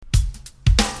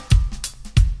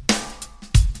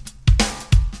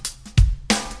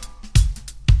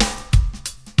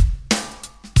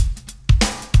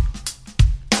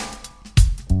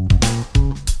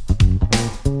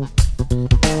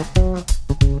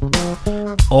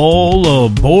All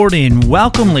aboard and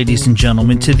welcome, ladies and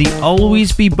gentlemen, to the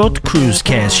Always Be Booked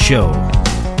Cruisecast show.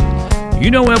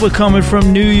 You know where we're coming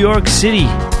from, New York City,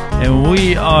 and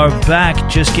we are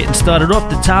back just getting started off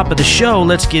the top of the show.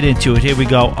 Let's get into it. Here we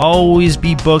go. Always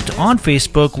Be Booked on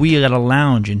Facebook. We got a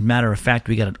lounge, and matter of fact,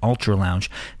 we got an ultra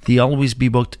lounge. The Always Be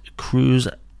Booked Cruise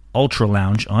Ultra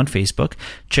Lounge on Facebook.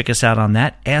 Check us out on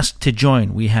that. Ask to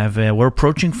join. We're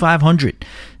approaching 500.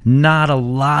 Not a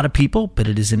lot of people, but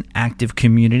it is an active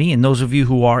community. And those of you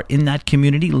who are in that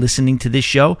community listening to this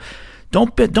show,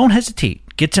 don't hesitate.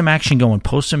 Get some action going.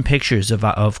 Post some pictures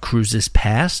of cruises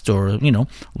past, or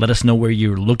let us know where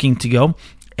you're looking to go.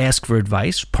 Ask for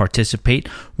advice. Participate.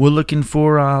 We're looking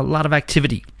for a lot of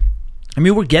activity. I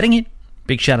mean, we're getting it.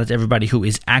 Big shout out to everybody who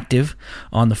is active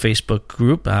on the Facebook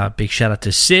group. Big shout out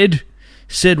to Sid.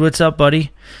 Sid, what's up,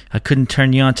 buddy? I couldn't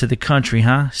turn you on to the country,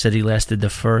 huh? Said he lasted the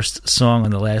first song on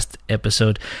the last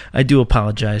episode. I do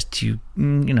apologize to you.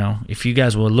 If you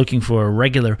guys were looking for a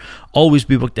regular Always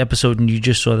Be Booked episode and you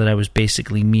just saw that I was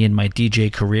basically me and my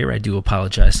DJ career, I do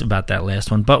apologize about that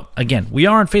last one. But again, we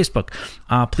are on Facebook.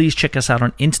 Please check us out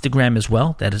on Instagram as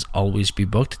well. That is Always Be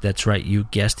Booked. That's right, you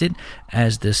guessed it.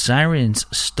 As the sirens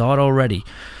start already.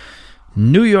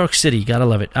 New York City, gotta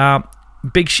love it.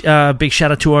 Big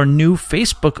shout out to our new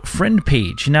Facebook friend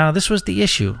page. Now, this was the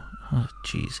issue. Oh,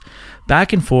 jeez.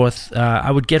 Back and forth,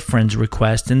 I would get friends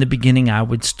requests. In the beginning, I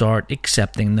would start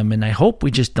accepting them, and I hope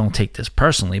we just don't take this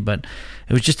personally, but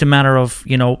it was just a matter of,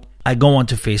 I go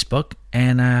onto Facebook,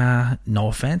 and no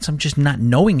offense, I'm just not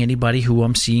knowing anybody who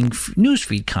I'm seeing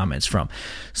newsfeed comments from.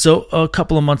 So a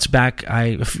couple of months back,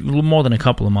 more than a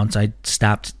couple of months, I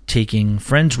stopped taking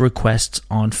friends requests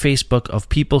on Facebook of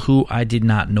people who I did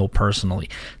not know personally.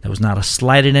 That was not a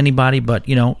slight at anybody, but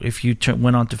if you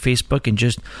went onto Facebook and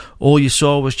just all you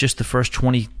saw was just the first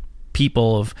 20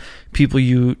 people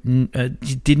you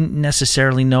didn't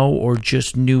necessarily know, or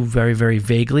just knew very, very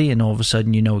vaguely, and all of a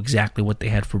sudden you know exactly what they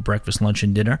had for breakfast, lunch,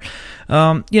 and dinner.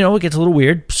 It gets a little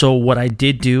weird. So what I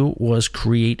did do was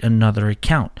create another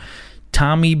account.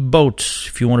 Tommy Boats.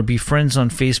 If you want to be friends on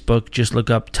Facebook, just look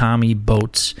up Tommy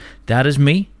Boats. That is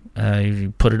me.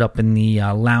 I put it up in the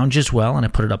lounge as well, and I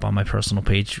put it up on my personal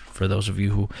page for those of you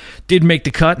who did make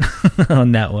the cut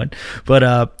on that one. But,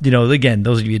 again,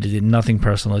 those of you that did nothing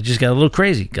personal, it just got a little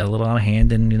crazy, got a little out of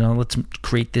hand, and, let's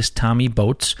create this Tommy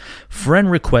Boats. Friend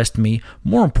request me.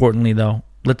 More importantly, though,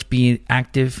 let's be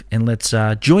active, and let's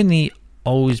join the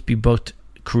Always Be Booked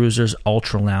Cruisers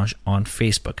Ultra Lounge on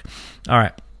Facebook. All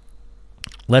right.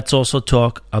 Let's also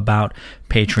talk about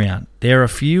Patreon. There are a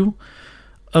few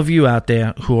of you out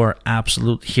there who are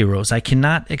absolute heroes. I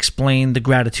cannot explain the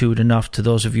gratitude enough to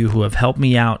those of you who have helped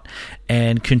me out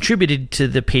and contributed to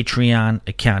the Patreon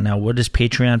account. Now, what is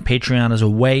Patreon? Patreon is a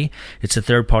way. It's a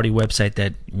third-party website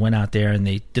that went out there and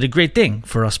they did a great thing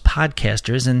for us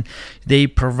podcasters, and they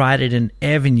provided an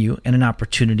avenue and an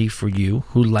opportunity for you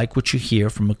who like what you hear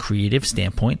from a creative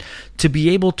standpoint to be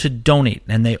able to donate.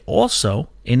 And they also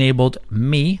enabled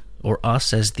me, or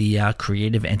us as the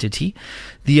creative entity,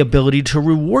 the ability to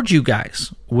reward you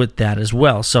guys with that as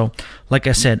well. So, like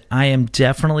I said, I am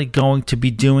definitely going to be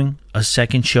doing a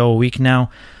second show a week now.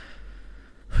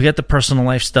 We got the personal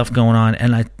life stuff going on,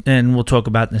 and we'll talk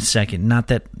about it in a second. Not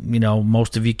that,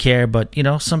 most of you care, but,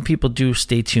 some people do.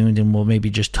 Stay tuned, and we'll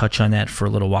maybe just touch on that for a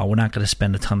little while. We're not going to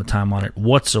spend a ton of time on it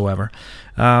whatsoever.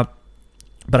 But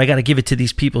I got to give it to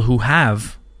these people who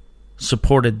have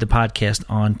supported the podcast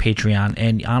on Patreon,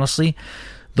 and honestly,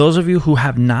 those of you who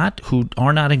are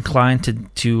not inclined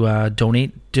to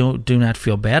donate, do not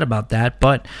feel bad about that,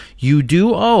 but you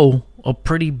do owe a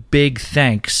pretty big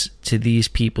thanks to these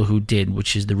people who did,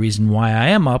 which is the reason why I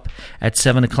am up at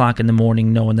 7 o'clock in the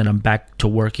morning, knowing that I'm back to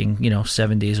working,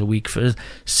 7 days a week, for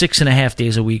 6.5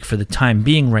 days a week for the time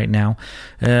being right now.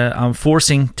 I'm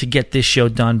forcing to get this show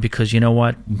done because you know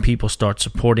what? When people start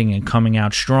supporting and coming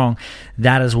out strong,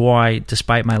 that is why,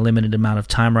 despite my limited amount of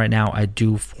time right now, I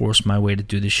do force my way to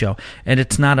do the show. And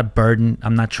it's not a burden.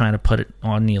 I'm not trying to put it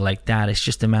on you like that. It's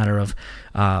just a matter of,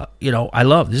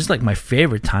 this is like my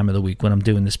favorite time of the week when I'm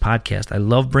doing this podcast. I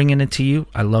love bringing it to you.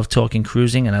 I love talking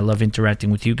cruising, and I love interacting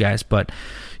with you guys. But,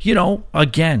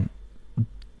 again,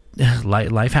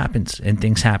 life happens and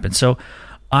things happen. So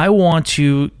I want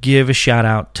to give a shout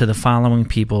out to the following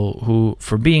people who,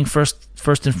 for being first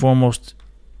and foremost,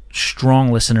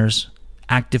 strong listeners,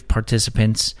 active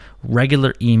participants,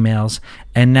 regular emails,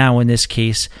 and now in this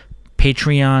case,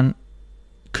 Patreon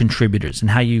contributors.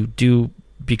 And how you do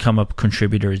become a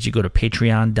contributor is you go to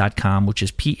patreon.com, which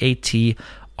is patreon.com,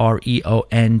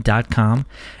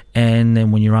 And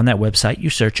then when you're on that website, you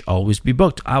search Always Be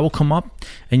Booked. I will come up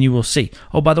and you will see.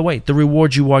 Oh, by the way, the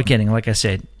rewards you are getting, like I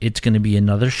said, it's going to be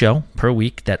another show per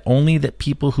week that only the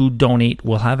people who donate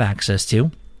will have access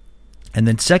to. And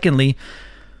then secondly,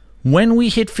 when we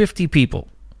hit 50 people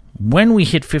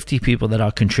that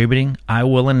are contributing, I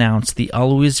will announce the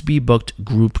Always Be Booked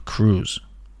group cruise.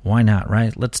 Why not,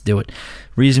 right? Let's do it.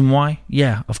 Reason why?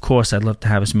 Yeah, of course, I'd love to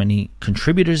have as many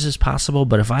contributors as possible,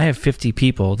 but if I have 50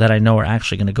 people that I know are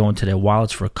actually going to go into their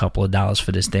wallets for a couple of dollars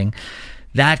for this thing,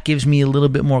 that gives me a little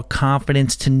bit more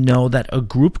confidence to know that a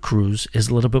group cruise is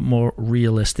a little bit more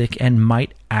realistic and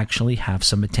might actually have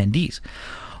some attendees.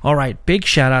 All right, big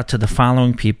shout out to the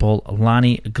following people.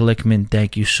 Lonnie Glickman,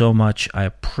 thank you so much. I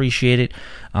appreciate it.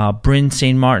 Bryn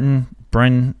St. Martin,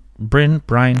 Brian,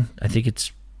 I think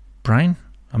it's Brian?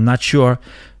 I'm not sure.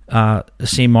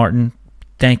 St. Martin,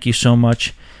 thank you so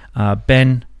much.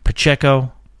 Ben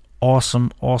Pacheco,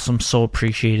 awesome, so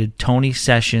appreciated. Tony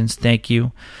Sessions, thank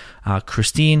you.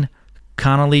 Christine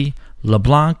Connolly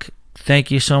LeBlanc, thank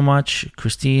you so much.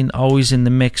 Christine, always in the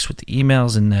mix with the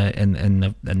emails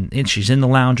and she's in the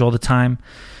lounge all the time.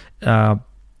 Where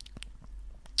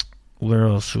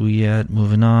else are we at?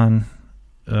 Moving on.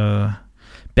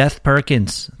 Beth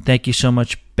Perkins, thank you so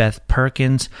much, Beth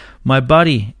Perkins, my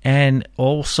buddy, and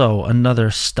also another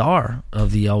star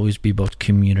of the Always Be Booked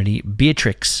community,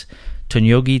 Beatrix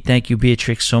Tonyogi. Thank you,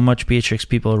 Beatrix, so much. Beatrix,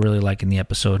 people are really liking the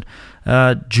episode.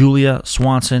 Julia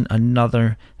Swanson,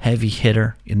 another heavy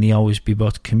hitter in the Always Be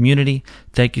Booked community.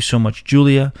 Thank you so much,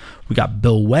 Julia. We got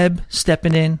Bill Webb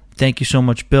stepping in. Thank you so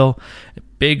much, Bill.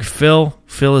 Big Phil.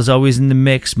 Phil is always in the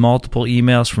mix. Multiple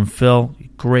emails from Phil.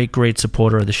 Great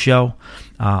supporter of the show.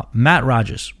 Matt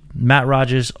Rogers,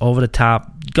 over the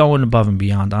top, going above and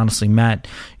beyond. Honestly, Matt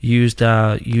used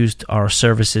our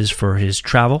services for his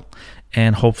travel,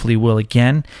 and hopefully will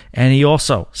again. And he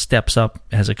also steps up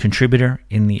as a contributor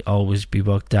in the Always Be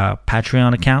Booked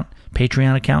Patreon account.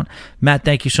 Matt,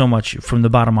 thank you so much from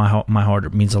the bottom of my heart.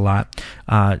 It means a lot.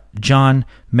 John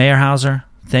Meyerhauser,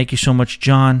 thank you so much,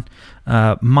 John.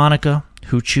 Monica,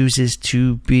 who chooses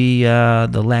to be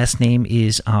the last name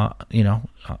is omitted.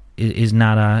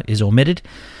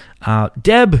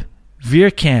 Deb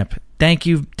Veerkamp, thank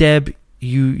you, Deb.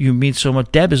 You mean so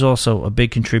much. Deb is also a big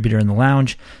contributor in the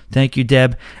lounge. Thank you,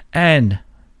 Deb. And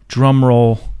drum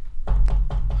roll,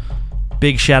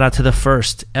 big shout out to the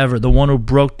first ever, the one who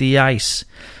broke the ice,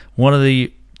 one of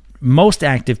the most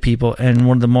active people and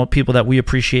one of the people that we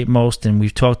appreciate most and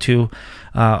we've talked to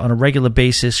on a regular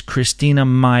basis, Christina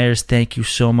Myers. Thank you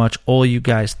so much. All you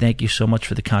guys, thank you so much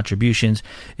for the contributions.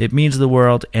 It means the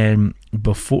world, and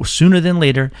sooner than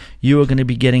later, you are going to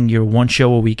be getting your one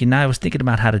show a week. And now I was thinking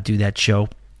about how to do that show.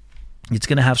 It's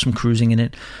going to have some cruising in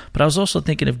it, but I was also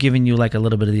thinking of giving you like a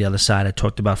little bit of the other side. I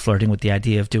talked about flirting with the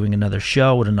idea of doing another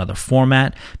show with another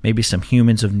format, maybe some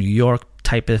Humans of New York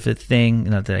type of a thing.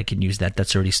 Not that I can use that.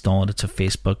 That's already stolen. It's a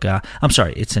Facebook.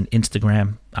 It's an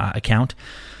Instagram account.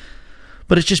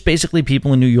 But it's just basically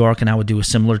people in New York, and I would do a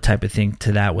similar type of thing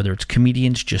to that, whether it's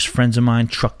comedians, just friends of mine,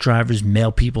 truck drivers,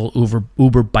 mail people,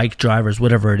 Uber bike drivers,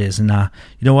 whatever it is. And you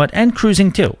know what? And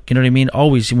cruising too. You know what I mean?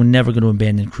 Always, we're never going to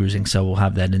abandon cruising, so we'll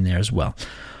have that in there as well.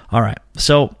 All right.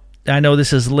 So I know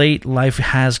this is late. Life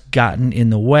has gotten in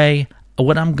the way.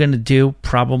 What I'm going to do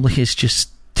probably is just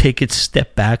take a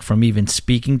step back from even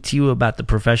speaking to you about the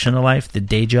professional life, the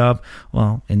day job,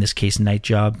 well, in this case, night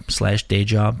job / day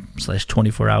job /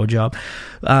 24-hour job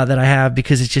that I have,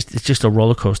 because it's just a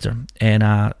roller coaster,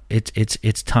 and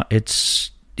it's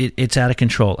out of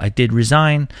control. I did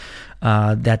resign.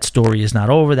 That story is not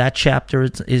over. That chapter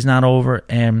is not over,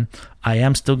 and I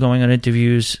am still going on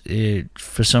interviews.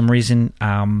 For some reason,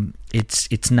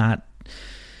 it's not.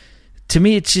 To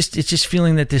me, it's just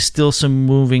feeling that there's still some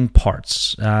moving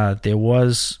parts. There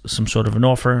was some sort of an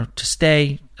offer to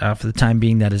stay for the time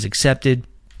being that is accepted,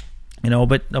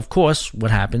 But of course,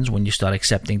 what happens when you start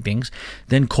accepting things?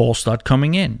 Then calls start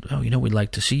coming in. Oh, we'd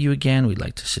like to see you again. We'd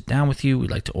like to sit down with you.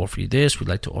 We'd like to offer you this. We'd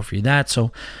like to offer you that.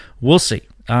 So we'll see.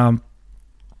 I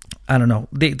don't know.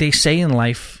 They say in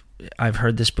life, I've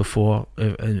heard this before,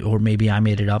 or maybe I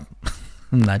made it up.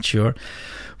 I'm not sure,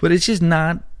 but it's just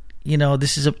not.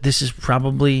 This is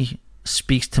probably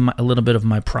speaks to a little bit of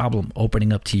my problem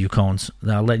opening up to you, Cones.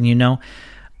 Letting you know,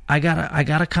 I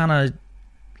gotta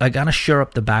shore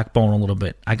up the backbone a little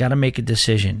bit. I gotta make a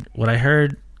decision. What I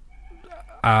heard,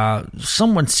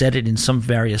 someone said it in some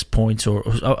various points or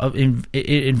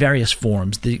in various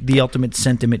forms. The ultimate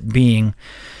sentiment being,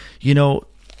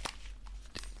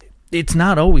 it's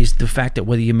not always the fact that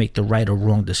whether you make the right or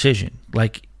wrong decision.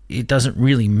 Like, it doesn't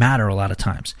really matter a lot of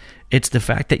times. It's the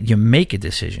fact that you make a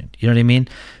decision. You know what I mean?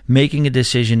 Making a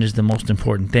decision is the most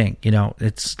important thing. You know,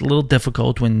 it's a little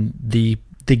difficult when the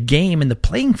game and the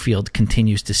playing field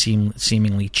continues to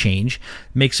seemingly change.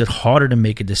 Makes it harder to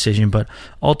make a decision, but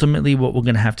ultimately what we're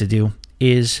going to have to do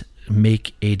is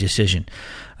make a decision.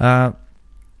 I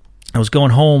was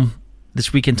going home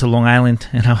this weekend to Long Island,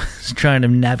 and I was trying to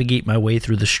navigate my way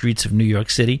through the streets of New York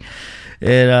City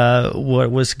and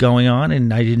what was going on,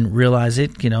 and I didn't realize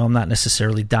it. You know, I'm not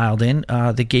necessarily dialed in.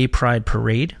 The Gay Pride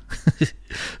Parade.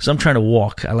 So I'm trying to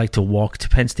walk. I like to walk to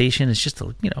Penn Station. It's just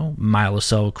a mile or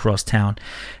so across town.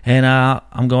 And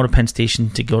I'm going to Penn Station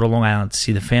to go to Long Island to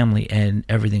see the family, and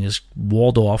everything is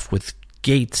walled off with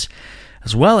gates,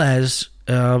 as well as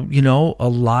a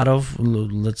lot of,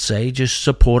 let's say, just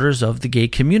supporters of the gay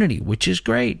community, which is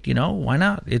great. Why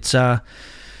not? It's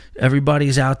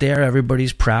everybody's out there,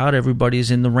 everybody's proud, everybody's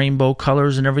in the rainbow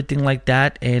colors and everything like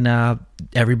that, and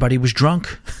everybody was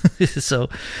drunk. So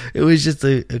it was just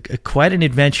a quite an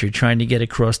adventure trying to get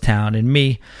across town. And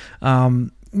me,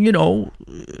 what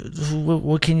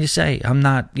can you say? I'm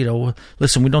not,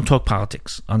 listen, we don't talk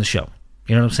politics on the show.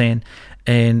 You know what I'm saying?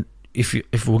 And if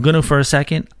we're going to for a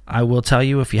second, I will tell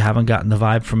you, if you haven't gotten the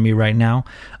vibe from me right now,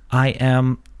 I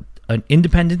am an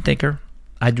independent thinker.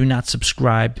 I do not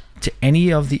subscribe to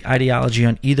any of the ideology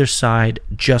on either side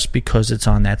just because it's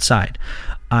on that side.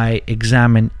 I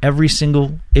examine every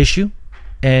single issue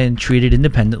and treat it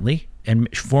independently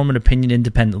and form an opinion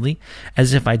independently,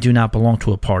 as if I do not belong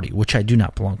to a party, which I do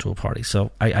not belong to a party.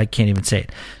 So I can't even say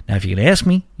it. Now, if you're going to ask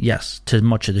me, yes, to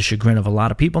much of the chagrin of a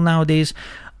lot of people nowadays,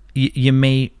 you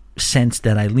may sense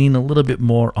that I lean a little bit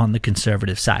more on the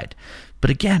conservative side. But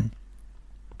again,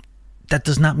 that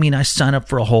does not mean I sign up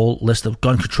for a whole list of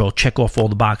gun control, check off all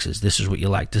the boxes. This is what you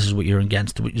like. This is what you're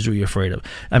against. This is what you're afraid of.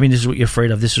 I mean, this is what you're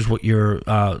afraid of. This is what you're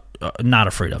not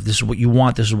afraid of. This is what you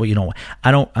want. This is what you don't want.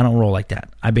 I don't roll like that.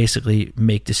 I basically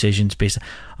make decisions based on,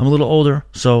 I'm a little older,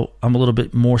 so I'm a little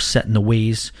bit more set in the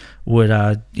ways. What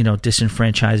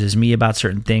disenfranchises me about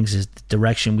certain things is the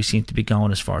direction we seem to be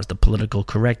going as far as the political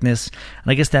correctness.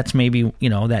 And I guess that's maybe,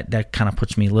 that kind of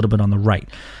puts me a little bit on the right.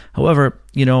 However,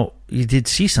 you did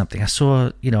see something. I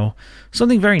saw,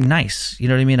 something very nice. You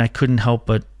know what I mean? I couldn't help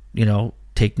but,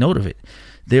 take note of it.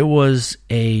 There was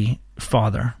a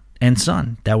father and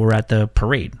son that were at the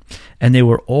parade, and they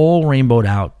were all rainbowed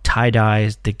out,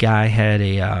 tie-dyes. The guy had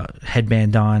a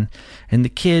headband on, and the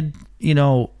kid,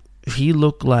 he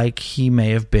looked like he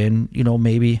may have been,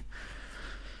 maybe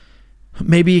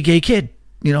a gay kid,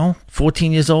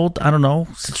 14 years old. I don't know,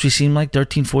 since we seem like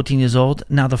 13, 14 years old.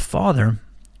 Now, the father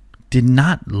did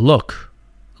not look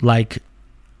like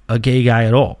a gay guy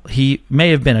at all. He may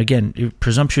have been, again,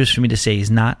 presumptuous for me to say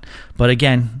he's not, but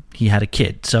again, he had a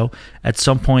kid. So at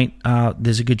some point,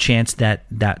 there's a good chance that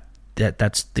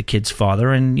that's the kid's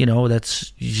father, and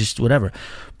that's just whatever.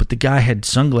 But the guy had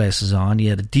sunglasses on. He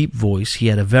had a deep voice. He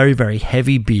had a very, very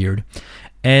heavy beard,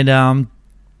 and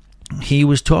he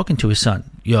was talking to his son.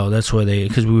 That's where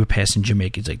because we were passing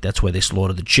Jamaica. It's like, that's where they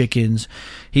slaughter the chickens.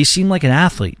 He seemed like an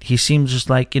athlete. He seemed just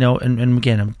like, and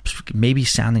again, I'm maybe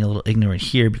sounding a little ignorant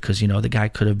here because, the guy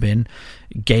could have been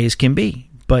gay as can be.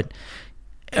 But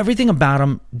everything about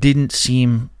him didn't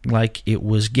seem like it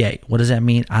was gay. What does that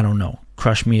mean? I don't know.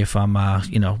 Crush me if I'm,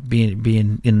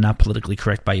 being not politically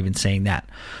correct by even saying that.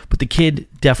 But the kid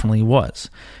definitely was.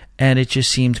 And it just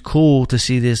seemed cool to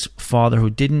see this father who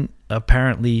didn't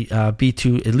apparently be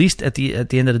too, at least at the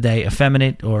end of the day,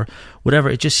 effeminate or whatever.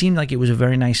 It just seemed like it was a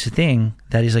very nice thing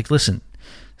that he's like, listen,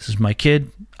 this is my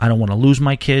kid. I don't want to lose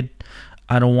my kid.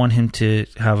 I don't want him to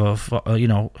have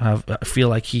feel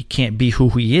like he can't be who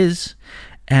he is.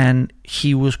 And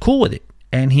he was cool with it.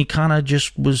 And he kind of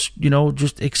just was,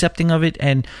 just accepting of it.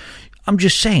 And I'm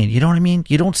just saying, you know what I mean?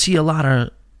 You don't see a lot of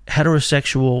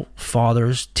heterosexual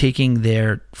fathers taking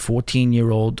their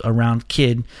 14-year-old around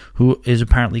kid who is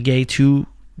apparently gay to,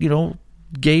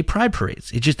 gay pride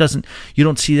parades. It just doesn't, you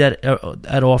don't see that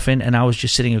that often. And I was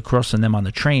just sitting across from them on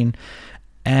the train,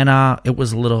 and it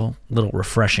was a little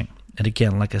refreshing. And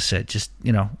again, like I said, just,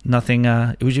 nothing,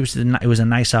 it was a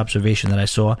nice observation that I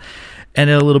saw, and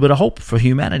a little bit of hope for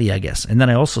humanity, I guess. And then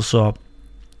I also saw,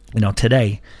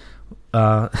 today,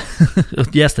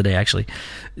 yesterday actually,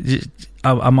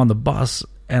 I'm on the bus,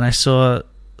 and I saw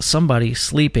somebody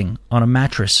sleeping on a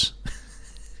mattress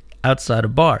outside a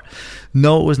bar.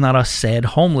 No, it was not a sad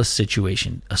homeless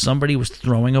situation. Somebody was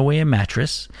throwing away a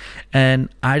mattress, and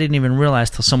I didn't even realize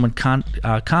till someone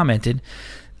commented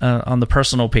on the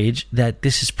personal page that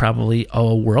this is probably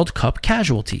a World Cup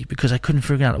casualty, because I couldn't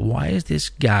figure out, why is this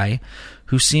guy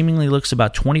who seemingly looks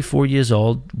about 24 years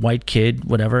old, white kid,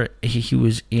 whatever. He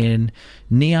was in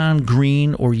neon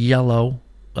green or yellow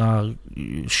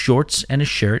shorts and a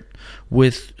shirt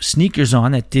with sneakers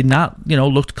on that did not,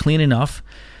 looked clean enough.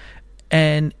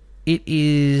 And it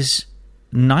is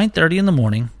 9:30 in the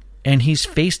morning, and he's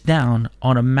face down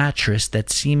on a mattress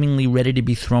that's seemingly ready to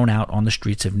be thrown out on the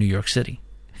streets of New York City.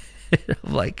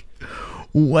 Like,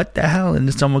 what the hell?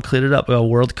 And someone cleared it up.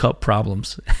 World Cup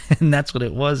problems. And that's what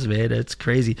it was, man. It's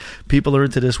crazy. People are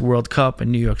into this World Cup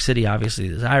in New York City. Obviously,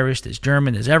 there's Irish, there's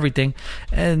German, there's everything.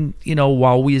 And,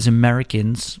 while we as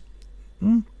Americans,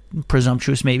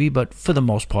 presumptuous maybe, but for the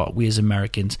most part, we as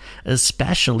Americans,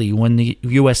 especially when the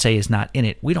USA is not in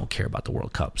it, we don't care about the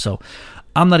World Cup. So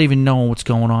I'm not even knowing what's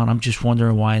going on. I'm just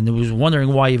wondering why. And I was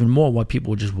wondering why even more, why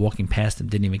people were just walking past them,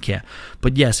 didn't even care.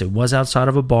 But yes, it was outside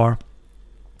of a bar.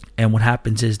 And what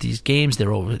happens is these games,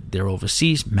 they're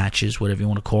overseas, matches, whatever you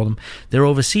want to call them. They're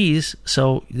overseas,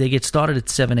 so they get started at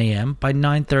 7 a.m. By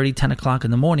 9:30, 10 o'clock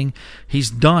in the morning,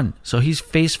 he's done. So he's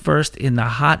face first in the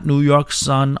hot New York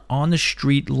sun on the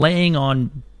street, laying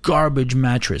on garbage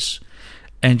mattress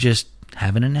and just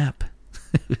having a nap.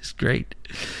 It was great.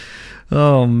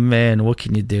 Oh, man, what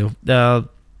can you do?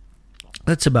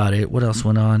 That's about it. What else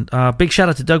went on? Big shout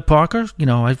out to Doug Parker.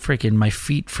 My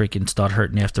feet start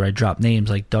hurting after I drop names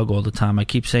like Doug all the time. I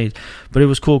keep saying, but it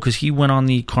was cool because he went on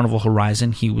the Carnival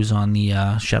Horizon. He was on the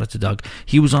shout out to Doug.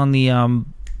 He was on the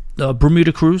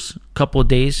Bermuda cruise a couple of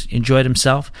days, enjoyed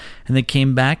himself, and then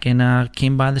came back and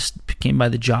came by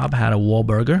the job. Had a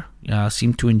Wahlburger.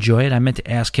 Seemed to enjoy it. I meant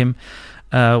to ask him,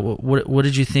 what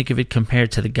did you think of it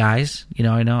compared to the guys?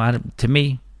 To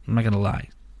me, I'm not gonna lie,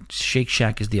 Shake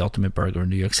Shack is the ultimate burger in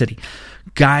New York City.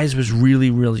 Guys was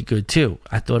really, really good too.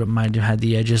 I thought it might have had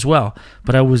the edge as well.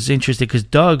 But I was interested because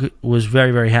Doug was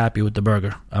very, very happy with the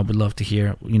burger. I would love to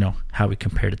hear, how he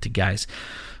compared it to Guys.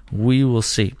 We will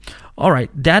see. All right,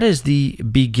 that is the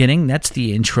beginning. That's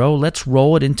the intro. Let's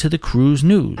roll it into the cruise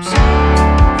news.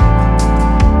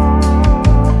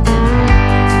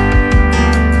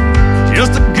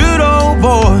 Just a good old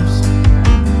voice,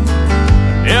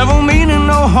 never meaning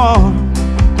no harm.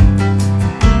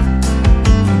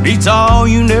 Beats all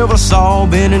you never saw,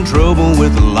 been in trouble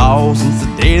with the law since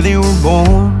the day they were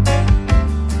born.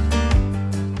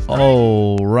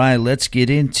 All right, let's get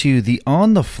into the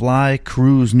on-the-fly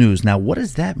cruise news. Now, what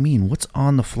does that mean? What's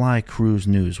on-the-fly cruise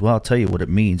news? Well, I'll tell you what it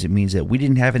means. It means that we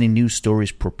didn't have any news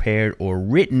stories prepared or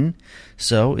written.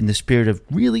 So, in the spirit of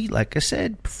really, like I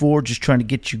said before, just trying to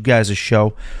get you guys a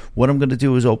show, what I'm going to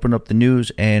do is open up the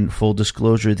news, and full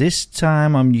disclosure, this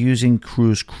time I'm using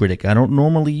Cruise Critic. I don't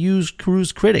normally use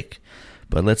Cruise Critic,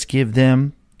 but let's give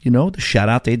them, the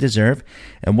shout-out they deserve.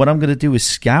 And what I'm going to do is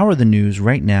scour the news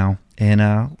right now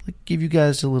and give you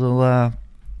guys a little,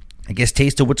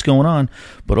 taste of what's going on,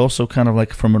 but also kind of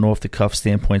like from an off-the-cuff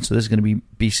standpoint. So this is going to be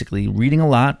basically reading a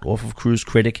lot off of Cruise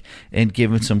Critic and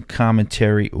giving some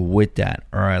commentary with that.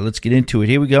 All right, let's get into it.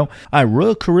 Here we go. All right,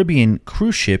 Royal Caribbean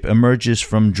cruise ship emerges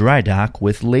from dry dock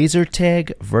with laser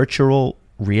tag, virtual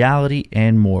reality,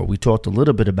 and more. We talked a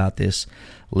little bit about this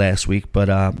last week, but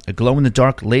a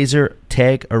glow-in-the-dark laser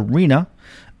tag arena,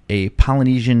 a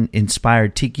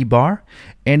Polynesian-inspired tiki bar,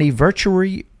 and a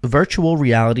virtual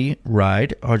reality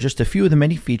ride are just a few of the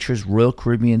many features Royal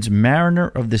Caribbean's Mariner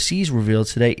of the Seas revealed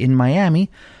today in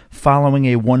Miami following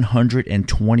a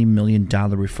 $120 million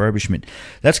refurbishment.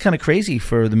 That's kind of crazy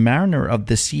for the Mariner of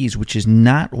the Seas, which is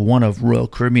not one of Royal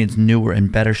Caribbean's newer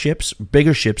and bigger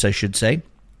ships, I should say,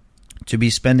 to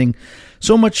be spending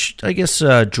so much,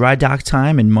 dry dock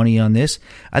time and money on this.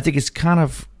 I think it's kind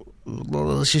of,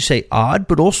 let's just say, odd,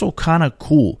 but also kind of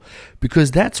cool,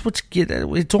 because that's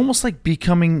it's almost like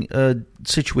becoming a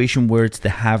situation where it's the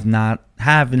have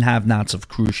and have-nots of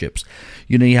cruise ships.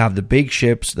 You have the big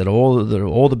ships that are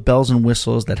all the bells and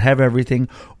whistles that have everything,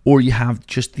 or you have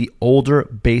just the older,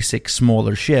 basic,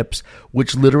 smaller ships,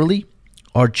 which literally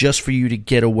are just for you to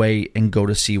get away and go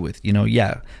to sea with.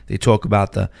 They talk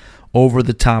about the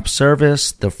over-the-top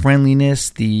service, the friendliness,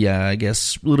 the, a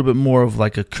little bit more of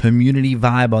like a community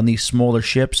vibe on these smaller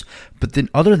ships. But then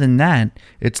other than that,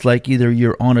 it's like either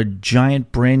you're on a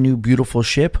giant, brand new, beautiful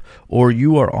ship, or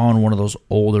you are on one of those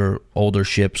older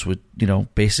ships with,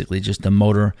 basically just a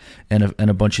motor and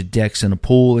a bunch of decks and a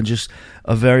pool and just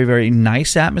a very, very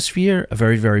nice atmosphere, a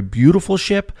very, very beautiful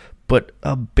ship, but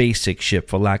a basic ship,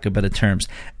 for lack of better terms.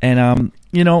 And,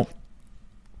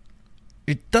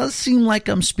 it does seem like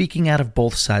I'm speaking out of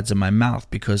both sides of my mouth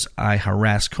because I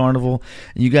harass Carnival.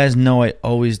 And you guys know I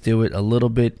always do it a little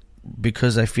bit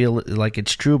because I feel like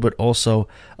it's true, but also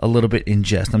a little bit in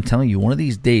jest. I'm telling you, one of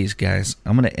these days, guys,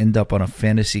 I'm going to end up on a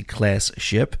fantasy class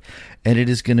ship, and it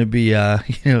is going to be,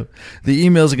 the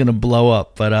emails are going to blow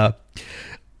up. But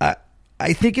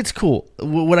I think it's cool.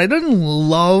 What I didn't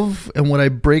love and what I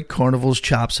break Carnival's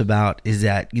chops about is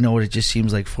that, it just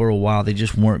seems like for a while they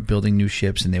just weren't building new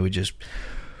ships, and they were just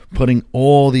putting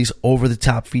all these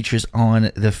over-the-top features on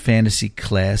the fantasy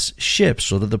class ships,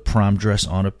 sort of the prom dress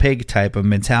on a pig type of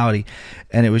mentality,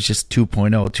 and it was just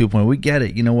 2.0. We get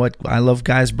it. You know what? I love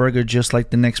Guy's Burger just like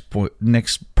the next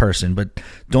person, but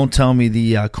don't tell me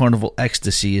the Carnival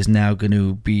Ecstasy is now going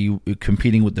to be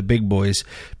competing with the big boys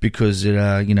because it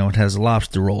has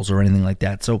lobster rolls or anything like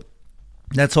that. So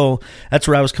that's all. That's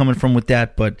where I was coming from with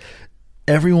that. But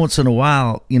every once in a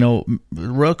while,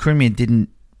 Royal Caribbean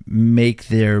didn't make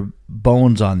their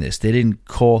bones on this. They didn't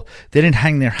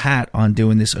hang their hat on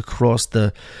doing this across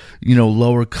the,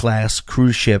 lower class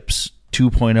cruise ships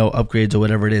 2.0 upgrades or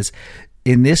whatever it is.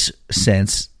 In this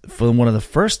sense, for one of the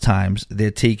first times, they're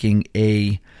taking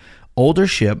a older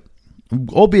ship,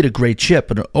 albeit a great ship,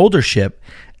 but an older ship,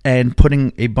 and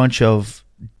putting a bunch of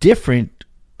different,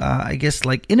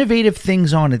 innovative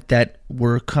things on it that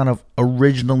were kind of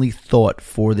originally thought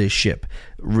for this ship,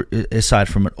 aside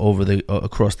from it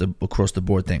across the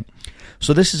board thing.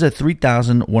 So this is a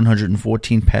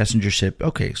 3,114 passenger ship.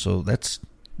 Okay, so that's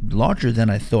larger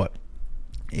than I thought.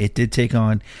 It did take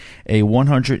on a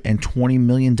 $120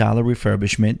 million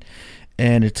refurbishment,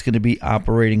 and it's going to be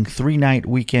operating 3-night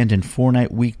weekend and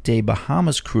 4-night weekday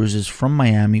Bahamas cruises from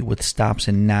Miami with stops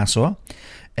in Nassau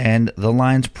and the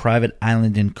line's private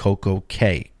island in Coco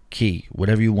Cay,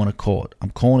 whatever you want to call it. I'm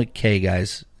calling it K,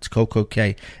 guys. It's Coco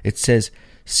Cay. It says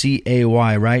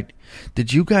C-A-Y, right?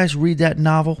 Did you guys read that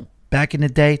novel back in the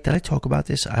day? Did I talk about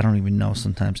this? I don't even know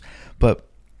sometimes. But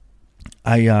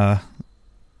I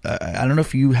don't know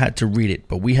if you had to read it,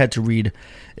 but we had to read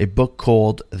a book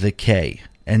called The K.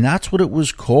 And that's what it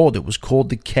was called. It was called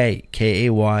The K,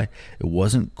 K-A-Y. It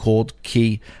wasn't called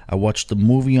Key. I watched the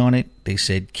movie on it. They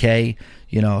said K.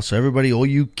 So everybody, all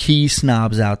you key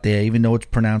snobs out there, even though it's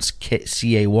pronounced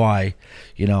C-A-Y,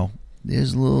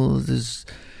 there's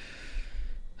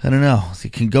I don't know.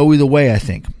 It can go either way, I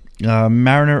think.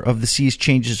 Mariner of the Seas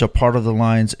changes are part of the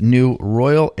line's new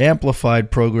Royal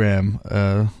Amplified program,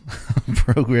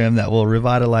 program that will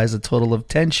revitalize a total of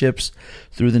 10 ships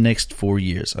through the next 4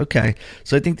 years. Okay,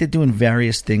 so I think they're doing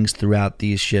various things throughout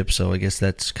these ships, so I guess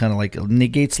that's kind of like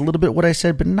negates a little bit what I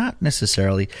said, but not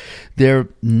necessarily. They're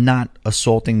not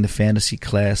assaulting the fantasy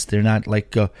class. They're not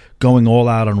like going all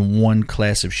out on one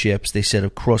class of ships. They said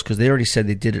across, because they already said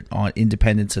they did it on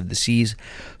Independence of the Seas,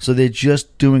 so they're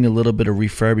just doing a little bit of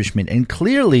refurbishment. And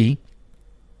clearly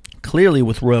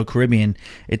with Royal Caribbean,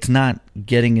 it's not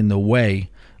getting in the way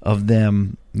of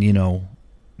them,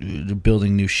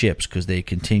 building new ships, because they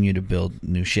continue to build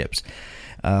new ships.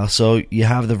 So you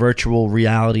have the virtual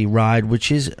reality ride, which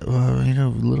is a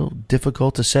little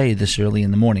difficult to say this early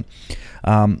in the morning.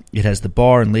 It has the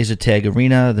bar and laser tag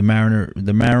arena. The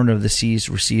Mariner of the Seas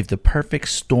received the perfect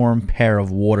storm pair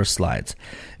of water slides.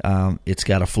 It's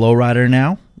got a flow rider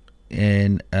now,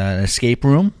 and an escape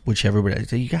room, which everybody,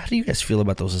 how do you guys feel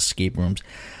about those escape rooms?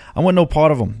 I want no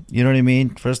part of them. You know what I mean?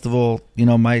 First of all,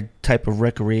 my type of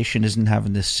recreation isn't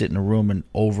having to sit in a room and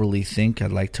overly think.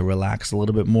 I'd like to relax a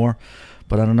little bit more,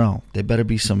 but I don't know. There better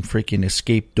be some freaking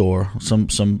escape door, some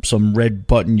red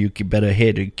button you could better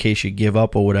hit in case you give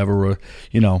up or whatever, or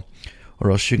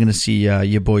else you're gonna see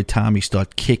your boy Tommy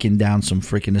start kicking down some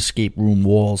freaking escape room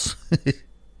walls.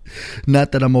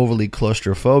 Not that I'm overly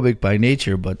claustrophobic by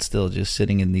nature, but still just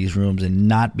sitting in these rooms and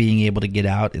not being able to get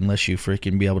out unless you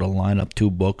freaking be able to line up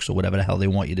 2 books or whatever the hell they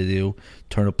want you to do.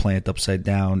 Turn a plant upside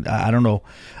down. I don't know.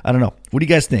 What do you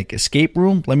guys think? Escape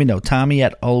room? Let me know. Tommy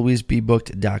at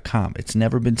alwaysbebooked.com. It's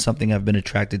never been something I've been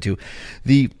attracted to.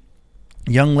 The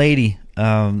young lady,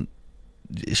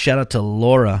 shout out to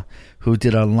Laura, who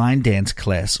did our line dance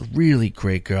class. Really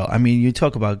great girl. I mean, you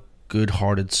talk about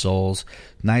good-hearted souls.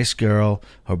 Nice girl.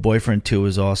 Her boyfriend too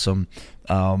is awesome.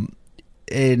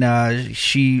 And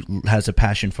she has a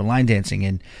passion for line dancing.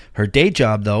 And her day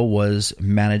job, though, was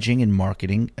managing and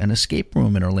marketing an escape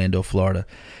room in Orlando, Florida.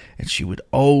 And she would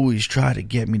always try to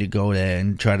get me to go there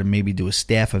and try to maybe do a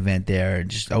staff event there, and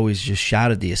just always just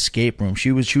shout at the escape room.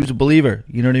 She was a believer.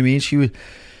 You know what I mean? She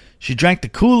drank the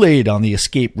Kool-Aid on the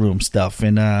escape room stuff,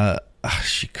 and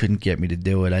she couldn't get me to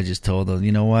do it. I just told her,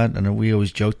 you know what? And we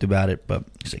always joked about it, but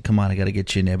she said, come on, I got to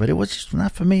get you in there. But it was just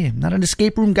not for me. I'm not an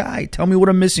escape room guy. Tell me what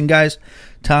I'm missing, guys.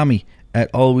 Tommy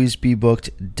at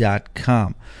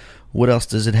alwaysbebooked.com. What else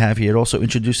does it have here? It also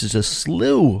introduces a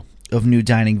slew of new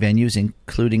dining venues,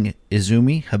 including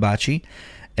Izumi Hibachi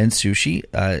and sushi.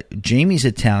 Jamie's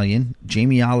Italian.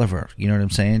 Jamie Oliver. You know what I'm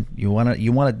saying? You want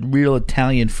a real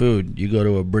Italian food, you go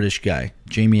to a British guy,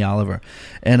 Jamie Oliver.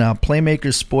 And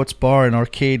Playmakers Sports Bar and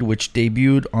Arcade, which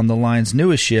debuted on the line's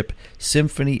newest ship,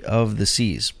 Symphony of the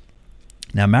Seas.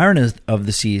 Now, Mariner of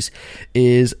the Seas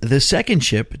is the second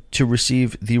ship to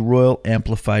receive the Royal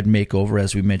Amplified Makeover,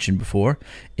 as we mentioned before.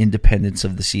 Independence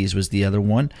of the Seas was the other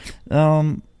one.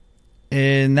 And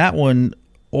that one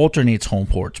alternates home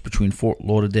ports between Fort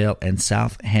Lauderdale and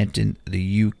Southampton,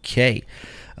 the UK.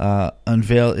 They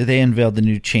unveiled the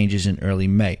new changes in early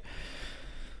May.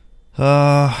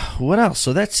 What else?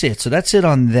 So that's it. So that's it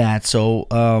on that. So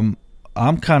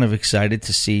I'm kind of excited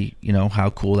to see, how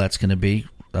cool that's going to be.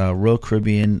 Royal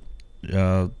Caribbean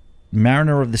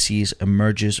Mariner of the Seas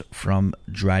emerges from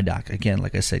dry dock. Again,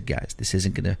 like I said, guys, this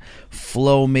isn't going to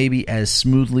flow maybe as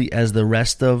smoothly as the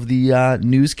rest of the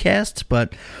newscasts,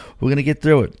 but we're going to get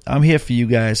through it. I'm here for you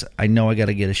guys. I know I got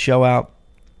to get a show out,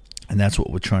 and that's what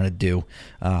we're trying to do.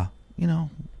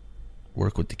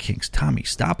 Work with the kinks. Tommy,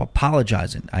 stop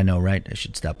apologizing. I know, right? I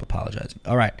should stop apologizing.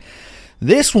 All right.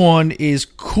 This one is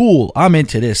cool. I'm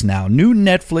into this now. New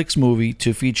Netflix movie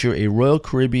to feature a Royal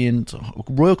Caribbean's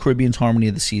Harmony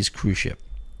of the Seas cruise ship.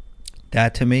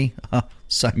 That, to me,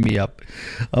 sign me up.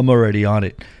 I'm already on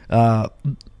it.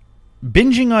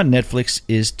 Binging on Netflix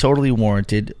is totally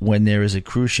warranted when there is a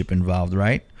cruise ship involved,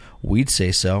 right? We'd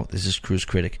say so. This is Cruise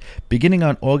Critic. Beginning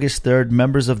on August 3rd,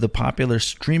 members of the popular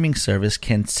streaming service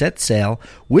can set sail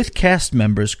with cast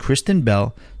members Kristen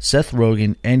Bell, Seth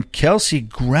Rogen, and Kelsey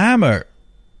Grammer.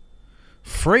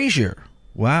 Frasier.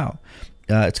 Wow.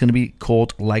 It's going to be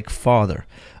called Like Father.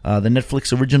 The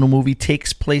Netflix original movie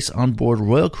takes place on board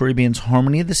Royal Caribbean's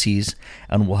Harmony of the Seas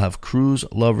and will have cruise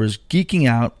lovers geeking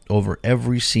out over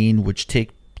every scene, which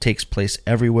takes place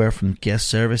everywhere from guest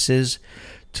services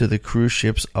to the cruise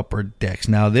ship's upper decks.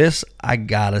 Now this I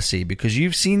gotta see, because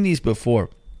you've seen these before.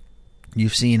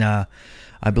 You've seen, I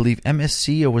believe,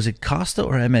 MSC, or was it Costa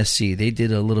or MSC? They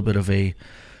did a little bit of a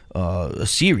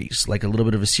series, like a little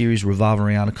bit of a series revolving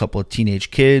around a couple of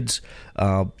teenage kids.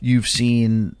 You've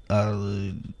seen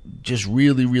just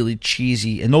really, really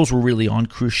cheesy, and those were really on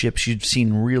cruise ships. You've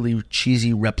seen really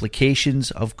cheesy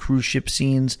replications of cruise ship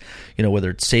scenes,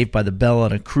 whether it's Saved by the Bell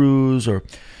on a cruise, or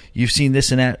you've seen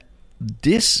this and that.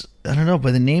 This, I don't know, by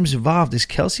the names involved, is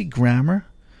Kelsey Grammer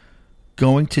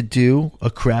going to do a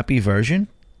crappy version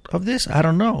of this? I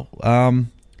don't know. I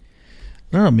don't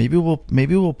know. Maybe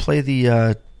we'll play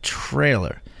the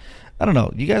trailer. I don't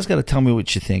know. You guys got to tell me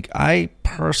what you think. I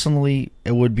personally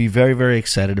would be very, very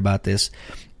excited about this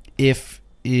if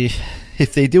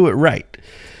they do it right.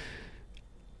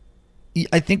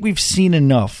 I think we've seen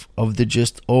enough of the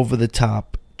just over the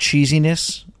top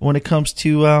cheesiness when it comes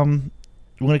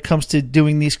to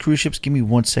doing these cruise ships. Give me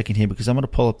 1 second here, because I'm going to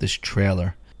pull up this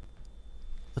trailer.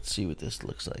 Let's see what this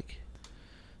looks like.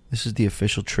 This is the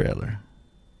official trailer.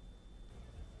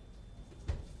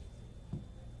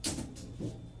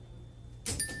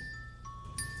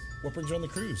 What brings you on the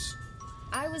cruise?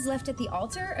 I was left at the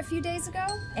altar a few days ago,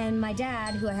 and my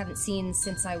dad, who I haven't seen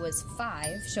since I was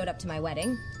 5, showed up to my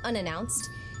wedding, unannounced.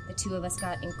 The two of us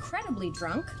got incredibly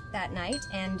drunk that night,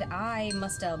 and I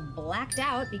must have blacked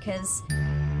out because...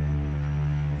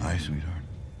 Hi, sweetheart.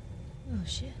 Oh,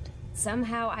 shit.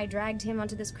 Somehow I dragged him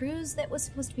onto this cruise that was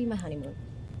supposed to be my honeymoon.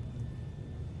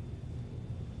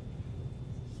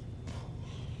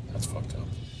 That's fucked up.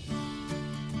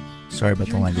 Sorry about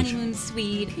the language. Honeymoon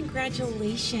suite.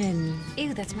 Congratulations.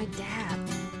 Ew, that's my dad.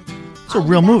 It's a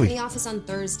real movie. I'll be back in the office on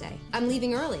Thursday. I'm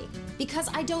leaving early because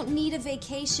I don't need a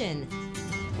vacation.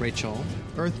 Rachel.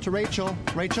 Earth to Rachel.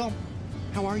 Rachel,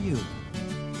 how are you?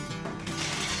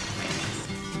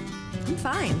 I'm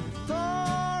fine.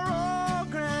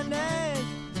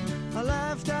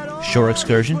 Shore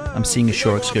excursion. I'm seeing a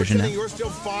shore excursion now. You're still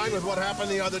fine with what happened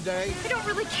the other day? I don't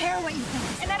really care what you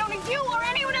think, and I don't need you or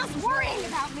anyone else worrying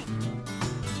about me.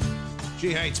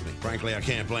 She hates me. Frankly, I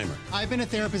can't blame her. I've been a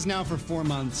therapist now for 4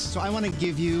 months, so I want to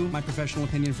give you my professional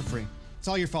opinion for free. It's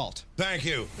all your fault. Thank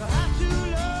you.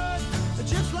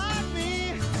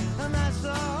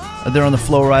 They're on the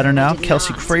Flow Rider now.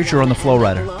 Kelsey Frasier on the Flow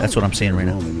Rider. That's what I'm saying right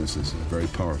now. Loneliness is a very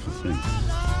powerful thing.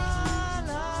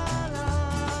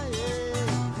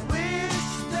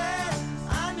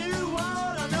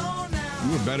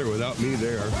 You were better without me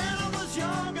there.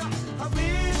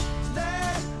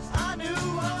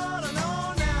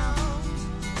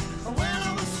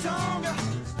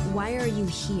 Why are you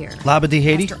here? Labadee,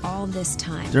 Haiti. After all this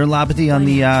time. They're in Labadee on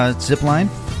the zip line.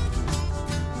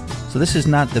 So this is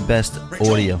not the best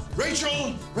audio.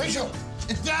 Rachel,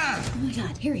 it's Dad. Oh my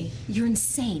God, Harry, you're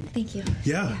insane. Thank you.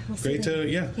 Yeah, we'll great see to,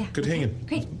 you. good hanging.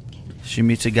 Great. She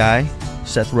meets a guy,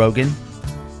 Seth Rogen.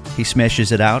 He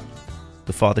smashes it out.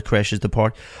 The father crashes the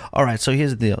party. All right, so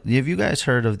here's the deal. Have you guys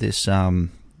heard of this?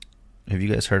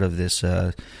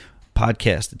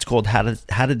 Podcast? It's called How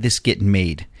Did This Get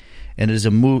Made? And it is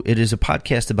a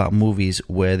podcast about movies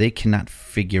where they cannot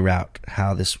figure out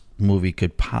how this movie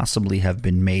could possibly have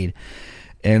been made,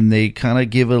 and they kind of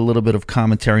give a little bit of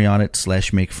commentary on it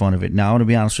 / make fun of it. Now, I want to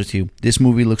be honest with you. This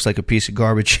movie looks like a piece of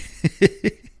garbage.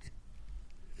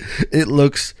 It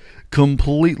looks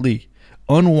completely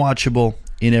unwatchable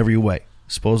in every way.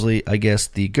 Supposedly, I guess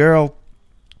the girl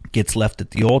gets left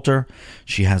at the altar.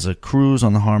 She has a cruise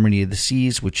on the Harmony of the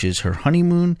Seas, which is her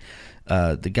honeymoon.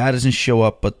 The guy doesn't show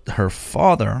up, but her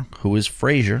father, who is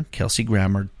Fraser, Kelsey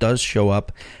Grammer, does show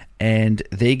up, and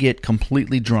they get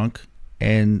completely drunk,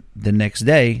 and the next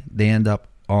day they end up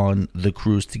on the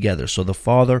cruise together. So the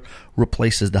father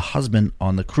replaces the husband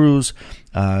on the cruise.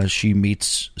 She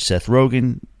meets Seth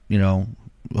Rogen,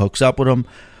 hooks up with him,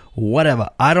 whatever.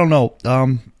 I don't know.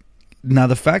 Now,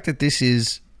 the fact that this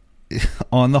is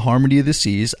on the Harmony of the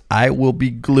Seas, I will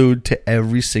be glued to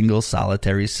every single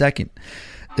solitary second.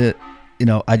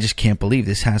 I just can't believe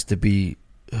this has to be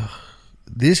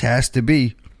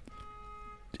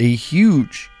a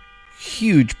huge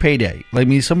payday. I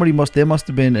mean, there must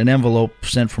have been an envelope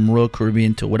sent from Royal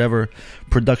Caribbean to whatever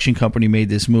production company made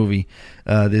this movie.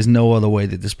 There's no other way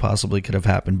that this possibly could have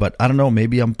happened. But I don't know,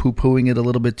 maybe I'm poo-pooing it a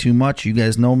little bit too much. You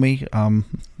guys know me. I'm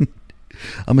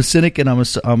a cynic, and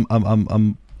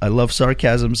I love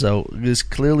sarcasm, so this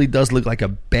clearly does look like a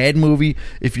bad movie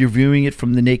if you're viewing it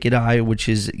from the naked eye, which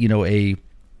is, a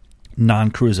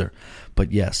non-cruiser.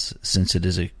 But yes, since it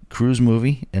is a cruise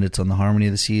movie and it's on the Harmony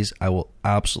of the Seas, I will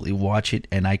absolutely watch it,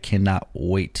 and I cannot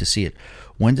wait to see it.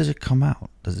 When does it come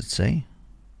out? Does it say?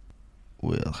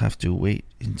 We'll have to wait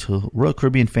until Royal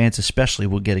Caribbean fans especially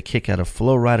will get a kick out of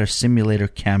Flow Rider Simulator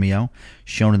cameo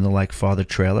shown in the Like Father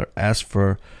trailer. As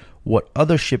for what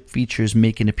other ship features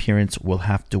make an appearance, we'll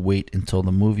have to wait until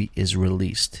the movie is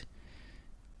released.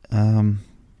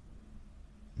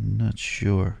 Not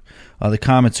sure. The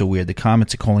comments are weird. The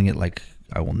comments are calling it like,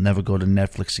 I will never go to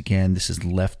Netflix again. This is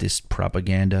leftist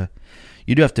propaganda.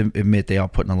 You do have to admit they are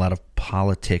putting a lot of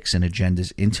politics and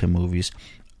agendas into movies.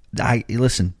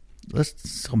 Listen,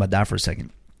 let's talk about that for a second.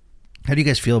 How do you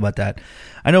guys feel about that?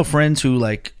 I know friends who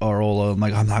are all I'm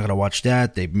not going to watch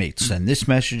that. They may send this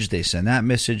message, they send that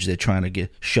message. They're trying to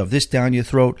shove this down your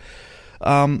throat.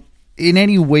 In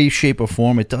any way, shape, or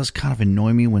form, it does kind of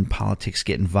annoy me when politics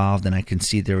get involved, and I can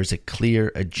see there is a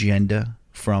clear agenda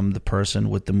from the person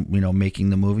with the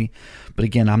making the movie. But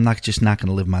again, I'm not going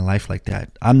to live my life like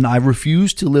that. I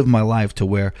refuse to live my life to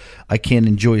where I can't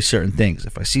enjoy certain things.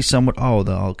 If I see someone,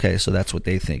 okay, so that's what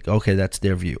they think. Okay, that's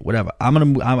their view. Whatever.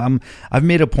 I've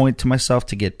made a point to myself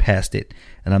to get past it,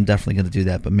 and I'm definitely going to do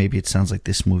that. But maybe it sounds like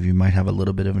this movie might have a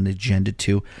little bit of an agenda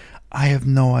too. I have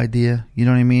no idea. You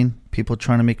know what I mean? People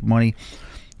trying to make money.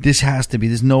 This has to be.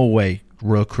 There's no way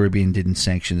Royal Caribbean didn't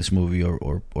sanction this movie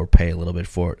or pay a little bit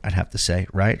for it, I'd have to say,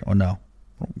 right? Or no?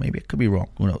 Well, maybe it could be wrong.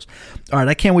 Who knows? All right,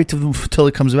 I can't wait till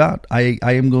it comes out. I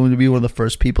am going to be one of the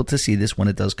first people to see this when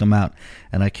it does come out,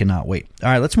 and I cannot wait. All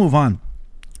right, let's move on.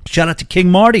 Shout out to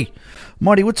King Marty.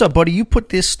 Marty, what's up, buddy? You put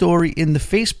this story in the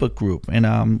Facebook group, and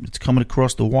it's coming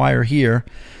across the wire here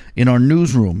in our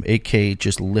newsroom, a.k.a.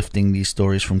 just lifting these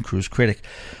stories from Cruise Critic.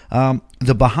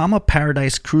 The Bahama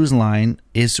Paradise Cruise Line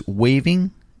is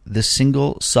waiving the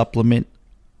single supplement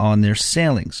on their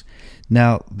sailings.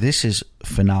 Now, this is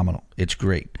phenomenal. It's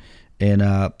great. And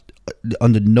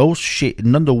under no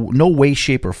way,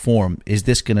 shape, or form is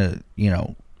this going to,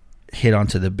 hit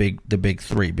onto the big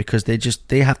three, because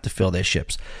they have to fill their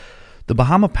ships. The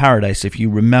Bahama Paradise, if you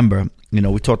remember,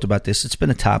 we talked about this. It's been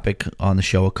a topic on the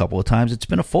show a couple of times. It's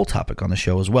been a full topic on the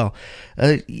show as well.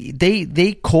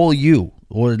 They call you,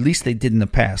 or at least they did in the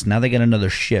past. Now they got another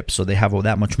ship, so they have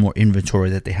that much more inventory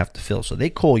that they have to fill. So they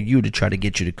call you to try to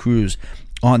get you to cruise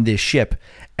on this ship.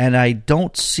 And I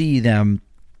don't see them,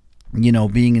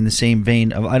 being in the same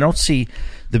vein of, I don't see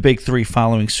the big three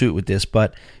following suit with this,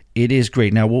 but it is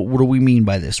great. Now, what do we mean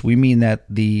by this? We mean that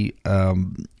the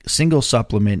single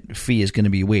supplement fee is going to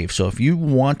be waived. So if you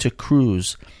want to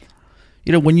cruise,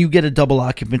 when you get a double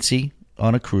occupancy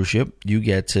on a cruise ship, you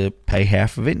get to pay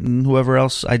half of it, and whoever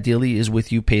else ideally is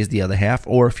with you pays the other half.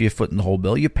 Or if you're footing the whole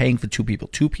bill, you're paying for two people.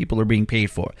 Two people are being paid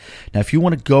for. Now, if you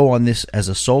want to go on this as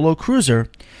a solo cruiser,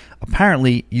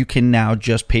 apparently you can now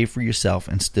just pay for yourself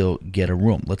and still get a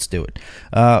room. Let's do it.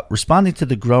 Responding to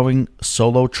the growing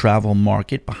solo travel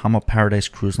market, Bahama Paradise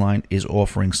Cruise Line is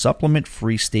offering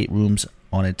supplement-free staterooms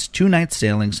on its 2-night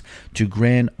sailings to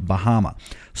Grand Bahama.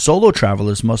 Solo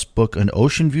travelers must book an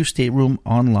Ocean View stateroom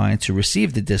online to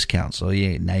receive the discount. So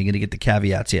yeah, now you're going to get the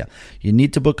caveats here. You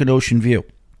need to book an Ocean View.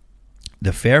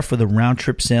 The fare for the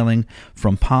round-trip sailing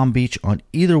from Palm Beach on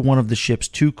either one of the ship's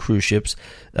 2 cruise ships,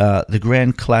 the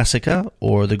Grand Classica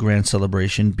or the Grand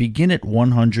Celebration, begin at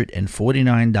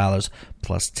 $149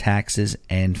 plus taxes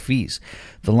and fees.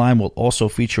 The line will also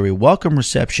feature a welcome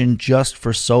reception just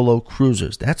for solo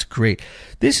cruisers. That's great.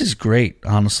 This is great,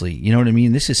 honestly. You know what I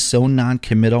mean? This is so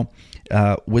non-committal.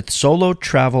 With solo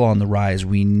travel on the rise,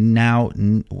 we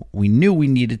knew we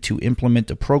needed to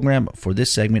implement a program for this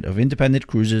segment of independent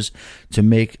cruises to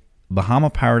make Bahama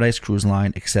Paradise Cruise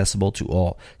Line accessible to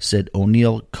all, said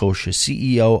O'Neill Kosha,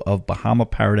 CEO of Bahama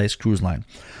Paradise Cruise Line.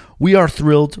 We are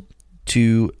thrilled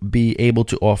to be able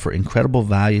to offer incredible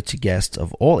value to guests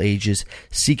of all ages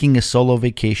seeking a solo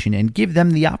vacation and give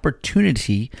them the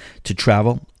opportunity to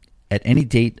travel at any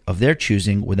date of their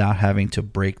choosing without having to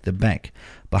break the bank.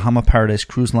 Bahama Paradise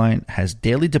Cruise Line has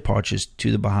daily departures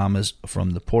to the Bahamas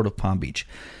from the port of Palm Beach.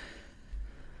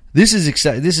 This is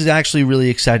exciting. This is actually really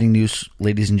exciting news,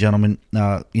 ladies and gentlemen.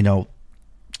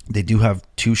 They do have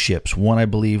 2 ships. One, I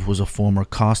believe, was a former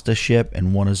Costa ship,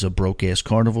 and one is a broke-ass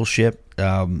Carnival ship.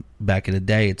 Back in the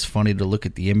day, it's funny to look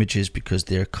at the images because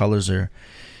their colors are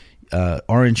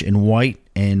orange and white,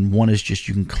 and one is just,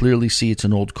 you can clearly see it's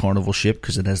an old Carnival ship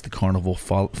because it has the Carnival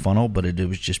funnel, but it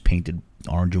was just painted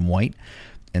orange and white.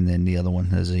 And then the other one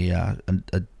has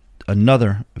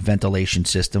another ventilation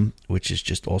system, which is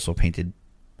just also painted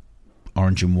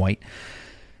orange and white.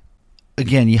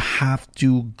 Again, you have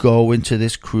to go into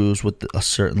this cruise with a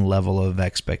certain level of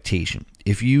expectation.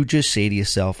 If you just say to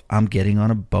yourself, I'm getting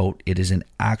on a boat, it is an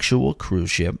actual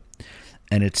cruise ship,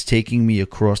 and it's taking me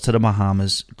across to the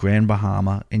Bahamas, Grand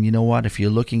Bahama. And you know what? If you're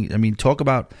looking, if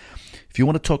you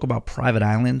want to talk about private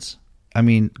islands,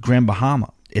 Grand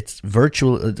Bahama. It's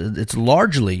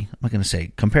largely, I'm not going to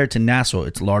say, compared to Nassau,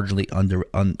 it's largely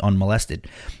unmolested.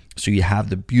 So you have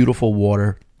the beautiful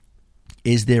water.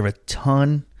 Is there a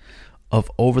ton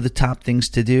of over-the-top things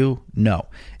to do? No.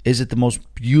 Is it the most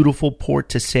beautiful port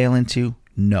to sail into?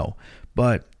 No.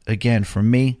 But again, for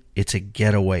me, it's a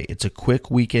getaway. It's a quick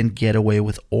weekend getaway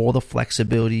with all the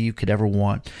flexibility you could ever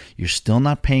want. You're still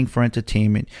not paying for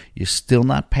entertainment. You're still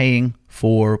not paying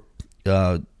for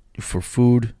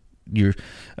food.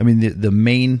 The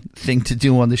main thing to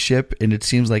do on the ship, and it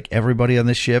seems like everybody on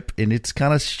the ship, and it's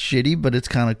kind of shitty, but it's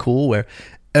kind of cool, where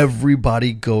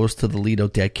everybody goes to the Lido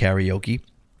deck karaoke.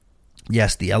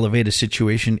 Yes, the elevator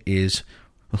situation is,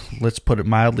 let's put it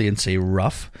mildly and say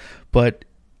rough, but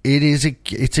it's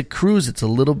a cruise. It's a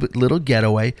little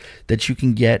getaway that you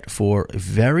can get for a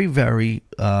very, very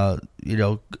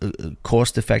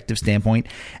cost-effective standpoint,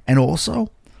 and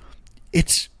also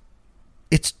it's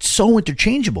so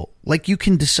interchangeable. Like, you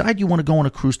can decide you want to go on a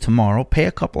cruise tomorrow, pay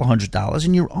a couple $100,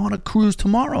 and you're on a cruise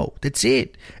tomorrow. That's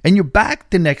it. And you're back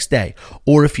the next day.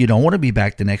 Or if you don't want to be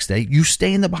back the next day, you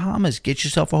stay in the Bahamas, get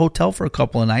yourself a hotel for a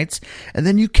couple of nights, and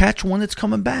then you catch one that's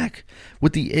coming back.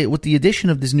 With the addition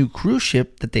of this new cruise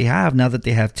ship that they have, now that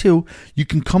they have 2, you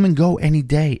can come and go any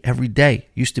day, every day.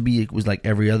 Used to be, it was like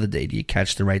every other day. Do you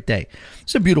catch the right day?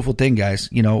 It's a beautiful thing, guys.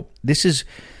 This is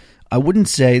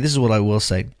what I will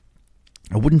say.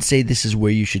 I wouldn't say this is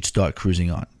where you should start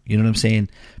cruising on. You know what I'm saying?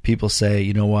 People say,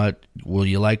 you know what, will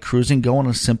you like cruising? Go on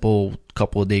a simple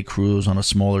couple of day cruise on a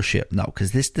smaller ship. No,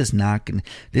 because this is not going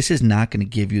to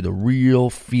give you the real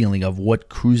feeling of what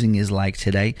cruising is like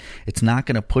today. It's not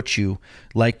going to put you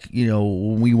like,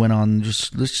 when we went on,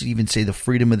 let's even say the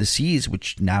Freedom of the Seas,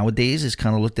 which nowadays is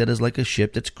kind of looked at as like a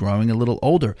ship that's growing a little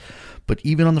older. But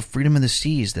even on the Freedom of the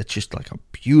Seas, that's just like a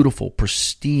beautiful,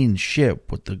 pristine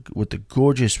ship with the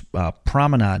gorgeous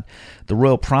promenade, the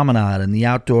Royal Promenade, and the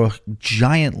outdoor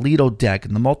giant Lido deck,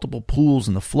 and the multiple pools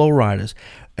and the flow riders.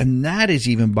 And that is,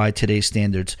 even by today's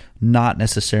standards, not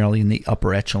necessarily in the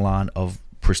upper echelon of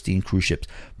pristine cruise ships.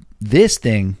 This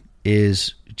thing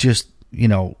is just,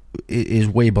 is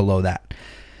way below that.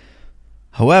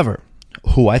 However,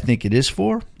 who I think it is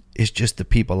for is just the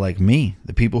people like me,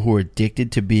 the people who are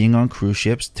addicted to being on cruise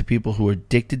ships, to people who are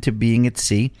addicted to being at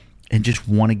sea and just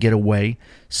want to get away,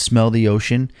 smell the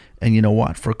ocean. And you know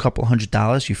what? For a couple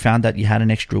 $100, you found out you had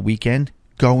an extra weekend,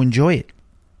 go enjoy it.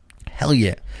 Hell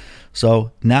yeah.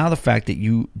 So now the fact that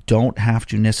you don't have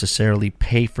to necessarily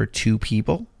pay for 2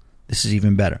 people, this is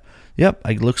even better. Yep,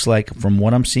 it looks like from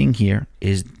what I'm seeing here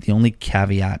is the only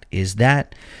caveat is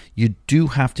that you do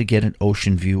have to get an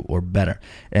ocean view or better.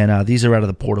 And these are out of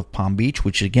the port of Palm Beach,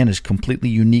 which again is completely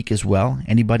unique as well.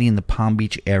 Anybody in the Palm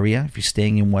Beach area, if you're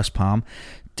staying in West Palm,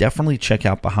 definitely check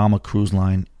out Bahama Cruise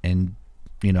Line and,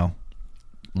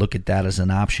 look at that as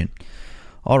an option.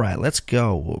 All right, let's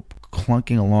go. We're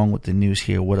clunking along with the news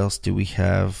here. What else do we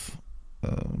have?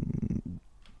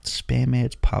 Spam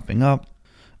ads popping up.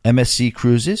 MSC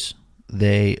Cruises,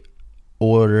 they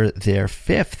order their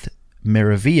 5th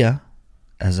Meravia,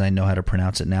 as I know how to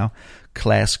pronounce it now,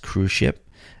 class cruise ship,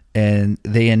 and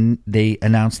they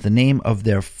announced the name of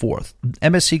their 4th.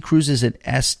 MSC Cruises and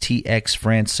STX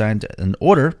France signed an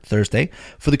order Thursday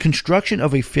for the construction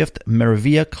of a 5th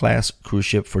Meravia class cruise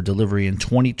ship for delivery in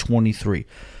 2023.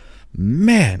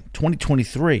 Man,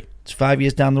 2023. It's 5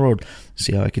 years down the road.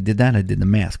 See how I did that? I did the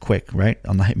math quick, right?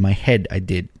 On my head, I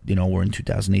did. We're in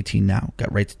 2018 now.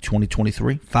 Got right to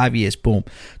 2023. 5 years, boom.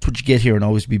 That's what you get here and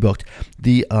Always Be Booked.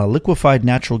 The liquefied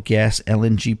natural gas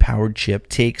LNG-powered ship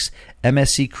takes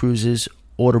MSC Cruises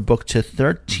order book to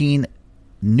 13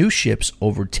 new ships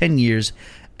over 10 years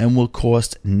and will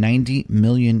cost 90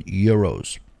 million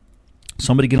euros.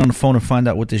 Somebody get on the phone and find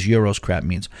out what this euros crap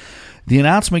means. The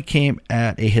announcement came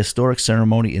at a historic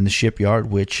ceremony in the shipyard,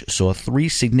 which saw 3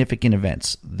 significant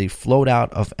events: the float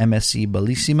out of MSC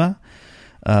Bellissima,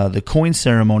 the coin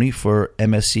ceremony for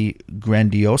MSC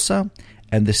Grandiosa,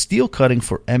 and the steel cutting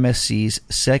for MSC's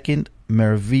 2nd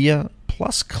Meravia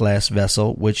Plus class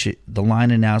vessel, which the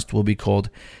line announced will be called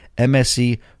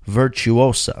MSC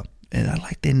Virtuosa. And I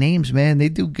like their names, man. They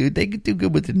do good. They do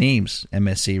good with the names,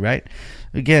 MSC, right?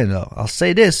 Again, I'll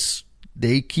say this.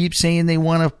 They keep saying they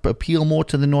want to appeal more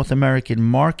to the North American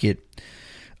market.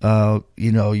 You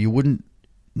wouldn't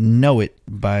know it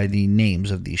by the names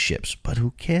of these ships, but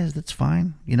who cares? That's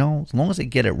fine. As long as they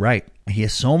get it right. I hear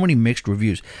so many mixed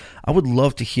reviews. I would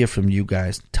love to hear from you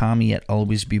guys. Tommy at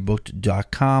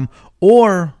alwaysbebooked.com,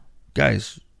 or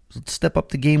guys, let's step up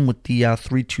the game with the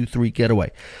 323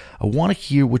 getaway. I want to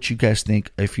hear what you guys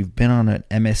think if you've been on an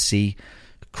MSC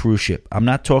cruise ship. I'm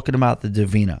not talking about the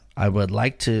Divina. I would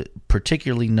like to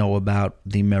particularly know about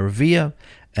the Meravia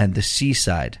and the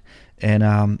Seaside. And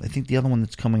I think the other one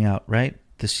that's coming out, right?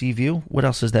 The Seaview. What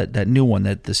else is that new one,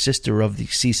 that the sister of the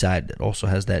Seaside, that also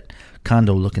has that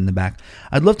condo look in the back?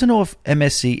 I'd love to know if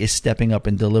MSC is stepping up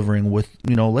and delivering with,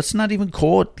 let's not even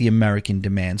call it the American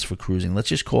demands for cruising. Let's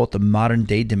just call it the modern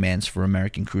day demands for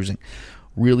American cruising.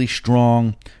 Really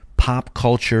strong, pop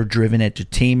culture driven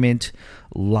entertainment,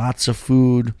 lots of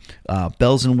food,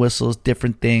 bells and whistles,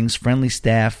 different things, friendly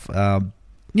staff. Let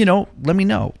me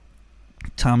know.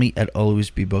 Tommy at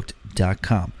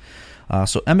alwaysbebooked.com.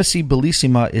 So MSC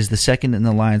Bellissima is the 2nd in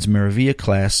the line's Meravia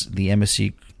class. The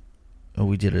MSC,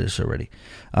 we did this already.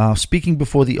 Speaking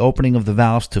before the opening of the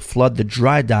valves to flood the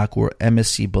dry dock where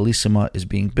MSC Bellissima is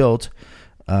being built,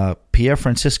 Pier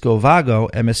Francisco Vago,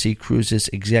 MSC Cruises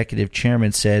executive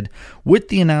chairman, said, "With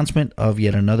the announcement of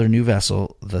yet another new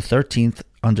vessel, the 13th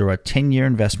under a 10-year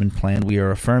investment plan, we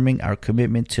are affirming our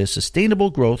commitment to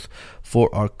sustainable growth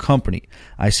for our company.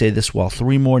 I say this while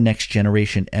 3 more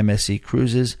next-generation MSC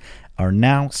Cruises are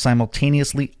now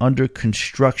simultaneously under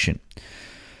construction."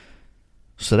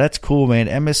 So that's cool, man.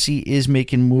 MSC is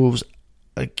making moves.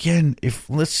 Again,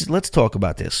 let's talk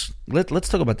about this. Let's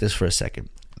talk about this for a second.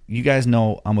 You guys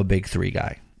know I'm a big 3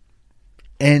 guy.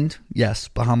 And, yes,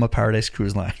 Bahama Paradise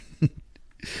Cruise Line,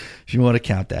 if you want to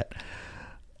count that.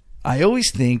 I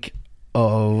always think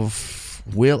of,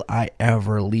 will I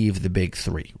ever leave the big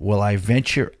 3? Will I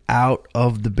venture out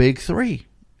of the big 3?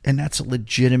 And that's a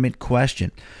legitimate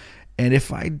question. And if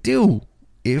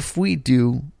we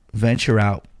do venture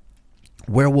out,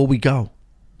 where will we go?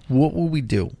 What will we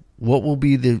do? What will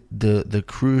be the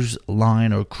cruise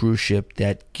line or cruise ship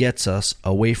that gets us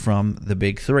away from the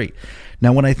big 3?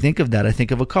 Now, when I think of that, I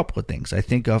think of a couple of things. I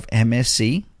think of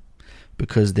MSC,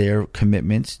 because their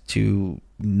commitment to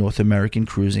North American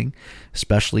cruising,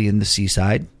 especially in the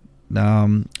seaside.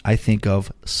 I think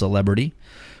of Celebrity,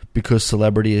 because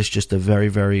Celebrity is just a very,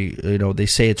 very, they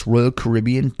say it's Royal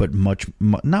Caribbean, but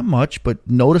not much, but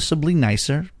noticeably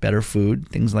nicer, better food,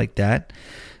 things like that.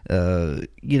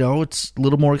 It's a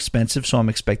little more expensive, so I'm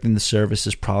expecting the service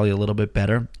is probably a little bit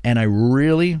better. And I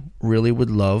really, really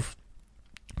would love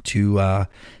to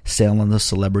sail on the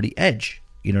Celebrity Edge.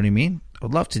 You know what I mean? I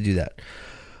would love to do that.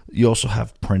 You also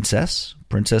have Princess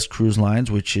Cruise Lines,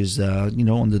 which is,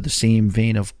 under the same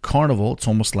vein of Carnival. It's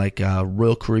almost like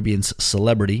Royal Caribbean's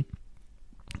Celebrity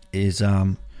is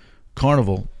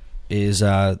Carnival is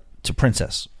to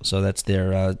Princess. So that's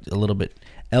their a little bit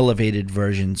elevated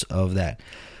versions of that.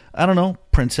 I don't know,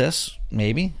 Princess,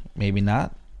 maybe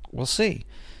not. We'll see.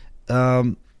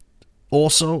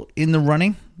 Also in the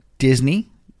running, Disney.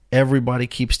 Everybody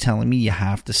keeps telling me you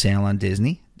have to sail on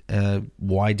Disney.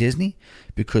 Why Disney?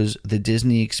 Because the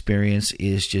Disney experience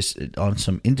is just on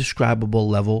some indescribable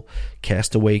level.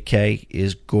 Castaway Cay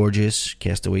is gorgeous.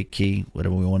 Castaway Key,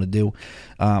 whatever we want to do.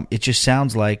 It just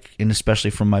sounds like, and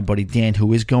especially from my buddy Dan,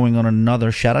 who is going on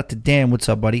another, shout out to Dan, what's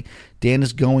up, buddy? Dan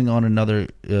is going on another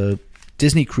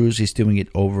Disney cruise. He's doing it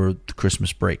over the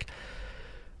Christmas break.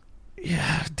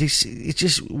 Yeah, it's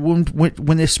just,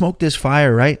 when there's smoke, there's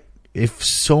fire, right? If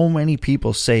so many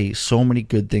people say so many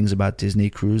good things about Disney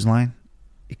Cruise Line,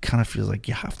 it kind of feels like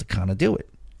you have to kind of do it,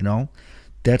 you know?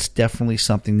 That's definitely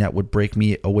something that would break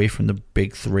me away from the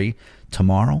big three.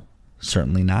 Tomorrow,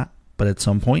 certainly not, but at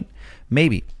some point,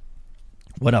 maybe.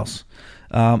 What else?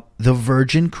 The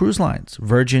Virgin Cruise Lines.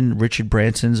 Richard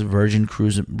Branson's Virgin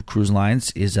Cruise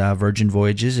Lines is Virgin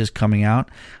Voyages is coming out,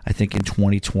 I think, in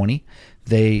 2020.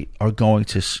 They are going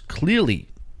to clearly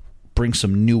bring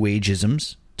some new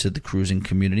ageisms to the cruising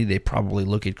community. They probably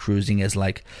look at cruising as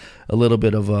like a little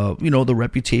bit of a, the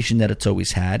reputation that it's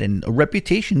always had, and a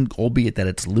reputation, albeit that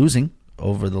it's losing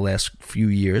over the last few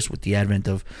years with the advent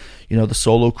of, the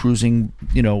solo cruising,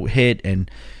 hit, and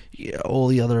all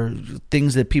the other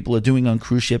things that people are doing on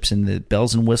cruise ships, and the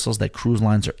bells and whistles that cruise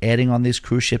lines are adding on these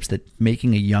cruise ships, that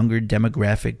making a younger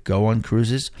demographic go on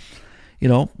cruises,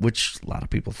 which a lot of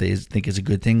people think is a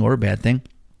good thing or a bad thing.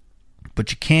 But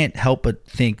you can't help but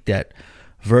think that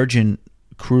Virgin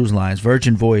Cruise Lines,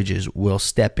 Virgin Voyages, will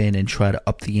step in and try to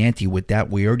up the ante with that.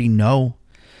 We already know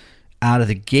out of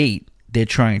the gate they're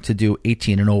trying to do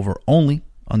 18 and over only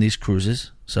on these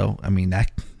cruises. So, I mean,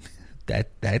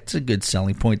 that's a good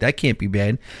selling point. That can't be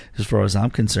bad as far as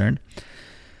I'm concerned.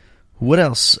 What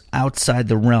else outside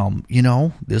the realm?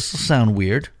 This will sound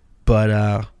weird,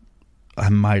 but I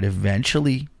might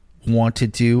eventually want to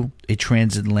do a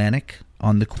transatlantic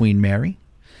on the Queen Mary.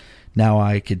 Now,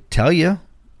 I could tell you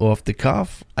off the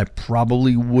cuff, I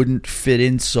probably wouldn't fit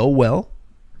in so well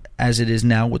as it is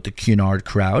now with the Cunard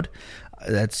crowd.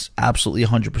 That's absolutely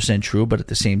 100% true. But at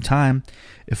the same time,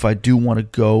 if I do want to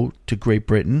go to Great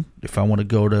Britain, if I want to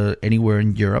go to anywhere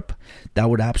in Europe, that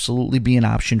would absolutely be an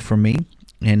option for me,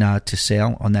 and to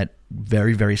sail on that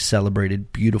very, very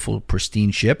celebrated, beautiful,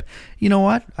 pristine ship. You know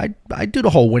what? I'd do the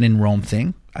whole When in Rome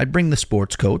thing. I'd bring the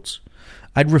sports coats.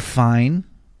 I'd refine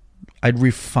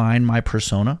my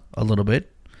persona a little bit.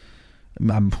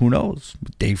 Who knows?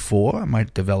 Day 4, I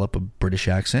might develop a British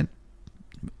accent.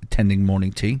 Attending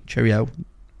morning tea. Cheerio.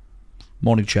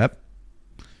 Morning, chap.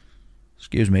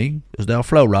 Excuse me. Is there a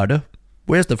flow rider?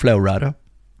 Where's the flow rider?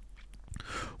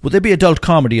 Will there be adult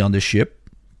comedy on this ship?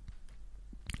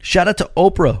 Shout out to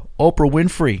Oprah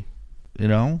Winfrey.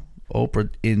 Oprah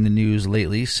in the news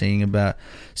lately saying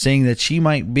that she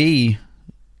might be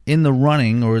in the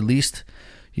running, or at least,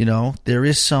 there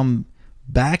is some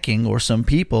backing or some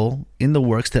people in the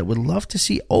works that would love to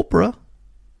see Oprah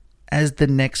as the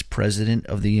next president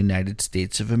of the United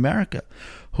States of America.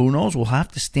 Who knows? We'll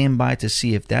have to stand by to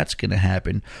see if that's going to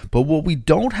happen. But what we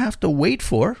don't have to wait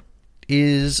for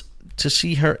is to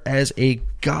see her as a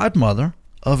godmother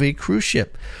of a cruise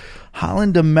ship.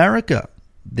 Holland America,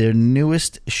 their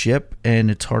newest ship,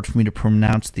 and it's hard for me to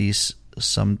pronounce these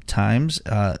sometimes,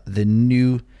 the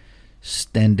New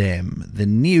Statendam.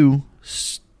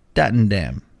 I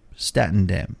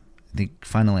think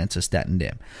final answer,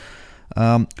 Statendam.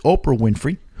 Oprah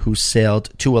Winfrey, who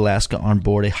sailed to Alaska on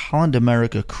board a Holland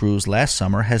America cruise last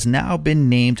summer, has now been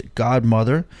named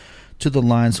godmother to the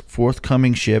line's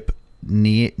forthcoming ship,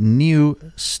 New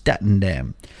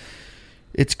Statendam.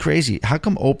 It's crazy. How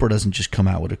come Oprah doesn't just come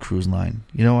out with a cruise line?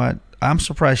 You know what? I'm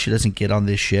surprised she doesn't get on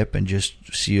this ship and just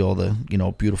see all the,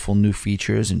 beautiful new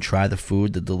features and try the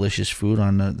food, the delicious food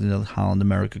on the Holland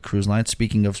America cruise line.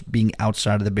 Speaking of being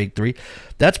outside of the big three,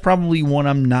 that's probably one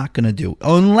I'm not going to do.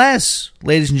 Unless,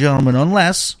 ladies and gentlemen,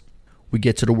 we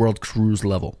get to the world cruise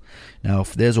level. Now,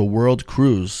 if there's a world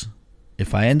cruise,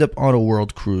 if I end up on a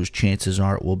world cruise, chances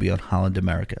are it will be on Holland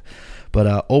America.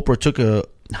 But Oprah took a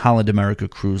Holland America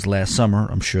cruise last summer.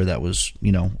 I'm sure that was,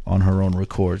 on her own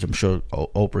records. I'm sure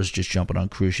Oprah's just jumping on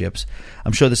cruise ships.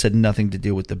 I'm sure this had nothing to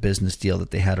do with the business deal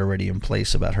that they had already in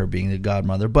place about her being the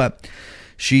godmother. But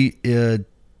she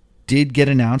did get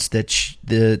announced that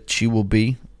she will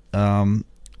be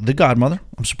the godmother.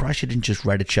 I'm surprised she didn't just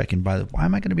write a check and buy the. Why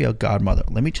am I going to be a godmother?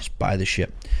 Let me just buy the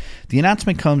ship. The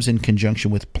announcement comes in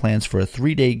conjunction with plans for a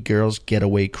 3-day girls'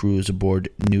 getaway cruise aboard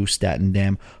New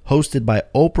Statendam, hosted by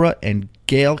Oprah and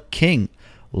Gayle King,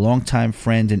 longtime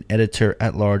friend and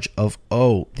editor-at-large of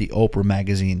the Oprah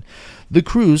magazine. The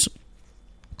cruise,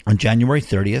 on January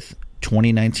 30th,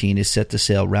 2019, is set to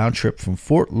sail round-trip from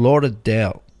Fort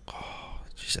Lauderdale.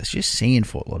 just saying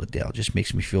Fort Lauderdale just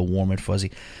makes me feel warm and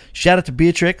fuzzy. Shout out to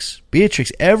Beatrix.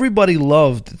 Beatrix, everybody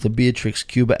loved the Beatrix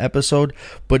Cuba episode,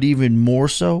 but even more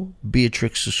so,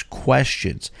 Beatrix's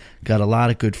questions. Got a lot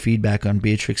of good feedback on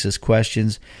Beatrix's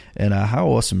questions. And how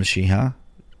awesome is she, huh?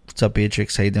 What's up,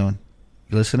 Beatrix? How you doing?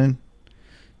 You listening?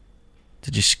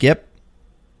 Did you skip?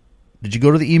 Did you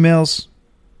go to the emails?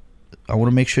 I want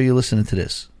to make sure you're listening to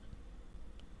this.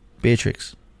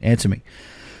 Beatrix, answer me.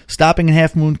 Stopping in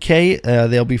Half Moon Cay,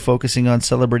 they'll be focusing on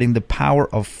celebrating the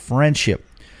power of friendship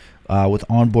with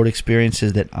onboard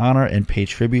experiences that honor and pay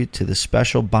tribute to the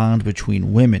special bond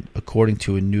between women, according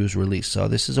to a news release. So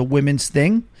this is a women's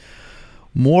thing.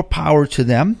 More power to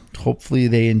them. Hopefully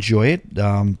they enjoy it.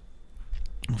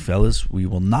 Fellas, we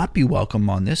will not be welcome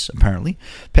on this, apparently.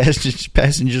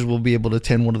 Passengers will be able to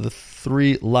attend one of the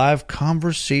 3 live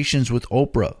conversations with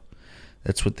Oprah.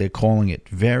 That's what they're calling it.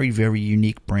 Very, very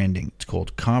unique branding. It's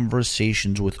called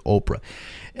Conversations with Oprah.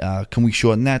 Can we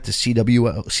shorten that to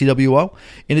CWO?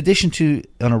 In addition to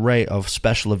an array of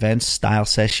special events, style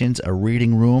sessions, a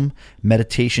reading room,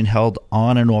 meditation held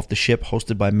on and off the ship,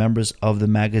 hosted by members of the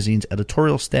magazine's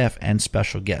editorial staff and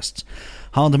special guests.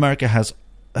 Holland America has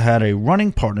had a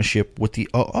running partnership with the...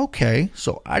 Oh, okay,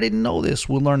 so I didn't know this.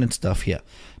 We're learning stuff here.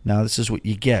 Now, this is what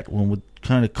you get when we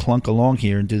kind of clunk along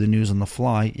here and do the news on the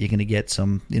fly. You're going to get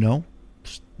some, you're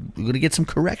going to get some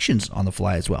corrections on the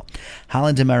fly as well.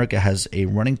 Holland America has a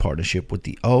running partnership with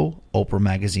the Oprah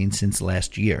magazine since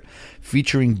last year,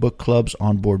 featuring book clubs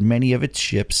on board many of its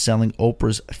ships, selling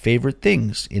Oprah's favorite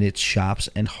things in its shops,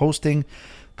 and hosting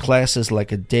classes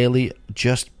like a daily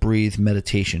Just Breathe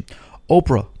meditation.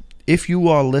 Oprah, if you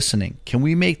are listening, can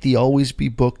we make the Always Be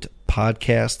Booked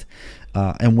podcast?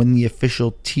 And when the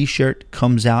official T-shirt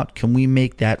comes out, can we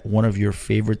make that one of your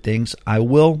favorite things? I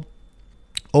will,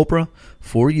 Oprah,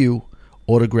 for you,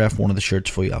 autograph one of the shirts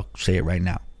for you. I'll say it right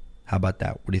now. How about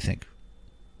that? What do you think?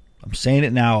 I'm saying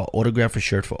it now. I'll autograph a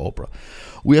shirt for Oprah.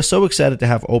 We are so excited to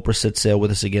have Oprah set sail with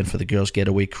us again for the Girls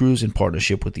Getaway Cruise in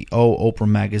partnership with the Oprah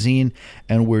magazine,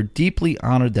 and we're deeply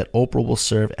honored that Oprah will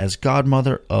serve as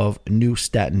godmother of New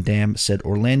Staten Dam, said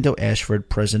Orlando Ashford,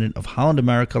 president of Holland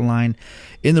America Line,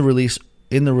 in the release.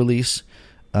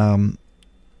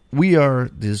 We are,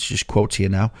 there's just quotes here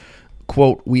now,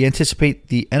 quote, we anticipate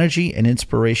the energy and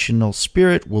inspirational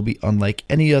spirit will be unlike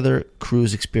any other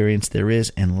cruise experience there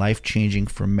is and life-changing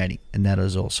for many. And that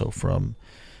is also from,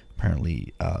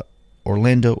 apparently,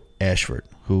 Orlando Ashford,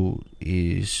 who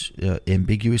is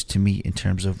ambiguous to me in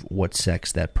terms of what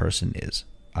sex that person is.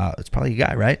 It's probably a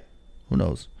guy, right? Who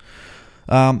knows?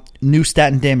 New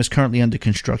Staten Dam is currently under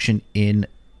construction in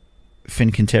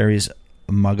Fincantieri's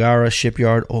Magara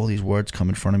shipyard. All these words come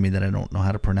in front of me that I don't know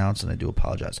how to pronounce, and I do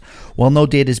apologize. While no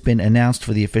date has been announced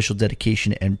for the official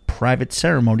dedication and private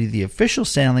ceremony, the official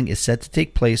sailing is set to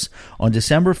take place on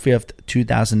December 5th,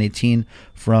 2018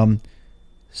 from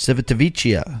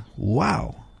Civitavecchia.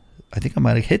 Wow. I think I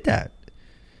might have hit that.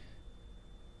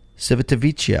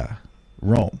 Civitavecchia,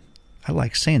 Rome. I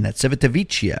like saying that.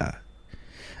 Civitavecchia.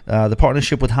 The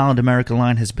partnership with Holland America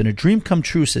Line has been a dream come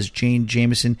true, says Jane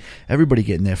Jameson. Everybody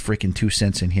getting their freaking 2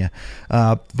 cents in here.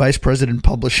 Vice President,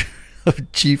 Publisher,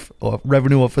 Chief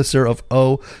Revenue Officer of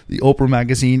the Oprah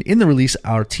magazine. In the release,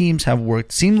 our teams have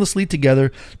worked seamlessly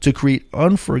together to create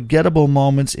unforgettable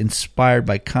moments inspired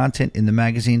by content in the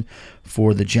magazine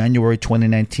for the January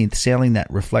 2019 sailing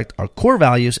that reflect our core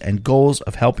values and goals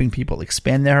of helping people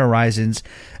expand their horizons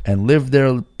and live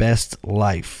their best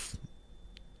life.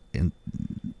 And,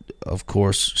 of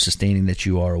course, sustaining that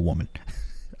you are a woman.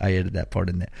 I added that part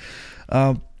in there.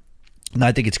 No,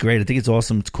 I think it's great. I think it's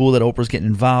awesome. It's cool that Oprah's getting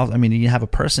involved. I mean, you have a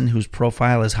person whose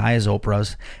profile is high as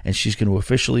Oprah's, and she's going to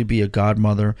officially be a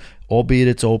godmother, albeit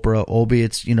it's Oprah,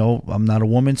 albeit, I'm not a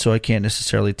woman, so I can't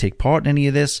necessarily take part in any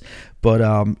of this. But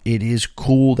it is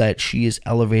cool that she is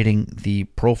elevating the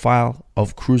profile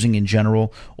of cruising in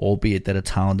general, albeit that it's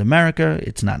Holland America.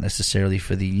 It's not necessarily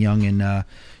for the young and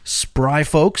spry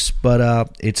folks, but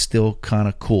it's still kind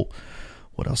of cool.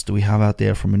 What else do we have out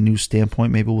there from a news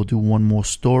standpoint? Maybe we'll do one more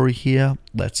story here.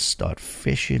 Let's start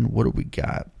fishing. What do we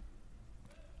got?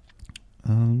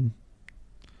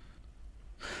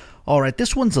 All right,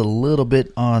 this one's a little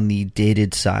bit on the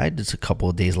dated side. It's a couple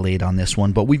of days late on this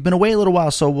one, but we've been away a little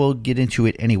while, so we'll get into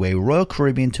it anyway. Royal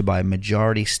Caribbean to buy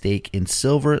majority stake in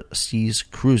Silver Seas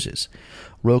Cruises.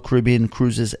 Royal Caribbean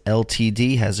Cruises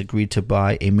Ltd. has agreed to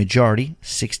buy a majority,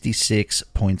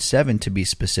 66.7 to be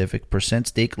specific, %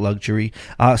 stake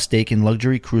in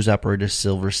luxury cruise operator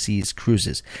Silver Seas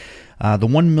Cruises. The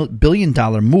 $1 billion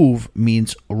move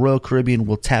means Royal Caribbean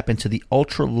will tap into the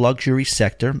ultra-luxury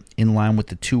sector in line with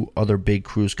the two other big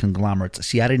cruise conglomerates.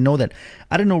 See, I didn't know that.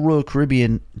 I didn't know Royal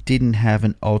Caribbean didn't have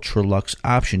an ultra-lux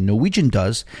option. Norwegian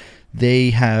does.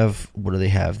 They have, what do they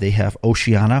have? They have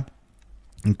Oceania,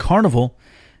 and Carnival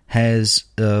has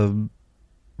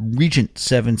Regent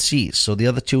Seven Seas. So the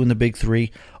other two in the big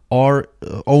three are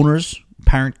owners,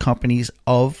 parent companies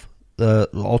of the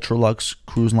ultra-lux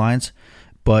cruise lines,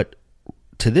 but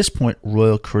to this point,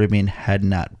 Royal Caribbean had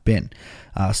not been.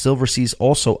 Silver Seas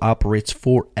also operates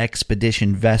 4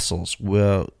 expedition vessels.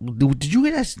 Did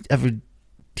you guys ever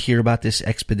hear about this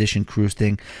expedition cruise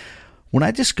thing? When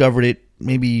I discovered it,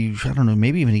 maybe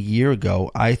even a year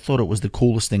ago, I thought it was the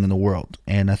coolest thing in the world.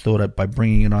 And I thought that by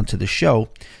bringing it onto the show,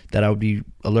 that I would be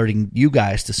alerting you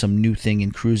guys to some new thing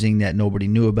in cruising that nobody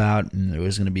knew about, and it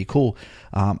was going to be cool.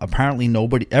 Apparently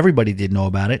everybody did know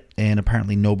about it, and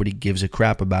apparently nobody gives a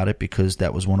crap about it because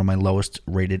that was one of my lowest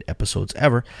rated episodes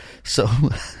ever. So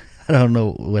I don't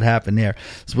know what happened there.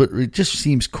 So it just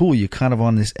seems cool. You're kind of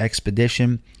on this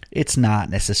expedition. It's not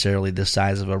necessarily the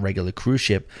size of a regular cruise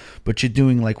ship, but you're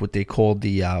doing like what they call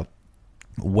the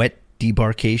wet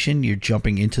debarkation. You're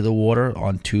jumping into the water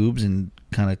on tubes and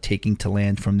kind of taking to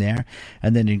land from there.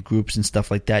 And then in groups and stuff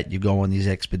like that, you go on these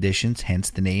expeditions, hence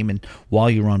the name. And while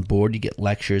you're on board, you get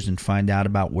lectures and find out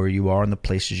about where you are and the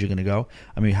places you're going to go.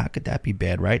 I mean, how could that be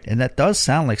bad, right? And that does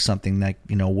sound like something that,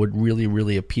 would really,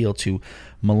 really appeal to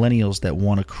millennials that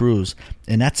want to cruise.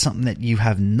 And that's something that you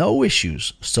have no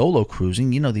issues solo cruising.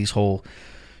 There's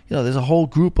a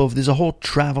whole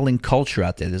traveling culture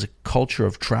out there. There's a culture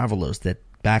of travelers that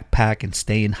backpack and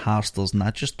stay in hostels,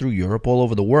 not just through Europe, all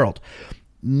over the world.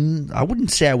 I wouldn't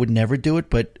say I would never do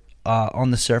it, but on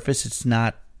the surface, it's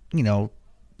not,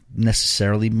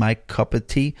 necessarily my cup of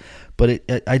tea. But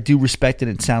I do respect it.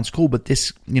 It sounds cool. But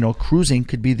this, cruising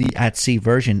could be the at-sea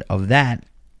version of that.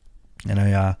 And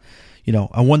I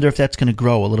wonder if that's going to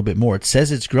grow a little bit more. It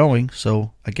says it's growing,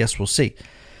 so I guess we'll see.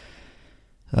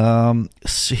 So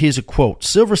here's a quote.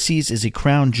 Silver Seas is a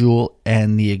crown jewel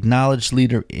and the acknowledged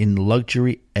leader in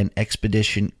luxury and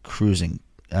expedition cruising.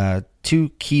 2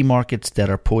 key markets that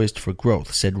are poised for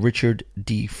growth, said Richard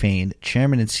D. Fain,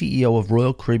 chairman and CEO of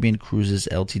Royal Caribbean Cruises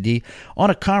Ltd., on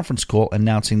a conference call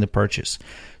announcing the purchase.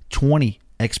 20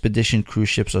 expedition cruise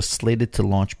ships are slated to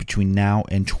launch between now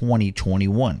and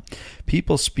 2021.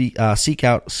 People seek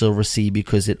out Silver Sea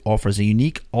because it offers a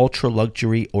unique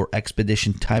ultra-luxury or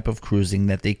expedition type of cruising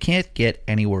that they can't get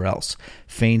anywhere else,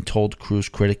 Fain told Cruise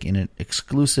Critic in an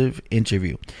exclusive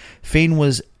interview. Fain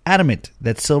was adamant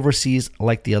that Silver Seas,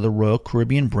 like the other Royal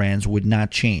Caribbean brands, would not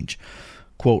change.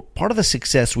 Quote, part of the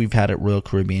success we've had at Royal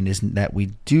Caribbean is that we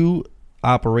do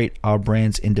operate our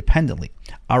brands independently.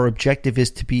 Our objective is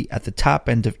to be at the top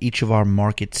end of each of our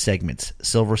market segments.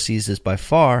 Silver Seas is by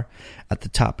far at the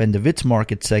top end of its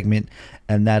market segment,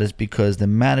 and that is because the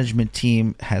management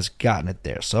team has gotten it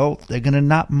there. So they're going to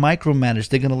not micromanage.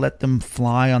 They're going to let them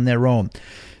fly on their own.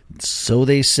 So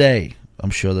they say. I'm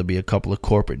sure there'll be a couple of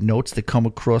corporate notes that come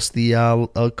across the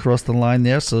line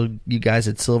there. So you guys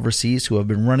at Silver Seas who have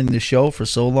been running the show for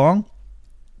so long,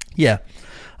 yeah,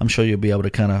 I'm sure you'll be able to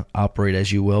kind of operate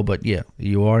as you will. But yeah,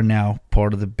 you are now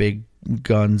part of the big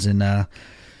guns, and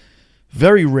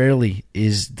very rarely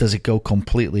does it go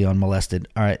completely unmolested.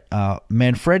 All right,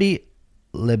 Manfredi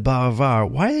Le Bavard.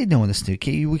 Why are they doing this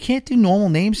to you? We can't do normal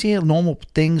names here, normal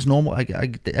things, normal.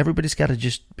 Everybody's got to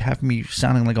just have me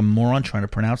sounding like a moron trying to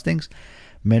pronounce things.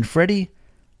 Manfredi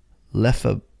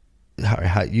Lefebvre.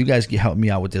 You guys can help me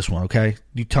out with this one, okay?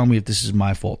 You tell me if this is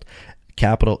my fault.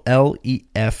 Capital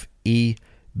Lefebvre.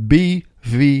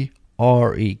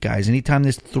 Guys, anytime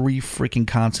there's 3 freaking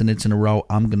consonants in a row,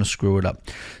 I'm going to screw it up.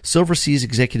 Silver Seas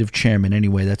executive chairman,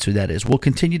 anyway, that's who that is, will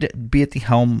continue to be at the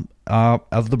helm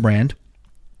of the brand.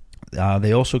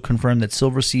 They also confirmed that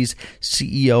Silver Seas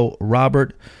CEO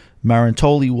Robert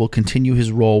Marantoli will continue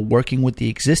his role working with the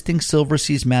existing Silver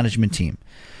Seas management team.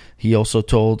 He also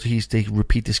told, they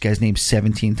repeat this guy's name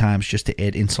 17 times just to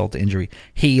add insult to injury.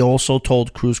 He also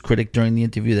told Cruise Critic during the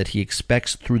interview that he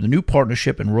expects through the new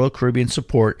partnership and Royal Caribbean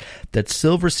support that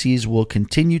Silver Seas will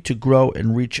continue to grow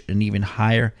and reach an even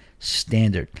higher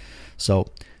standard. So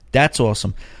that's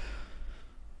awesome.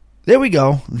 There we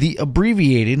go. The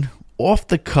abbreviated,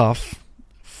 off-the-cuff,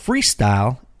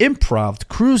 freestyle, improv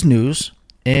cruise news.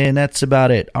 And that's about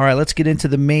it. All right, let's get into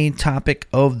the main topic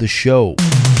of the show.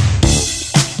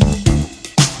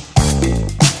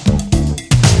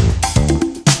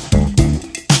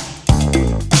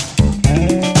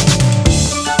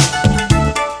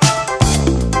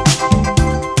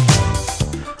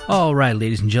 All right,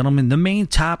 ladies and gentlemen, the main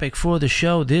topic for the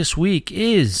show this week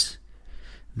is...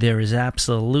 There is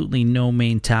absolutely no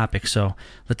main topic, so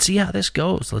let's see how this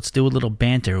goes. Let's do a little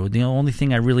banter. The only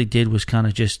thing I really did was kind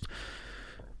of just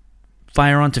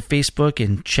fire onto Facebook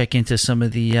and check into some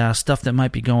of the stuff that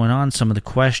might be going on, some of the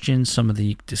questions, some of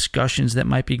the discussions that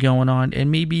might be going on, and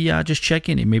maybe just check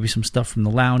in, and maybe some stuff from the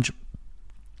lounge.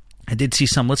 I did see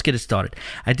some. Let's get it started.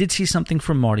 I did see something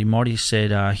from Marty. Marty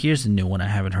said, here's the new one I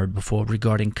haven't heard before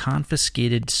regarding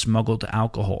confiscated smuggled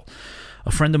alcohol.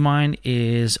 A friend of mine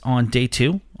is on day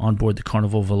 2 on board the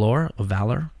Carnival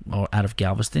Valor, or out of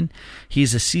Galveston.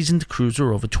 He's a seasoned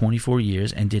cruiser over 24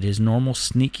 years and did his normal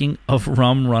sneaking of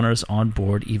rum runners on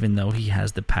board, even though he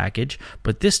has the package.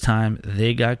 But this time,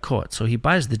 they got caught. So he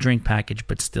buys the drink package,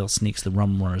 but still sneaks the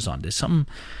rum runners on. There's something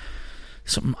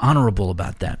honorable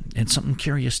about that, and something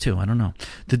curious too. I don't know.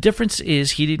 The difference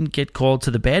is he didn't get called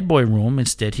to the bad boy room.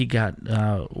 Instead, he got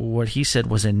what he said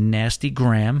was a nasty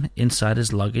gram inside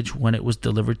his luggage when it was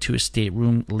delivered to his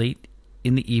stateroom late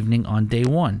in the evening on day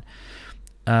 1,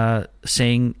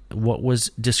 saying what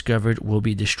was discovered will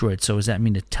be destroyed. So does that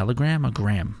mean a telegram? A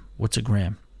gram? What's a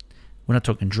gram? We're not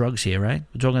talking drugs here, right?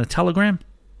 We're talking a telegram?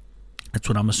 That's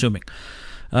what I'm assuming.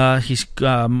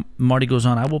 Marty goes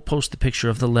on, I will post the picture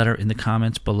of the letter in the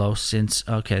comments below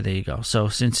okay, there you go. So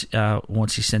since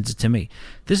once he sends it to me.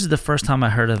 This is the first time I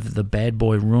heard of the bad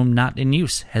boy room not in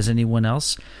use. Has anyone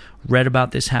else read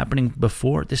about this happening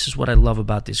before? This is what I love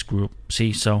about this group.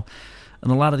 See, so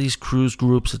in a lot of these cruise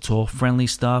groups, it's all friendly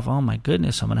stuff. Oh my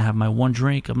goodness, I'm going to have my one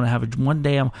drink. I'm going to have it one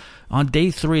day. On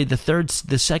day 3,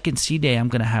 the second sea day, I'm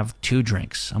going to have 2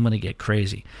 drinks. I'm going to get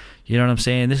crazy. You know what I'm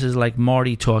saying? This is like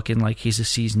Marty talking like he's a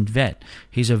seasoned vet.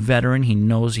 He's a veteran. He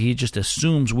knows. He just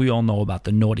assumes we all know about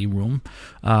the naughty room,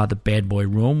 the bad boy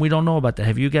room. We don't know about that.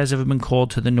 Have you guys ever been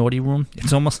called to the naughty room?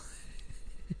 It's almost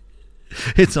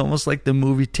like the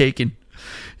movie Taken.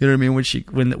 You know what I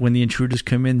mean? When the intruders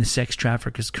come in, the sex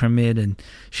traffickers come in, and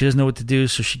she doesn't know what to do,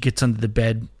 so she gets under the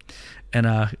bed. And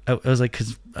I was like,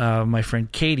 because my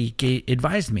friend Katie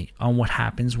advised me on what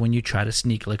happens when you try to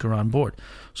sneak liquor on board.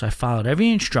 So I followed every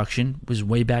instruction. It was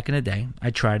way back in the day. I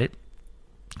tried it.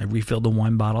 I refilled the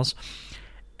wine bottles.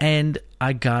 And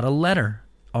I got a letter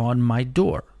on my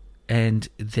door. And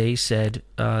they said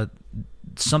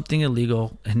something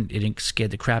illegal. And it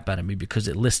scared the crap out of me because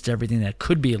it lists everything that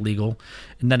could be illegal.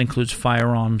 And that includes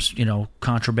firearms,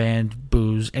 contraband,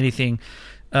 booze, anything.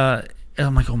 And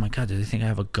I'm like, oh my God, do they think I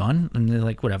have a gun? And they're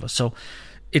like, whatever. So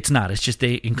it's not. It's just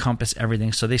they encompass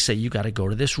everything. So they say, you got to go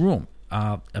to this room.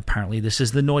 Apparently, this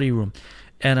is the naughty room.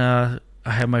 And I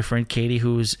have my friend Katie,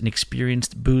 who is an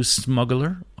experienced booze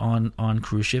smuggler on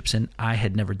cruise ships, and I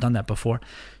had never done that before.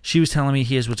 She was telling me,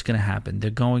 here's what's going to happen.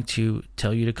 They're going to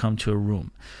tell you to come to a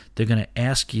room. They're going to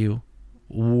ask you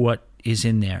what is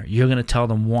in there. You're going to tell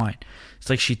them wine. It's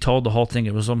like she told the whole thing.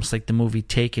 It was almost like the movie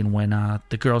Taken when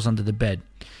the girl's under the bed.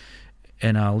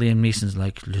 And Liam Neeson's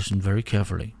like, listen very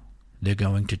carefully. They're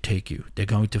going to take you. They're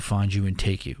going to find you and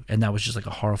take you. And that was just like a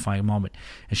horrifying moment.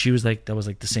 And she was like, that was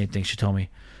like the same thing. She told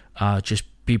me, just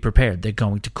be prepared. They're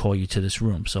going to call you to this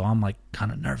room. So I'm like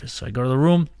kind of nervous. So I go to the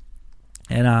room,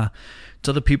 and it's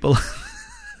other people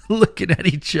looking at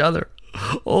each other.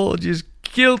 Oh, just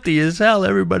guilty as hell.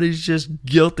 Everybody's just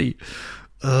guilty.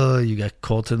 You got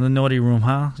called to the naughty room,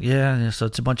 huh? Yeah. So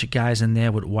it's a bunch of guys in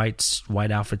there with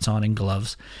white outfits on and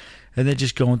gloves. And they're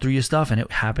just going through your stuff, and it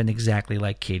happened exactly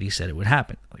like Katie said it would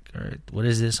happen. Like, all right, what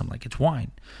is this? I'm like, it's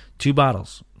wine. 2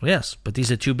 bottles. Yes, but these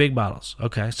are 2 big bottles.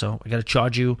 Okay, so I got to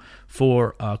charge you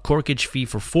for a corkage fee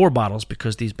for 4 bottles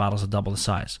because these bottles are double the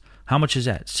size. How much is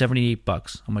that?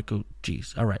 $78. I'm like, oh,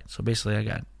 geez. All right, so basically I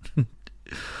got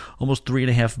almost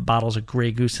 3.5 bottles of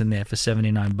Grey Goose in there for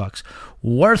 $79.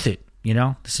 Worth it.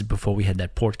 This is before we had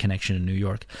that port connection in New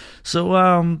York.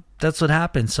 So that's what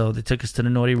happened. So they took us to the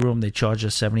naughty room. They charged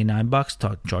us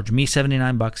 $79. Charged me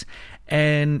 $79,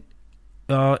 and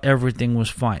everything was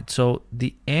fine. So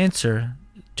the answer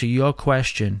to your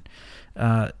question,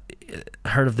 heard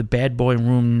of the bad boy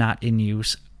room not in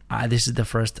use. This is the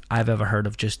first I've ever heard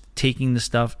of just taking the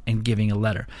stuff and giving a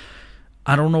letter.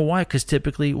 I don't know why, because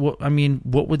typically, what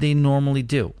would they normally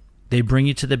do? They bring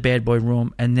you to the bad boy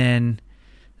room, and then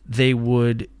they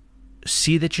would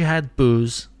see that you had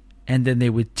booze, and then they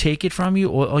would take it from you.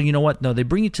 Or you know what? No, they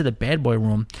bring you to the bad boy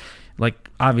room. Like,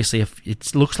 obviously, if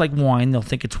it looks like wine, they'll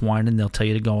think it's wine, and they'll tell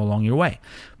you to go along your way.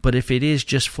 But if it is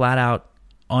just flat out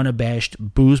unabashed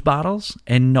booze bottles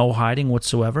and no hiding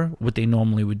whatsoever, what they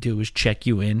normally would do is check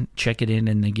it in,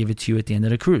 and they give it to you at the end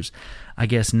of the cruise. I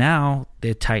guess now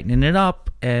they're tightening it up,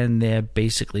 and they're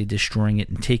basically destroying it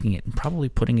and taking it and probably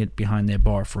putting it behind their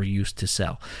bar for use to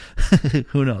sell.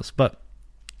 Who knows? But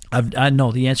I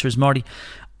know the answer is Marty.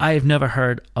 I have never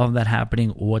heard of that happening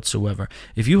whatsoever.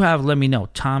 If you have, let me know.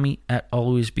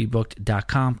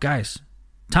 Tommy@alwaysbebooked.com. Guys,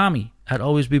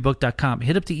 Tommy@alwaysbebooked.com.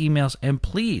 Hit up the emails, and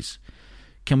please,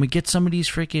 can we get some of these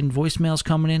freaking voicemails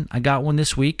coming in? I got one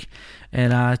this week,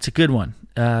 and it's a good one,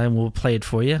 and we'll play it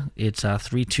for you. It's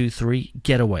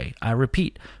 323-GETAWAY. I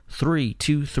repeat,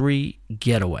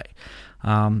 323-GETAWAY.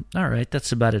 All right,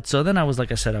 that's about it. So then I was,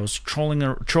 like I said, I was trolling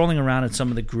around in some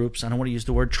of the groups. I don't want to use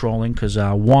the word trolling because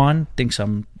Juan thinks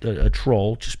I'm a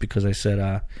troll just because I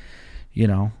said,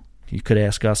 you could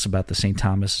ask us about the St.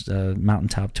 Thomas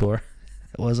mountaintop tour.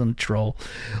 It wasn't a troll.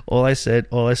 All I said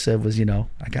was, I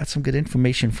got some good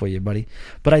information for you, buddy.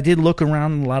 But I did look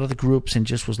around a lot of the groups and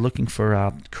just was looking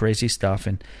for crazy stuff.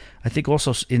 And I think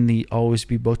also in the Always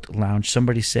Be Booked Lounge,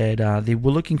 somebody said they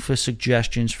were looking for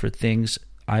suggestions for things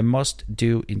I must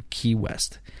do in Key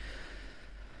West.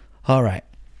 All right.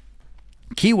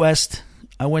 Key West.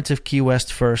 I went to Key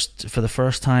West for the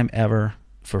first time ever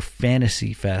for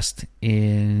Fantasy Fest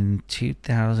in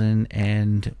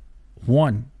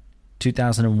 2001.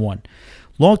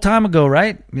 Long time ago,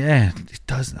 right? Yeah, it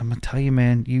does. I'm going to tell you,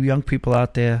 man, you young people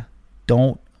out there,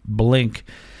 don't blink.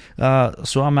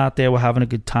 So I'm out there. We're having a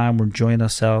good time. We're enjoying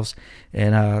ourselves.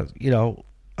 And, I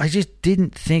just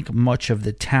didn't think much of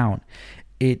the town.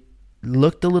 It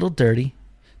looked a little dirty.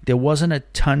 There wasn't a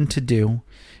ton to do.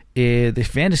 The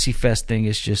Fantasy Fest thing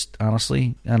is just,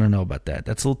 honestly, I don't know about that.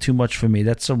 That's a little too much for me.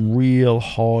 That's some real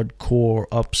hardcore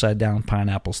upside-down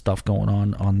pineapple stuff going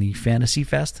on the Fantasy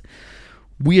Fest.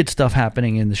 Weird stuff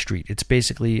happening in the street. It's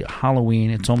basically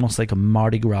Halloween. It's almost like a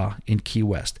Mardi Gras in Key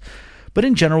West. But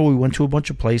in general, we went to a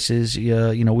bunch of places. We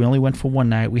only went for one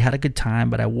night. We had a good time,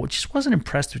 but I just wasn't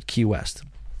impressed with Key West.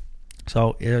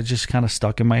 So it just kind of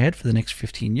stuck in my head for the next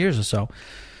 15 years or so.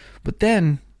 But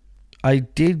then I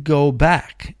did go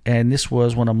back, and this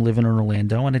was when I'm living in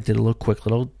Orlando, and I did a quick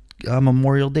little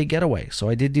Memorial Day getaway. So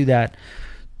I did do that.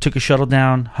 Took a shuttle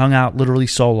down, hung out literally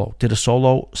solo. Did a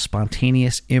solo,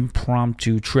 spontaneous,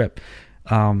 impromptu trip.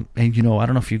 And, I don't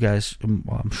know if you guys,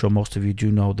 I'm sure most of you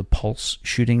do know the Pulse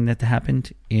shooting that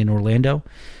happened in Orlando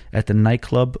at the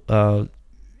nightclub.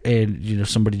 And,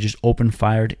 somebody just open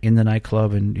fired in the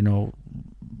nightclub, and,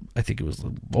 I think it was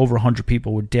over 100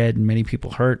 people were dead and many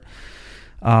people hurt.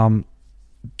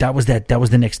 That was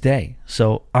the next day.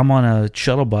 So I'm on a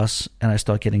shuttle bus, and I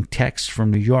start getting texts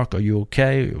from New York. Are you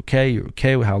okay? Are you okay? You're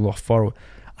okay? How far?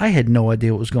 I had no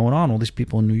idea what was going on. All these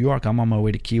people in New York. I'm on my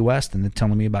way to Key West, and they're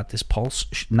telling me about this Pulse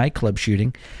nightclub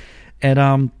shooting. And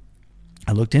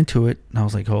I looked into it, and I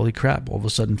was like, holy crap. All of a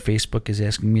sudden, Facebook is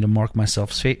asking me to mark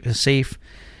myself safe.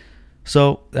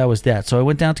 So that was that. So I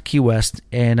went down to Key West,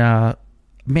 and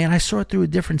man, I saw it through a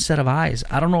different set of eyes.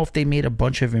 I don't know if they made a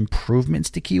bunch of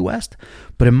improvements to Key West,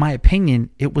 but in my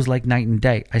opinion, it was like night and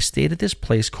day. I stayed at this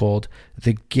place called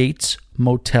the Gates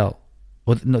Motel.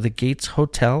 The Gates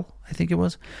Hotel, I think it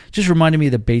was. Just reminded me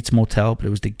of the Bates Motel, but it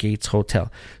was the Gates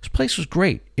Hotel. This place was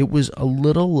great. It was a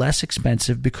little less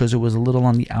expensive because it was a little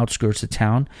on the outskirts of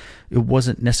town. It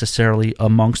wasn't necessarily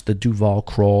amongst the Duval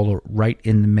Crawl or right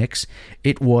in the mix.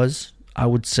 It was, I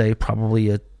would say, probably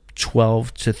a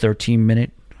 12 to 13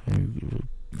 minute,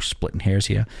 splitting hairs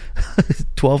here,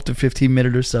 12 to 15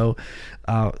 minute or so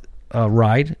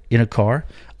ride in a car.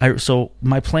 So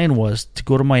my plan was to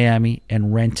go to Miami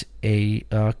and rent a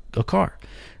car.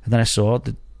 And then I saw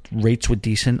the rates were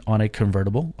decent on a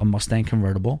convertible, a Mustang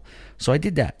convertible. So I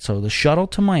did that. So the shuttle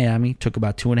to Miami took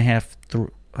about about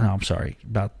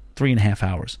 3.5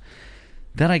 hours.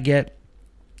 Then I get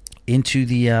into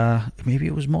the, maybe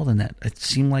it was more than that. It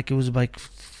seemed like it was like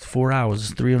 4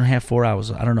 hours, 3.5, 4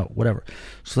 hours. I don't know, whatever.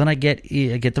 So then I get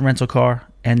the rental car,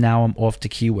 and now I'm off to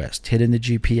Key West. Hit in the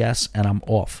GPS, and I'm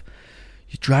off.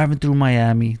 You're driving through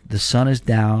Miami. The sun is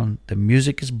down. The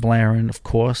music is blaring. Of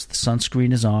course, the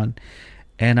sunscreen is on.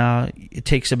 And it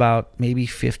takes about maybe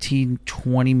 15,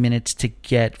 20 minutes to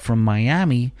get from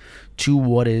Miami to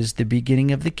what is the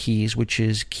beginning of the Keys, which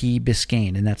is Key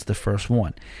Biscayne, and that's the first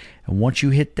one. And once you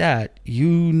hit that,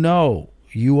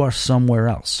 you are somewhere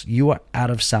else. You are out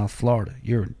of South Florida.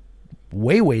 You're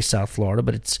way, way South Florida,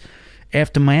 but it's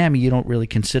after Miami, you don't really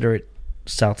consider it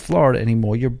South Florida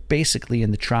anymore. You're basically in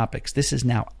the tropics. This is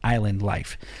now island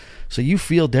life. So you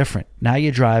feel different. Now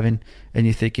you're driving and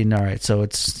you're thinking, all right, so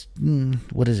it's,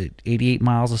 88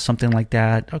 miles or something like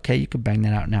that. Okay, you could bang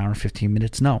that out in an hour and 15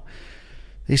 minutes. No.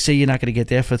 They say you're not going to get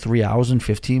there for 3 hours and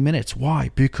 15 minutes.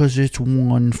 Why? Because it's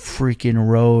one freaking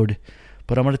road.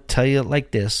 But I'm going to tell you it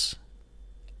like this.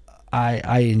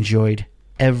 I enjoyed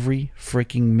every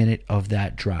freaking minute of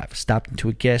that drive. Stopped into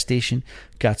a gas station,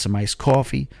 got some iced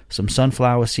coffee, some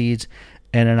sunflower seeds,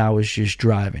 And then I was just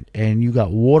driving, and you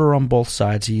got water on both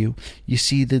sides of you. You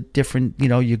see the different,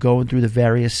 you're going through the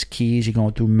various keys. You're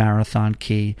going through Marathon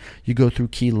Key. You go through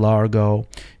Key Largo.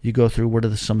 You go through, what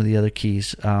are some of the other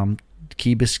keys?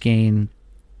 Key Biscayne,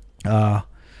 Isla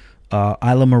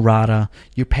Mirada.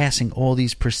 You're passing all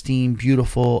these pristine,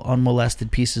 beautiful,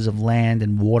 unmolested pieces of land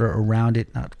and water around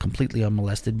it. Not completely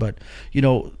unmolested, but,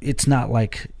 it's not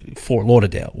like Fort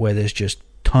Lauderdale where there's just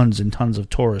tons and tons of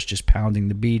tourists just pounding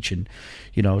the beach and,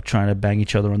 trying to bang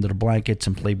each other under the blankets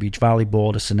and play beach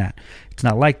volleyball, this and that. It's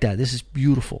not like that. This is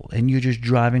beautiful. And you're just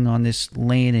driving on this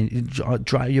lane,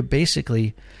 and you're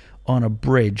basically on a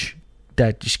bridge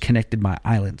that just connected my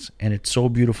islands. And it's so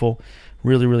beautiful.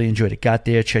 Really, really enjoyed it. Got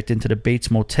there, checked into the Gates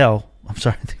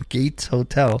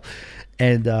Hotel.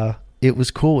 And it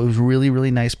was cool. It was a really,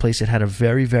 really nice place. It had a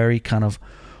very, very kind of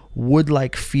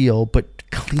wood-like feel, but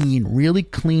clean, really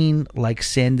clean, like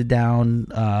sanded down,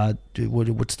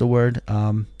 what's the word?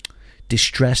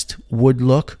 Distressed wood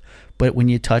look. But when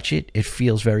you touch it, it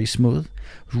feels very smooth.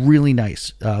 Really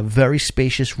nice. Very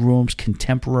spacious rooms,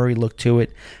 contemporary look to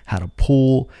it. Had a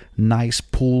pool, nice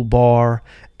pool bar.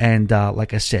 And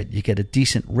like I said, you get a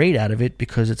decent rate out of it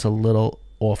because it's a little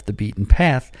off the beaten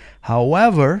path.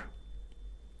 However,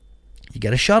 you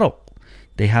get a shuttle.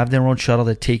 They have their own shuttle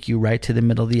that take you right to the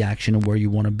middle of the action and where you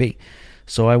want to be.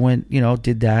 So I went,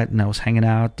 did that, and I was hanging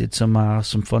out, did some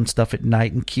fun stuff at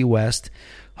night in Key West,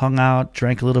 hung out,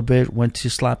 drank a little bit, went to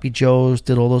Sloppy Joe's,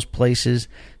 did all those places.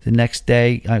 The next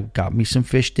day, I got me some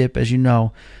fish dip, as you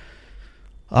know.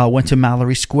 Went to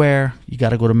Mallory Square. You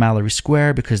got to go to Mallory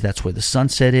Square because that's where the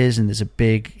sunset is, and there's a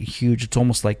big, huge, it's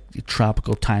almost like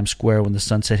tropical Times Square when the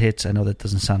sunset hits. I know that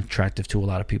doesn't sound attractive to a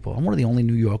lot of people. I'm one of the only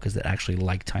New Yorkers that actually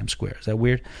like Times Square. Is that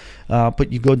weird?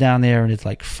 But you go down there, and it's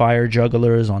like fire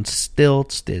jugglers on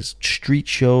stilts. There's street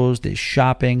shows. There's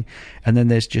shopping. And then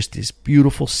there's just this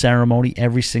beautiful ceremony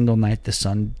every single night the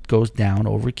sun goes down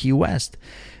over Key West.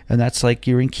 And that's like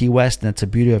you're in Key West, and that's the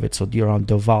beauty of it. So you're on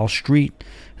Duval Street.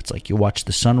 It's like you watch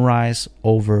the sunrise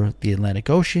over the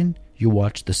Atlantic Ocean. You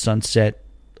watch the sunset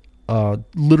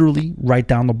literally right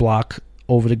down the block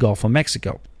over the Gulf of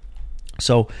Mexico.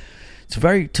 So it's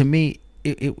to me,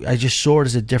 I just saw it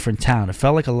as a different town. It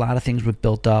felt like a lot of things were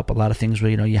built up. A lot of things were,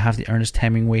 you have the Ernest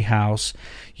Hemingway house.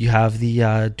 You have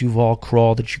the Duval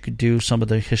Crawl that you could do, some of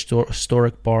the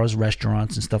historic bars,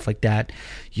 restaurants, and stuff like that.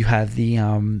 You have the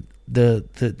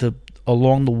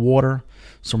along the water,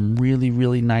 some really,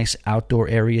 really nice outdoor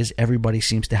areas. Everybody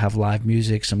seems to have live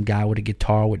music. Some guy with a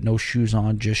guitar with no shoes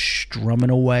on just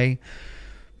strumming away.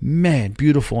 Man,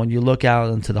 beautiful. And you look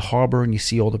out into the harbor and you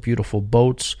see all the beautiful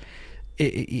boats.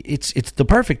 It's the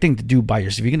perfect thing to do by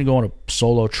yourself. If you're going to go on a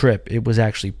solo trip, it was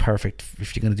actually perfect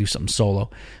if you're going to do something solo.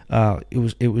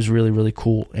 It was really, really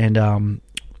cool. And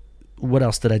what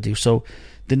else did I do? So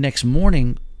the next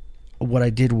morning, what I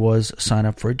did was sign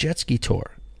up for a jet ski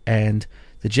tour. And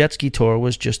the jet ski tour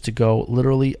was just to go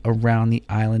literally around the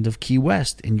island of Key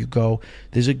West. And you go,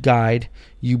 there's a guide,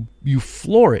 you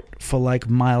floor it for like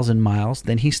miles and miles,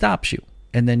 then he stops you.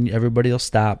 And then everybody will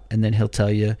stop, and then he'll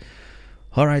tell you,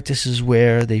 all right, this is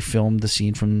where they filmed the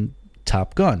scene from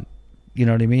Top Gun. You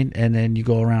know what I mean? And then you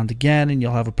go around again, and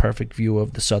you'll have a perfect view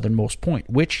of the southernmost point,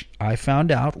 which I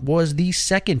found out was the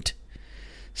second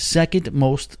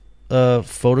most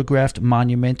photographed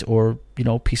monument or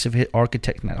piece of not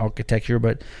architecture,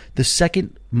 but the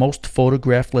second most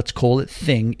photographed, let's call it,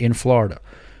 thing in Florida.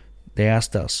 They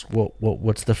asked us,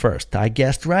 what's the first? I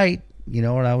guessed right. And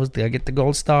I get the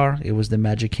gold star. It was the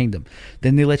Magic Kingdom.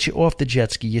 Then they let you off the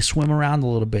jet ski. You swim around a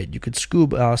little bit. You could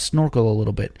snorkel a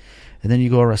little bit, and then you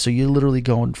go around. So you're literally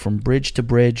going from bridge to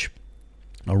bridge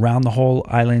around the whole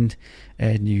island,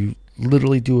 and you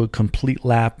literally do a complete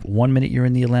lap. 1 minute you're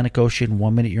in the Atlantic Ocean,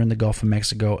 1 minute you're in the Gulf of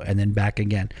Mexico, and then back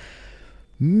again.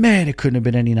 Man, it couldn't have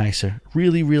been any nicer.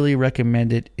 Really, really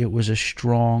recommend it. It was a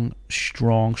strong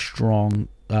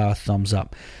thumbs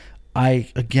up.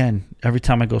 Every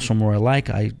time I go somewhere I like,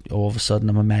 all of a sudden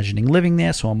I'm imagining living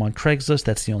there, so I'm on Craigslist.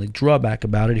 That's the only drawback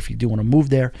about it. If you do want to move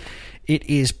there, it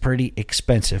is pretty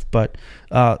expensive. But,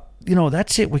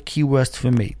 that's it with Key West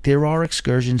for me. There are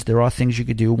excursions. There are things you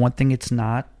could do. One thing it's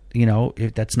not,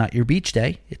 if that's not your beach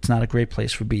day, it's not a great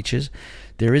place for beaches.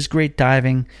 There is great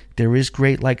diving. There is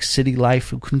great, city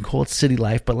life. We couldn't call it city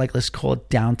life, but let's call it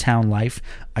downtown life.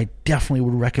 I definitely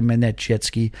would recommend that jet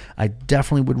ski. I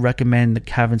definitely would recommend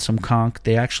having some conch.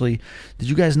 Did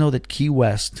you guys know that Key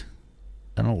West,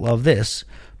 I don't love this,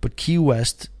 but Key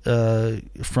West,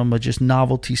 from a just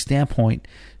novelty standpoint,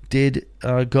 did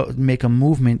make a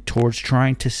movement towards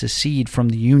trying to secede from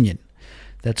the Union.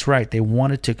 That's right. They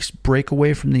wanted to break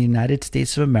away from the United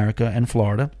States of America and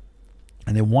Florida,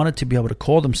 And they wanted to be able to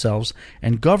call themselves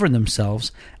and govern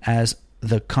themselves as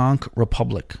the Conch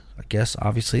Republic. I guess,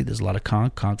 obviously, there's a lot of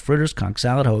conch fritters, conch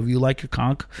salad, however you like your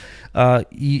conch.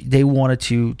 They wanted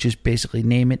to just basically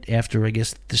name it after, I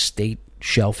guess, the state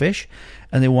shellfish,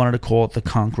 and they wanted to call it the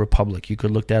Conch Republic. You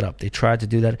could look that up. They tried to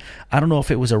do that. I don't know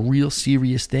if it was a real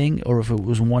serious thing or if it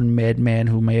was one madman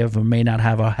who may have or may not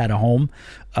have had a home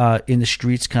in the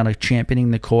streets kind of championing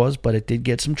the cause, but it did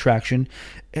get some traction,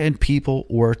 and people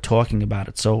were talking about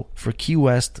it. So for Key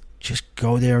West, just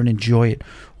go there and enjoy it.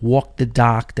 Walk the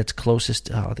dock that's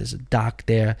closest. There's a dock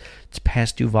there. It's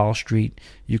past Duval Street.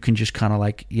 You can just kind of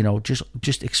like,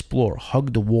 just explore.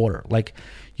 Hug the water. Like,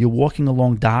 you're walking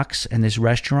along docks and there's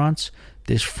restaurants.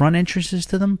 There's front entrances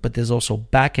to them, but there's also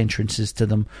back entrances to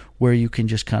them where you can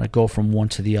just kind of go from one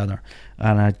to the other.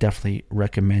 And I definitely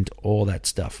recommend all that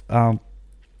stuff. I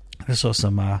saw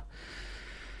some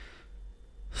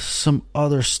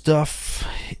other stuff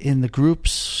in the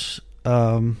groups.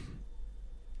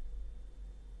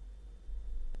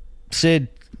 Sid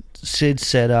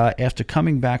said, after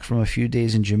coming back from a few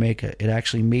days in Jamaica, it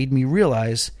actually made me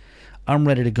realize I'm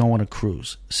ready to go on a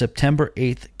cruise. September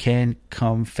 8th can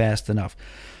come fast enough.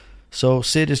 So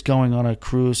Sid is going on a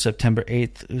cruise September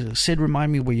 8th. Sid,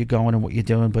 remind me where you're going and what you're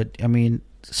doing. But, I mean,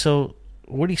 so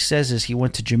what he says is he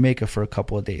went to Jamaica for a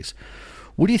couple of days.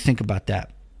 What do you think about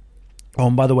that? Oh,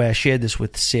 and by the way, I shared this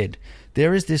with Sid.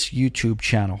 There is this YouTube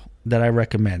channel that I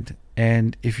recommend.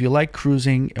 And if you like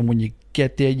cruising and when you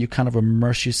get there, you kind of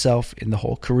immerse yourself in the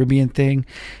whole Caribbean thing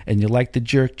and you like the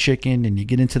jerk chicken and you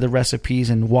get into the recipes.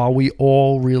 And while we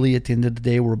all really, at the end of the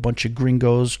day, we're a bunch of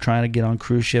gringos trying to get on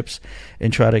cruise ships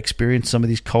and try to experience some of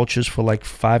these cultures for like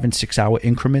 5 and 6 hour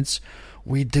increments,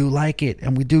 we do like it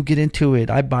and we do get into it.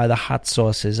 I buy the hot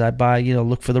sauces. I buy,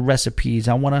 look for the recipes.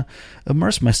 I want to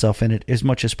immerse myself in it as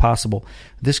much as possible.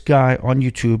 This guy on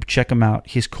YouTube, check him out.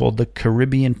 He's called the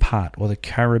Caribbean Pot or the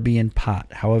Caribbean Pot,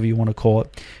 however you want to call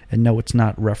it. And no, it's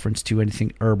not reference to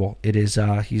anything herbal. It is,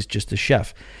 he's just a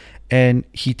chef. And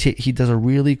he does a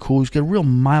really cool, he's got a real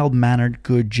mild-mannered,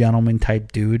 good gentleman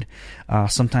type dude.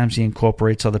 Sometimes he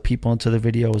incorporates other people into the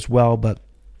video as well, but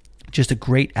just a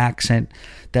great accent.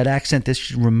 That accent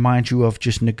that reminds you of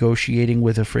just negotiating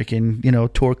with a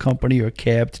freaking, tour company or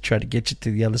cab to try to get you to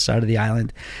the other side of the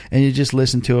island. And you just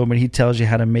listen to him and he tells you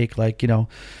how to make how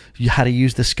to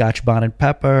use the Scotch bonnet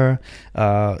pepper,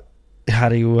 how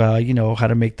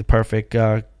to make the perfect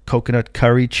coconut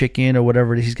curry chicken or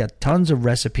whatever it is. He's got tons of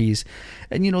recipes.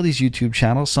 And these YouTube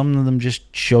channels, some of them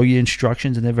just show you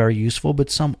instructions and they're very useful, but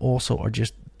some also are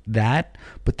just that,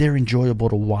 but they're enjoyable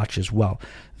to watch as well.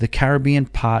 The Caribbean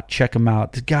Pot, check him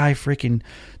out. The guy freaking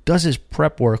does his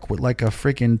prep work with like a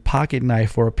freaking pocket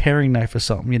knife or a paring knife or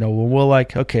something. When we're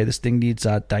like, okay, this thing needs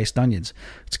diced onions.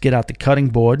 Let's get out the cutting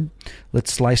board.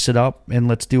 Let's slice it up and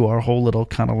let's do our whole little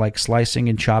kind of like slicing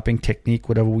and chopping technique,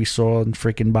 whatever we saw in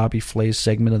freaking Bobby Flay's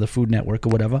segment of the Food Network or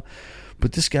whatever.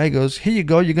 But this guy goes, here you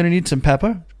go, you're going to need some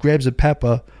pepper. Grabs a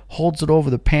pepper, holds it over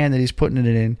the pan that he's putting it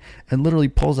in, and literally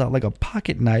pulls out like a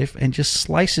pocket knife and just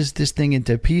slices this thing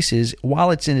into pieces while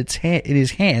it's in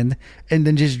his hand, and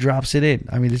then just drops it in.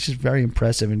 I mean, it's just very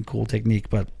impressive and cool technique.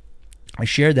 But I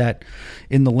shared that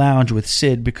in the lounge with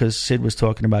Sid because Sid was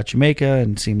talking about Jamaica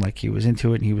and seemed like he was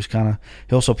into it. And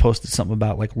he also posted something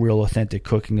about like real authentic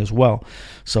cooking as well.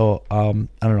 So I don't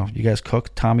know. You guys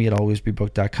cook? Tommy at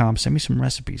alwaysbebooked.com. Send me some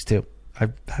recipes too. I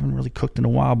haven't really cooked in a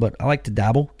while, but I like to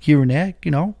dabble here and there, a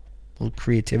little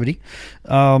creativity.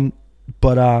 So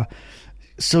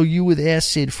you would ask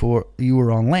Sid for, you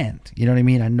were on land. You know what I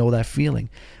mean? I know that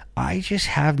feeling. I just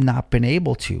have not been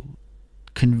able to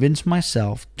convince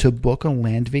myself to book a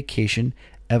land vacation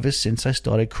ever since I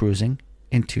started cruising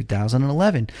in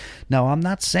 2011. Now, I'm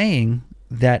not saying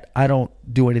that I don't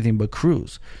do anything but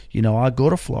cruise. I'll go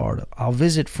to Florida. I'll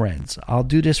visit friends. I'll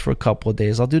do this for a couple of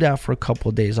days. I'll do that for a couple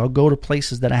of days. I'll go to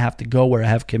places that I have to go where I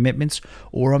have commitments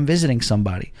or I'm visiting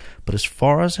somebody. But as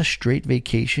far as a straight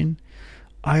vacation,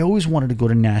 I always wanted to go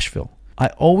to Nashville. I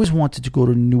always wanted to go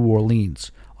to New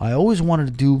Orleans. I always wanted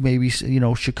to do maybe,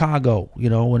 Chicago,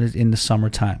 when it's in the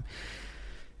summertime.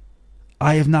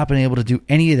 I have not been able to do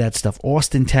any of that stuff.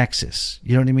 Austin, Texas.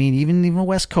 You know what I mean? Even the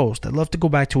West Coast. I'd love to go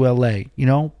back to LA,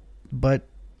 But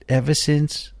ever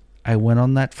since I went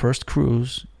on that first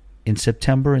cruise in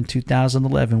September in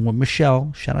 2011 with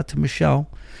Michelle, shout out to Michelle,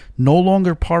 no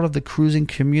longer part of the cruising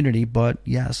community, but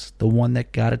yes, the one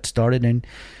that got it started. And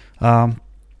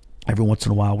every once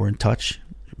in a while we're in touch.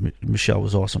 Michelle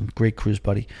was awesome. Great cruise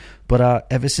buddy. But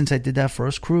ever since I did that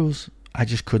first cruise, I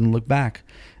just couldn't look back.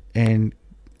 And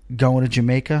going to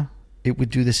Jamaica, it would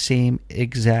do the same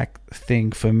exact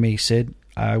thing for me, Sid.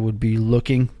 I would be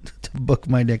looking to book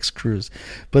my next cruise.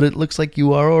 But it looks like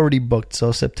you are already booked,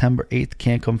 so September 8th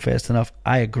can't come fast enough.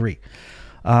 I agree.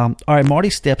 All right, Marty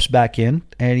steps back in,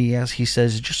 and he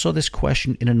says, just saw this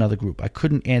question in another group. I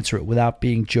couldn't answer it without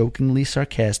being jokingly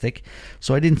sarcastic,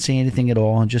 so I didn't say anything at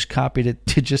all and just copied it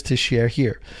to share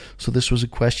here. So this was a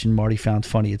question Marty found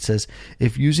funny. It says,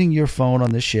 if using your phone on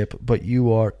the ship, but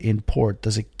you are in port,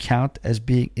 does it count as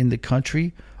being in the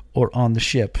country or on the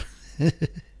ship?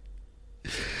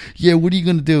 Yeah, what are you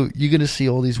going to do? You're going to see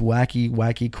all these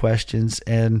wacky questions,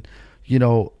 and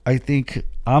I think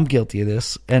I'm guilty of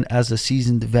this. And as a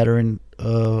seasoned veteran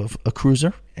of a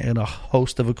cruiser and a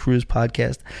host of a cruise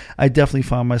podcast, I definitely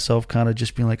found myself kind of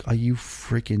just being like, are you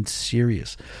freaking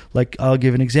serious? Like, I'll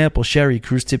give an example. Sherry,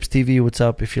 Cruise Tips TV, what's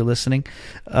up if you're listening?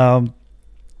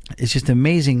 It's just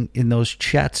amazing in those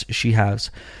chats she has.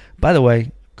 By the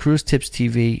way, Cruise Tips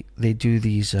TV, they do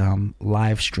these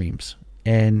live streams,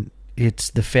 and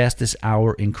it's the fastest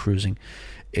hour in cruising.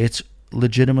 It's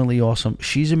legitimately awesome.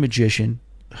 She's a magician.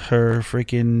 Her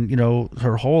freaking,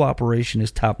 her whole operation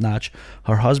is top notch.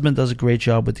 Her husband does a great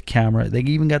job with the camera. They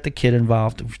even got the kid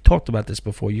involved. We've talked about this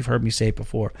before. You've heard me say it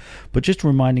before. But just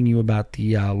reminding you about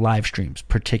the live streams,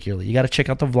 particularly. You got to check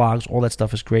out the vlogs. All that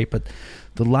stuff is great. But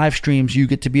the live streams, you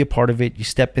get to be a part of it. You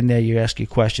step in there, you ask your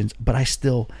questions. But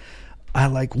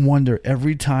I wonder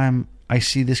every time I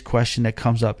see this question that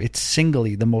comes up. It's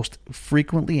singly the most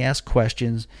frequently asked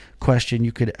question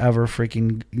you could ever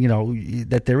freaking,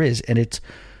 that there is. And it's,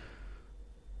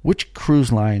 which cruise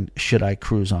line should I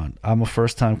cruise on? I'm a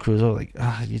first-time cruiser.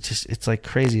 It's like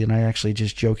crazy. And I actually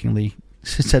just jokingly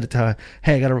said it to her,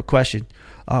 hey, I got a question.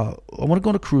 I want to go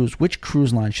on a cruise. Which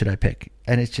cruise line should I pick?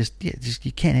 And it's just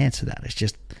you can't answer that. It's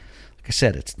just, like I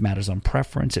said, it matters on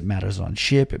preference. It matters on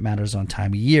ship. It matters on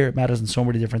time of year. It matters on so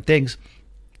many different things.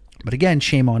 But again,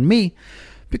 shame on me,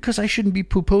 because I shouldn't be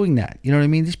poo-pooing that. You know what I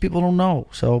mean? These people don't know.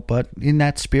 So, but in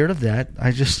that spirit of that, I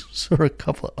just saw a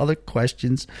couple of other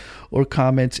questions or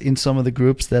comments in some of the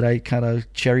groups that I kind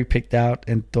of cherry-picked out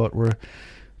and thought were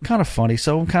kind of funny.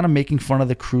 So I'm kind of making fun of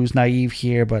the cruise naive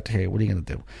here, but hey, what are you going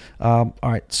to do? All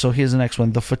right, so here's the next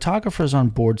one. The photographers on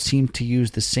board seem to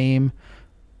use the same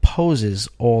poses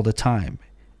all the time.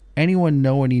 Anyone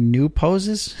know any new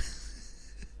poses?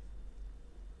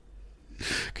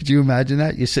 Could you imagine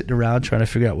that? You're sitting around trying to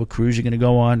figure out what cruise you're going to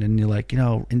go on, and you're like,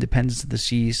 Independence of the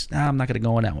Seas. Nah, I'm not going to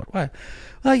go on that one. Why?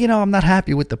 Well, I'm not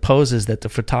happy with the poses that the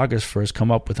photographers come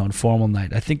up with on formal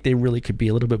night. I think they really could be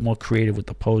a little bit more creative with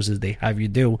the poses they have you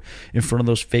do in front of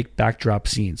those fake backdrop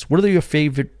scenes. What are your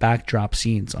favorite backdrop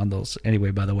scenes on those?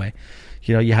 Anyway, by the way,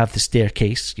 you have the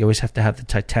staircase. You always have to have the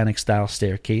Titanic-style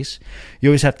staircase. You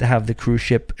always have to have the cruise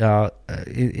ship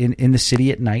in the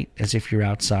city at night, as if you're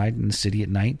outside in the city at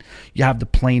night. You have the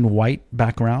plain white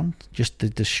background, just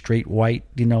the straight white,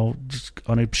 just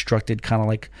unobstructed, kind of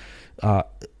like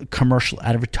commercial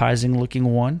advertising looking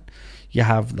one. You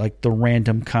have like the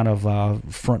random kind of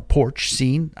front porch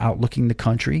scene out looking the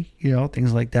country,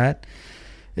 things like that.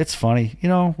 It's funny,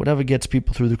 whatever gets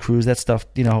people through the cruise, that stuff,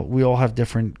 we all have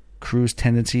different cruise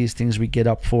tendencies, things we get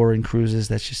up for in cruises.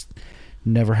 That's just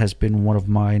never has been one of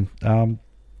mine.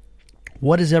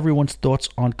 What is everyone's thoughts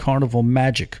on Carnival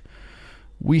Magic?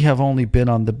 We have only been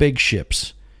on the big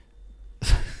ships.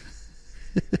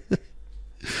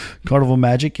 Carnival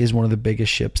Magic is one of the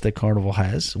biggest ships that Carnival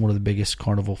has, one of the biggest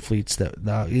Carnival fleets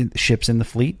ships in the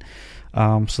fleet.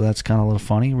 So that's kind of a little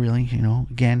funny, really.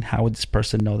 Again, how would this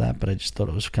person know that? But I just thought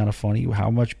it was kind of funny.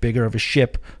 How much bigger of a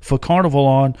ship for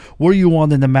Carnival were you on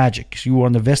than the Magic? So you were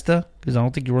on the Vista? Because I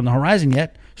don't think you were on the Horizon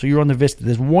yet. So you're on the Vista.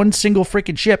 There's one single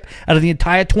freaking ship out of the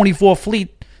entire 24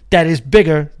 fleet that is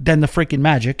bigger than the freaking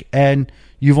Magic, and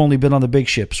you've only been on the big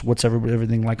ships. What's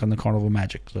everything like on the Carnival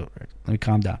Magic? So let me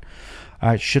calm down. All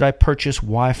right, should I purchase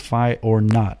Wi-Fi or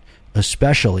not,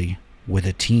 especially with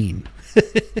a teen?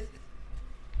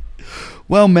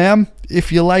 Well, ma'am,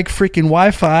 if you like freaking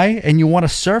Wi-Fi and you want to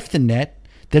surf the net,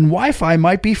 then Wi-Fi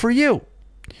might be for you.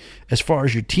 As far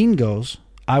as your teen goes,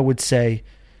 I would say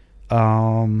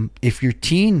if your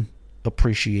teen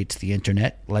appreciates the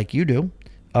internet like you do,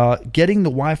 getting the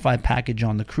Wi-Fi package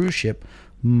on the cruise ship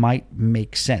might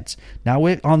make sense. Now,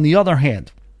 on the other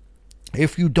hand,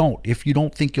 if you don't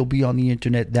think you'll be on the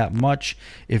internet that much,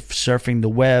 if surfing the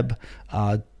web,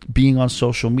 being on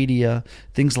social media,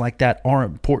 things like that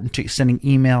aren't important to you, sending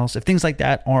emails, if things like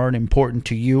that aren't important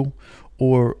to you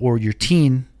or your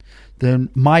teen, then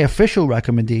my official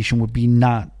recommendation would be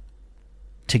not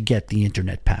to get the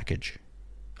internet package.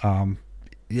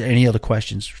 Any other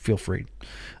questions, feel free.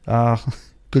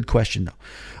 Good question,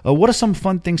 though. What are some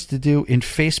fun things to do in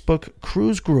Facebook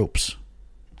cruise groups?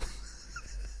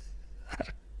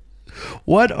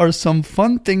 What are some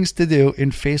fun things to do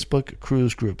in Facebook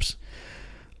cruise groups?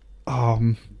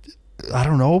 I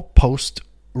don't know. Post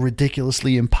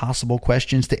ridiculously impossible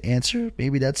questions to answer.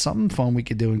 Maybe that's something fun we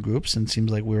could do in groups, and it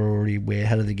seems like we're already way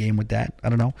ahead of the game with that. I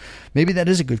don't know. Maybe that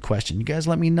is a good question. You guys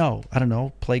let me know. I don't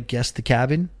know. Play Guess the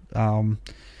Cabin. I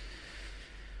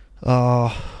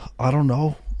don't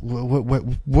know.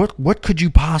 What could you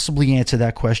possibly answer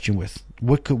that question with?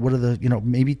 What are the,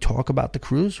 maybe talk about the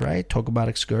cruise, right? Talk about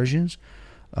excursions.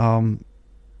 I'm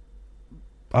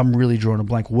really drawing a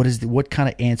blank. What kind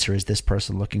of answer is this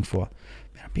person looking for?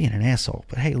 Man, I'm being an asshole.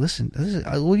 But hey, listen,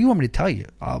 what do you want me to tell you?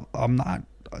 I'm not.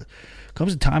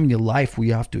 Comes a time in your life where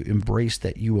you have to embrace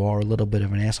that you are a little bit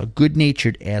of an asshole,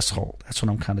 good-natured asshole. That's what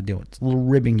I'm kind of doing. It's a little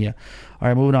ribbing here. All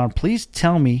right, moving on. Please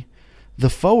tell me the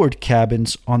forward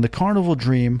cabins on the Carnival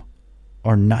Dream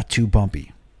are not too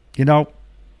bumpy. The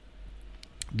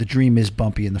Dream is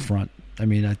bumpy in the front. I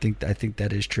mean, I think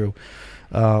that is true.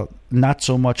 Not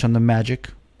so much on the Magic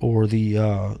or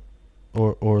the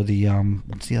or the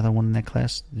what's the other one in that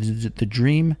class? The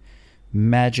Dream,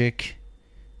 Magic,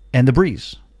 and the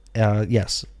Breeze.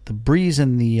 Yes, the Breeze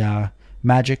and the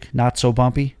Magic not so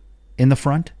bumpy in the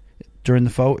front during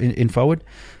the in forward,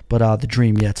 but the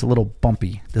Dream, yeah, it's a little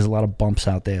bumpy. There's a lot of bumps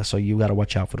out there, so you got to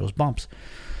watch out for those bumps.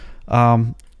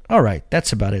 All right,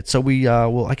 that's about it. So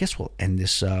I guess we'll end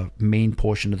this main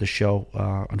portion of the show.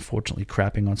 Unfortunately,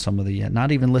 crapping on some of the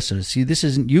not even listeners. See, this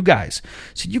isn't you guys.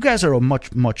 See, you guys are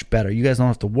much better. You guys don't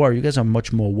have to worry. You guys are a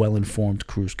much more well-informed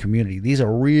cruise community. These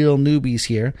are real newbies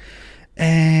here,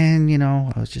 and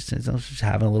I was just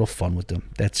having a little fun with them.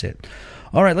 That's it.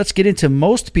 All right, let's get into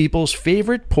most people's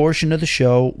favorite portion of the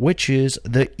show, which is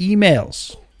the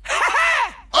emails.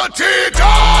 A TikTok!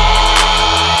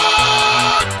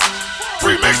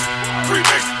 Remix,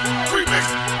 remix, remix,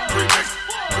 remix,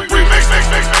 remix,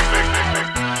 mix.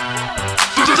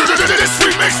 This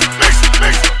remix,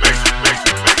 mix.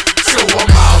 So I'm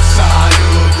outside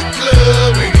of the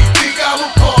club and you think I'm a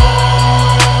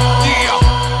pawn.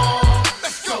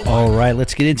 Let's go. All right,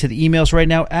 let's get into the emails right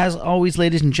now. As always,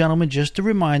 ladies and gentlemen, just a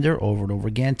reminder over and over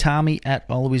again,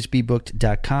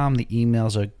 Tommy@alwaysbebooked.com. The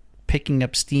emails are picking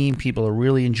up steam. People are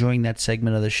really enjoying that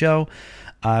segment of the show.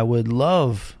 I would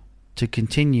love to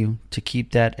continue to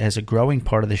keep that as a growing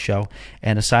part of the show.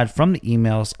 And aside from the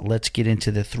emails, let's get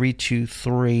into the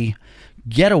 323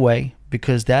 getaway,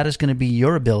 because that is going to be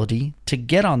your ability to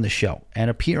get on the show and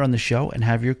appear on the show and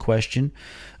have your question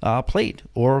played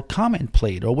or comment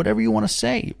played or whatever you want to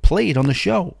say played on the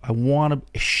show. I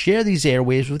want to share these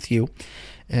airwaves with you,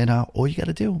 and all you got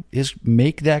to do is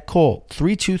make that call,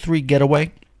 323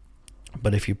 getaway.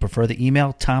 But if you prefer the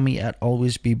email,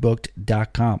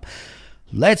 Tommy@alwaysbebooked.com.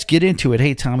 Let's get into it.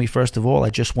 Hey, Tommy, first of all, I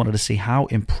just wanted to say how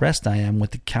impressed I am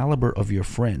with the caliber of your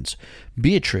friends.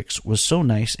 Beatrix was so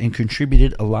nice and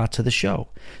contributed a lot to the show.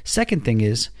 Second thing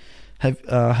is,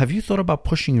 have you thought about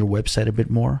pushing your website a bit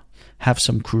more? Have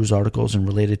some cruise articles and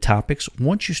related topics.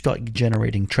 Once you start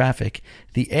generating traffic,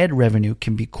 the ad revenue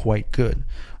can be quite good.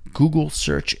 Google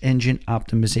search engine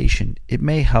optimization. It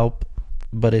may help,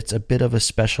 but it's a bit of a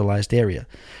specialized area.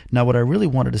 Now, what I really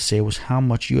wanted to say was how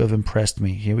much you have impressed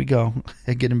me. Here we go.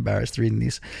 I get embarrassed reading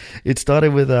these. It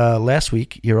started with last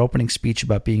week, your opening speech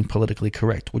about being politically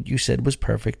correct. What you said was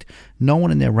perfect. No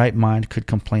one in their right mind could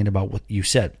complain about what you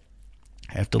said.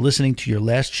 After listening to your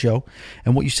last show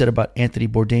and what you said about Anthony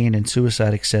Bourdain and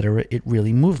suicide, etc., it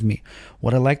really moved me.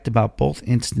 What I liked about both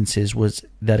instances was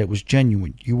that it was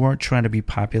genuine. You weren't trying to be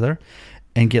popular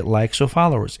and get likes or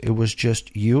followers. It was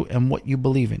just you and what you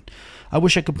believe in. I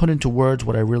wish I could put into words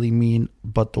what I really mean,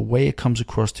 but the way it comes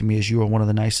across to me is you are one of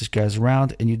the nicest guys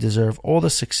around, and you deserve all the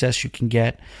success you can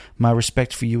get. My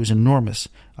respect for you is enormous.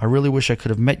 I really wish I could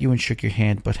have met you and shook your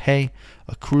hand, but hey,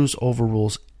 a cruise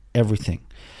overrules everything.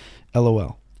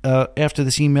 LOL. After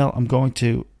this email, I'm going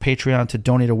to Patreon to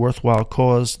donate a worthwhile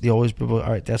cause. The always all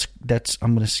right. That's.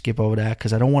 I'm going to skip over that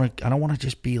because I don't want to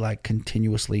just be like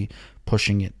continuously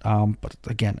pushing it. But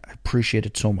again, I appreciate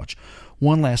it so much.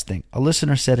 One last thing. A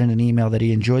listener said in an email that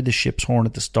he enjoyed the ship's horn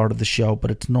at the start of the show, but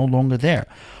it's no longer there.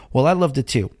 Well, I loved it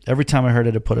too. Every time I heard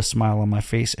it put a smile on my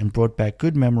face and brought back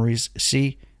good memories.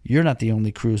 See, you're not the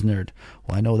only cruise nerd.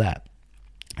 Well, I know that.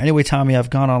 Anyway, Tommy, I've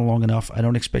gone on long enough. I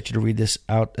don't expect you to read this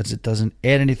out as it doesn't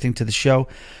add anything to the show.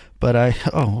 But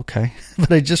okay.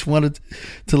 But I just wanted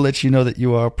to let you know that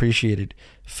you are appreciated.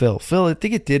 Phil, I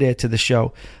think it did add to the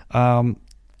show.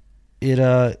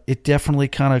 It definitely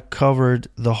kind of covered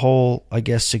the whole, I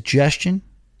guess, suggestion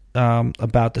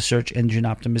about the search engine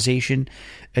optimization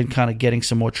and kind of getting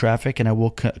some more traffic, and I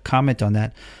will comment on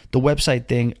that. The website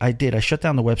thing, I shut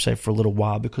down the website for a little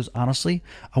while because honestly,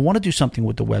 I want to do something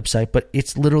with the website, but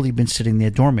it's literally been sitting there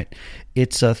dormant.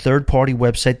 It's a third-party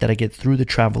website that I get through the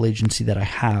travel agency that I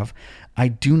have. I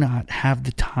do not have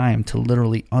the time to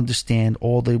literally understand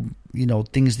all the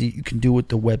things that you can do with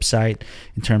the website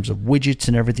in terms of widgets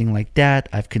and everything like that.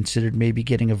 I've considered maybe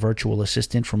getting a virtual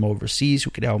assistant from overseas who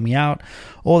could help me out.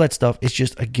 All that stuff. It's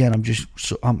just, again,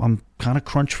 I'm kind of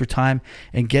crunched for time,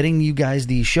 and getting you guys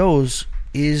these shows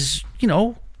is,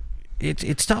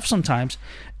 it's tough sometimes.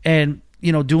 And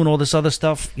doing all this other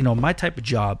stuff, my type of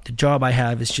job, the job I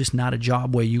have, is just not a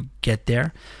job where you get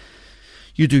there,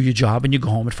 you do your job, and you go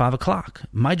home at 5 o'clock.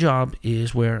 My job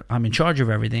is where I'm in charge of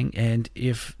everything, and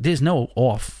if there's no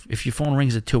off, if your phone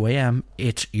rings at 2 a.m.,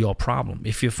 it's your problem.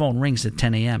 If your phone rings at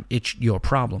 10 a.m., it's your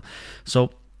problem.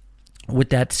 So with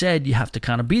that said, you have to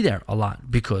kind of be there a lot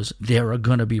because there are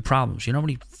going to be problems. You know how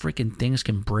many freaking things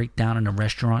can break down in a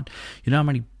restaurant? You know how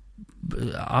many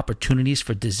opportunities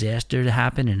for disaster to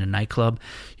happen in a nightclub?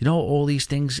 All these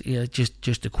things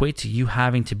just equate to you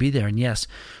having to be there. And yes,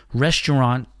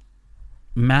 restaurant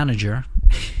manager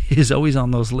is always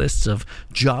on those lists of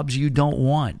jobs you don't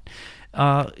want.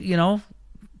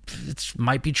 It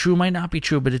might be true, might not be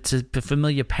true, but it's a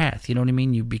familiar path. You know what I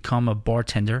mean? You become a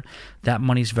bartender. That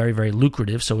money's very, very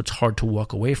lucrative, so it's hard to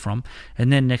walk away from.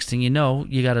 And then next thing you know,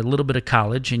 you got a little bit of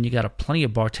college and you got plenty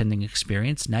of bartending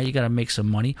experience. Now you got to make some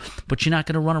money, but you're not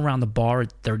going to run around the bar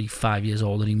at 35 years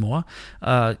old anymore,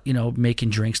 making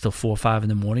drinks till 4 or 5 in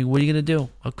the morning. What are you going to do?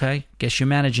 Okay, guess you're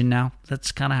managing now.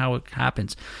 That's kind of how it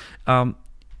happens.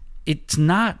 It's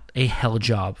not a hell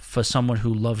job for someone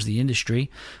who loves the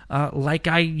industry, like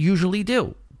I usually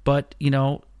do. But,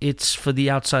 it's for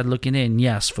the outside looking in.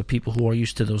 Yes, for people who are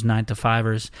used to those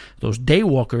 9-to-5ers, those day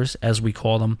walkers, as we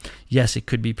call them, yes, it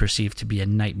could be perceived to be a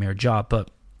nightmare job.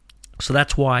 But so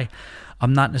that's why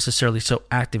I'm not necessarily so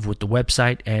active with the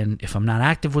website. And if I'm not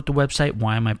active with the website,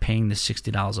 why am I paying the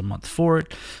 $60 a month for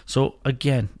it? So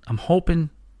again, I'm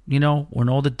hoping, when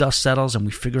all the dust settles and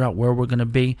we figure out where we're going to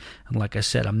be. And like I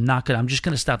said, I'm just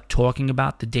going to stop talking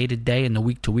about the day-to-day and the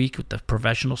week-to-week with the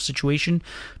professional situation,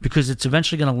 because it's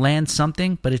eventually going to land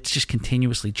something, but it just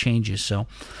continuously changes. So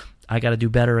I got to do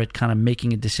better at kind of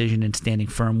making a decision and standing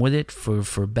firm with it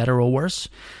for better or worse.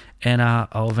 And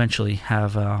I'll eventually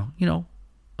have,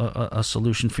 a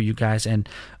solution for you guys, and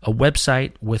a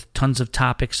website with tons of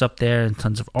topics up there and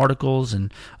tons of articles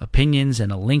and opinions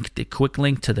and a quick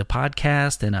link to the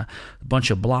podcast and a bunch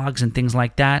of blogs and things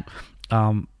like that.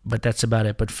 But that's about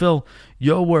it. But Phil,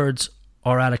 your words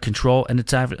are out of control, and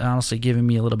it's honestly giving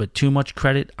me a little bit too much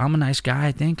credit. I'm a nice guy,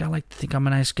 I think. I like to think I'm a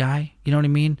nice guy. You know what I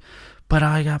mean? But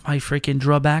I got my freaking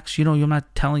drawbacks. I'm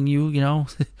not telling you,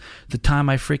 the time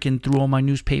I freaking threw all my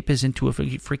newspapers into a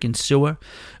freaking sewer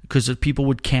because people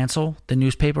would cancel the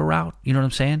newspaper route. You know what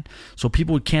I'm saying? So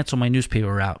people would cancel my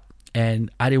newspaper route,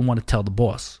 and I didn't want to tell the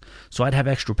boss. So I'd have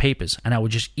extra papers, and I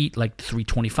would just eat like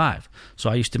 $3.25. So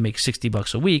I used to make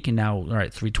 $60 a week, and now, all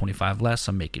right, $3.25 less.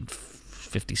 I'm making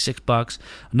 $56,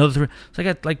 another 3. So I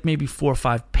got like maybe 4 or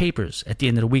 5 papers at the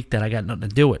end of the week that I got nothing to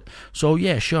do with. So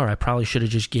yeah, sure, I probably should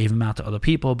have just gave them out to other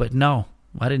people, but no,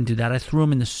 I didn't do that. I threw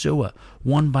them in the sewer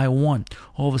one by one.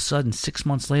 All of a sudden, 6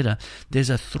 months later, there's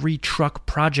a 3-truck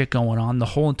project going on. The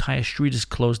whole entire street is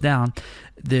closed down.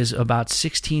 There's about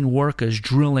 16 workers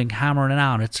drilling, hammering it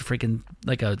out. It's freaking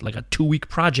like a 2-week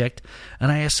project.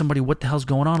 And I asked somebody, what the hell's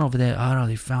going on over there? Oh no,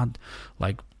 they found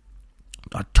like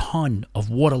a ton of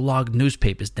waterlogged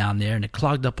newspapers down there, and it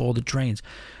clogged up all the drains.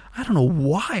 I don't know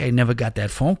why I never got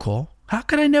that phone call. How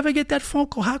could I never get that phone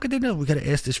call? How could they know? We got to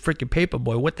ask this freaking paper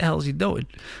boy, what the hell is he doing?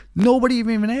 Nobody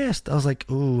even asked. I was like,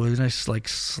 ooh, and I just like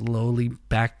slowly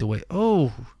backed away.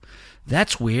 Oh,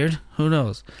 that's weird. Who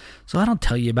knows? So I don't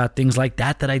tell you about things like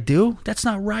that I do. That's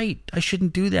not right. I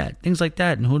shouldn't do that. Things like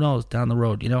that, and who knows, down the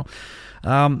road,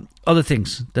 other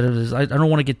things that I don't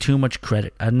want to get too much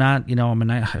credit. I'm not,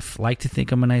 I like to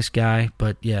think I'm a nice guy,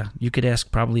 but yeah, you could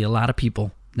ask probably a lot of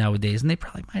people nowadays, and they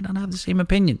probably might not have the same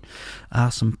opinion.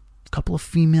 Some couple of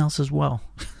females as well,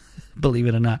 believe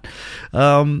it or not.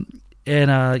 I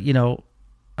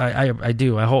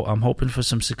do. I'm hoping for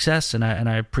some success, and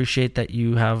I appreciate that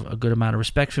you have a good amount of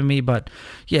respect for me. But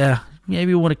yeah,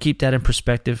 maybe we want to keep that in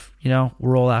perspective.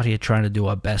 We're all out here trying to do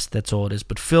our best. That's all it is.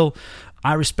 But Phil,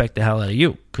 I respect the hell out of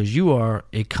you, because you are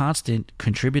a constant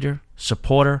contributor,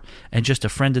 supporter, and just a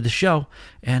friend of the show.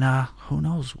 And who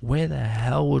knows, where the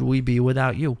hell would we be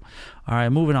without you? All right,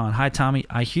 moving on. Hi, Tommy.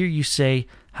 I hear you say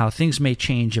how things may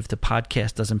change if the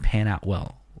podcast doesn't pan out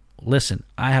well. listen,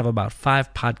 I have about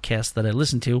 5 podcasts that I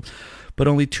listen to, but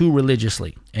only 2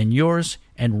 religiously. And yours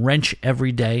and Wrench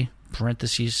Every Day,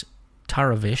 parentheses,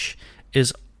 Taravish,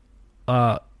 is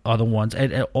are the ones.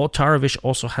 And Taravish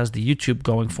also has the YouTube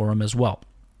going for him as well.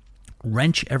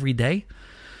 Wrench Every Day?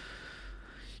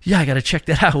 Yeah, I got to check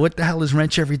that out. What the hell is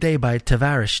Wrench Every Day by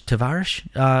Tavarish?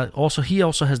 He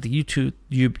also has the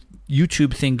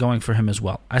YouTube thing going for him as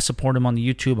well. I support him on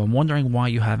the YouTube. I'm wondering why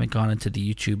you haven't gone into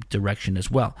the YouTube direction as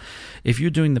well. If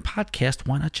you're doing the podcast,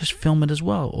 why not just film it as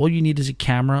well? All you need is a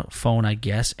camera, phone, I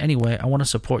guess. Anyway, I want to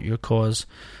support your cause.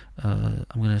 I'm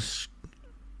going to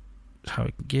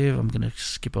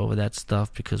skip over that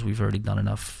stuff because we've already done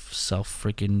enough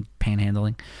self-freaking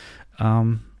panhandling.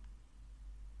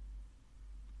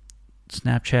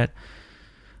 Snapchat.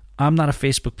 I'm not a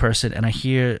Facebook person, and I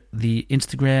hear the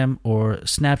Instagram or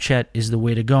Snapchat is the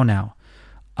way to go now.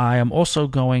 I am also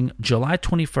going July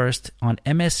 21st on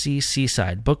MSC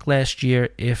Seaside. Booked last year.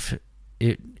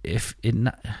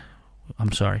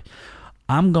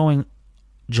 I'm going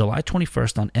July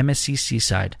 21st on MSC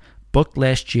Seaside. Booked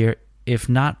last year. If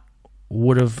not,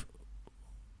 would've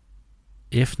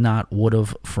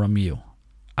from you.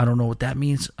 I don't know what that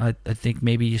means. I think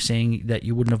maybe you're saying that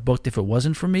you wouldn't have booked if it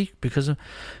wasn't for me.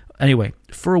 Anyway,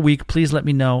 for a week, please let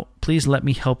me know. Please let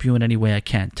me help you in any way I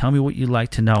can. Tell me what you'd like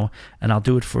to know, and I'll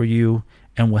do it for you,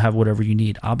 and we'll have whatever you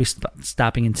need. I'll be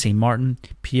stopping in St. Martin,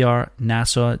 PR,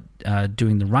 Nassau,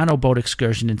 doing the Rhino Boat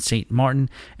excursion in St.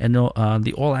 Martin, and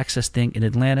the all-access thing in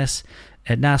Atlantis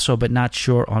at Nassau, but not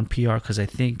sure on PR because I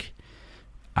think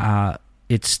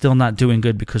it's still not doing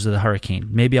good because of the hurricane.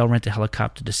 Maybe I'll rent a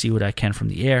helicopter to see what I can from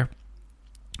the air.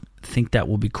 Think that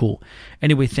will be cool.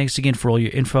 Anyway, thanks again for all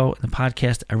your info and the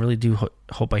podcast. I really do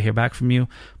hope I hear back from you.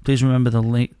 Please remember the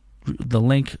link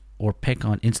or pic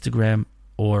on Instagram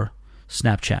or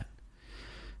Snapchat.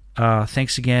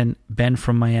 Thanks again, Ben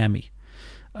from Miami.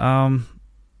 I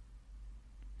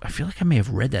feel like I may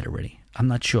have read that already. I'm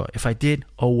not sure. If I did,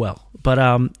 oh well.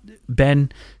 But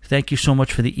Ben, thank you so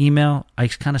much for the email. I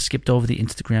kind of skipped over the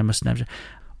Instagram or Snapchat.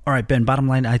 All right, Ben, bottom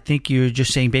line, I think you're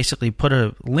just saying basically put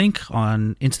a link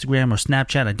on Instagram or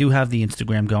Snapchat. I do have the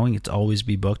Instagram going. It's always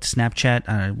be booked.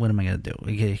 Snapchat, what am I going to do?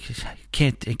 I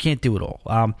can't do it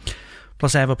all.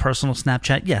 Plus, I have a personal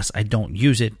Snapchat. Yes, I don't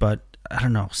use it, but I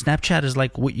don't know. Snapchat is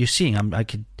like what you're seeing.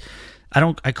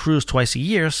 I cruise twice a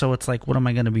year, so it's like, what am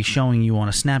I going to be showing you on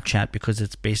a Snapchat? Because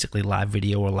it's basically live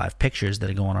video or live pictures that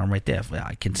are going on right there.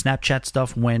 I can Snapchat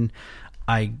stuff when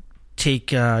I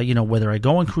take, whether I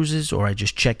go on cruises or I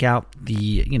just check out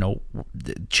the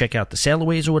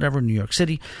sailaways or whatever in New York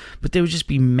City. But there would just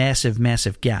be massive,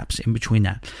 massive gaps in between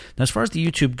that. Now, as far as the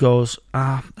YouTube goes,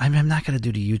 I'm not going to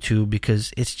do the YouTube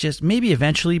because it's just maybe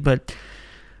eventually, but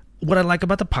what I like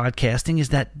about the podcasting is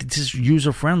that this is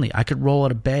user-friendly. I could roll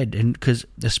out of bed, and because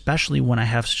especially when I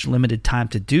have such limited time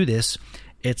to do this,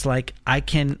 it's like I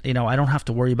can, I don't have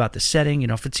to worry about the setting.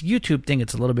 If it's a YouTube thing,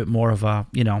 it's a little bit more of a,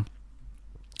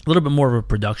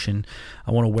 production.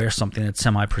 I want to wear something that's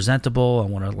semi-presentable. I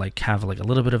want to have a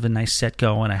little bit of a nice set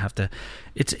going. I have to,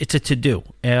 it's a to-do.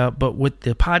 But with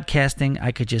the podcasting,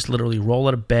 I could just literally roll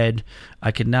out of bed.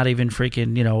 I could not even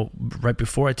freaking, right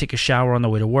before I take a shower on the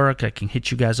way to work, I can hit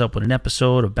you guys up with an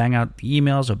episode or bang out the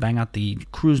emails or bang out the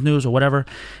cruise news or whatever.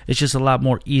 It's just a lot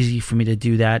more easy for me to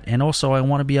do that. And also I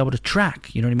want to be able to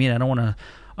track, you know what I mean? I don't want to,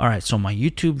 all right, so my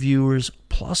YouTube viewers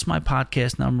plus my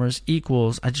podcast numbers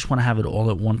equals, I just want to have it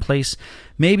all at one place.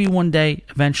 Maybe one day,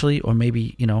 eventually, or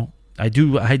maybe, I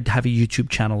have a YouTube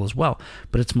channel as well,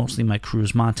 but it's mostly my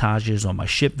cruise montages or my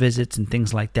ship visits and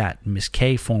things like that. Miss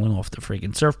K falling off the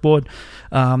friggin' surfboard,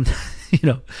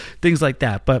 things like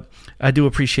that. But I do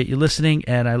appreciate you listening,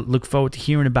 and I look forward to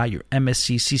hearing about your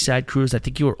MSC Seaside cruise. I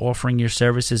think you were offering your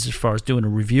services as far as doing a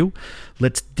review.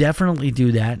 Let's definitely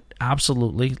do that.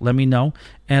 Absolutely. Let me know.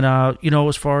 And,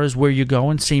 as far as where you're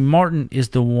going, St. Martin is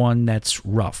the one that's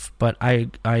rough, but I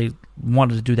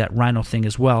wanted to do that Rhino thing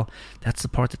as well. That's the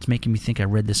part that's making me think I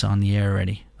read this on the air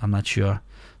already. I'm not sure.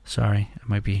 Sorry. I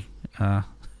might be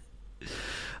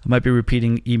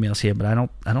repeating emails here, but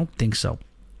I don't think so.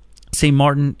 St.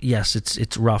 Martin, yes,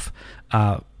 it's rough.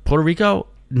 Puerto Rico,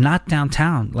 not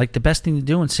downtown. Like, the best thing to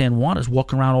do in San Juan is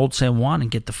walk around Old San Juan and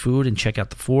get the food and check out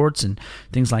the forts and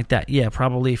things like that. Yeah,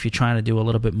 probably if you're trying to do a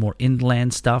little bit more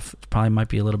inland stuff, it probably might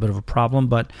be a little bit of a problem,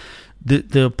 but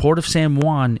the Port of San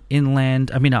Juan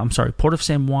Port of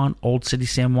San Juan, Old City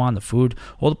San Juan, the food,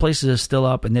 all the places are still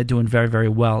up, and they're doing very, very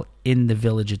well in the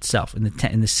village itself,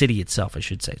 in the city itself, I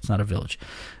should say. It's not a village.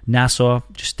 Nassau,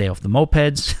 just stay off the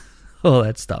mopeds, all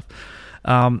that stuff.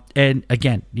 And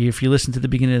again, if you listen to the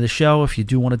beginning of the show, if you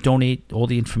do want to donate, all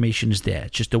the information is there.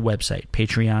 It's just a website,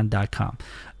 patreon.com.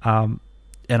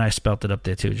 And I spelt it up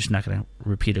there too. Just not going to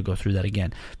repeat or go through that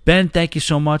again. Ben, thank you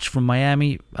so much from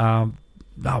Miami.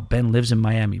 Ben lives in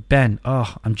Miami. Ben,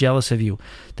 I'm jealous of you.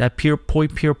 That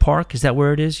Point Pier Park, is that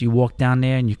where it is? You walk down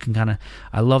there and you can kind of,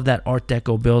 I love that Art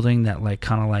Deco building, that like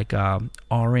kind of like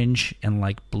orange and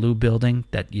like blue building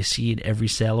that you see in every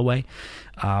sail away.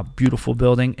 Beautiful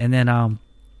building. And then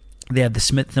they have the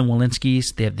Smith &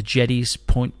 Wolinski's. They have the jetties,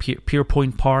 Pier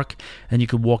Point Park. And you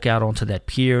could walk out onto that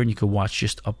pier and you could watch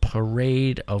just a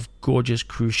parade of gorgeous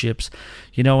cruise ships.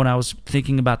 You know, when I was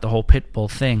thinking about the whole Pitbull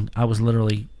thing, I was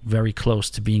literally very close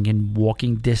to being in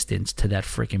walking distance to that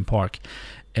freaking park.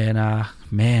 And,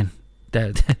 man,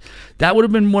 that would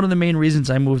have been one of the main reasons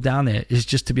I moved down there, is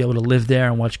just to be able to live there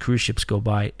and watch cruise ships go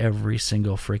by every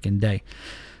single freaking day.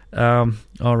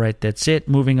 All right, that's it.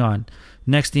 Moving on.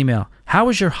 Next email. How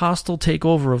is your hostile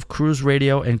takeover of Cruise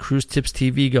Radio and Cruise Tips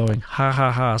TV going? Ha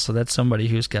ha ha. So that's somebody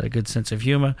who's got a good sense of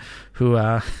humor, who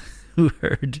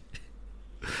heard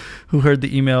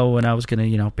the email when I was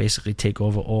going to, basically take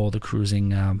over all the cruising,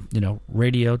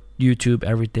 radio, YouTube,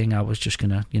 everything. I was just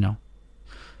going to,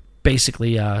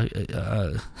 basically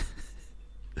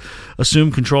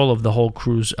assume control of the whole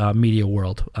cruise media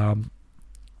world.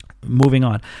 Moving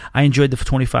on. I enjoyed the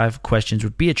 25 questions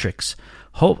with Beatrix.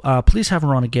 Please have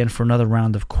her on again for another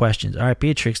round of questions. All right,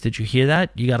 Beatrix, did you hear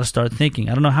that? You got to start thinking.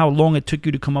 I don't know how long it took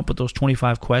you to come up with those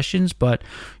 25 questions, but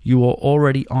you were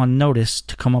already on notice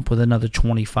to come up with another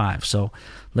 25. So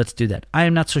let's do that. I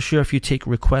am not so sure if you take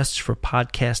requests for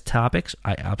podcast topics.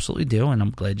 I absolutely do, and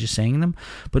I'm glad you're saying them.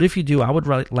 But if you do, I would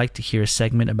like to hear a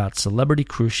segment about celebrity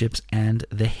cruise ships and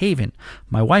the Haven.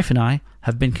 My wife and I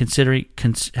have been considered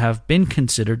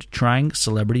trying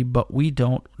Celebrity, but we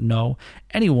don't know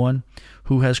anyone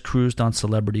who has cruised on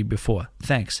Celebrity before.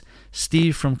 Thanks.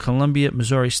 Steve from Columbia,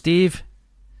 Missouri. Steve,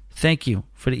 thank you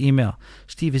for the email.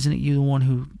 Steve, isn't it you the one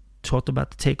who talked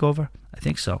about the takeover? I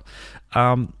think so.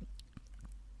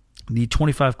 The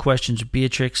 25 questions of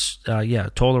Beatrix,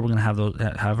 told her we're going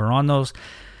to have her on those.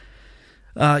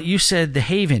 You said the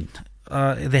Haven.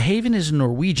 The Haven is a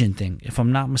Norwegian thing, if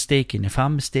I'm not mistaken. If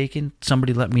I'm mistaken,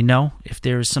 somebody let me know. If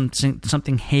there is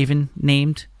something Haven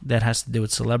named that has to do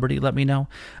with Celebrity, let me know.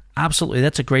 Absolutely,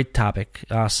 that's a great topic.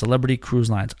 Celebrity cruise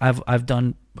lines. I've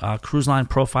done cruise line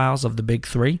profiles of the big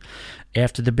three.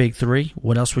 After the big three,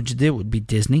 what else would you do? It would be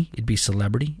Disney, it'd be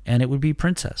Celebrity, and it would be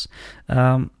Princess.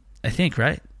 I think,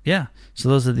 right? Yeah. So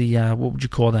those are the what would you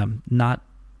call them? Not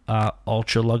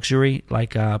ultra luxury,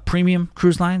 like premium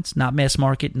cruise lines, not mass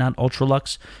market, not ultra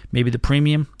lux, maybe the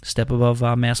premium, step above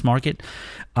mass market.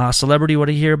 Celebrity, what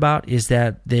I hear about is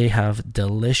that they have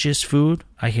delicious food.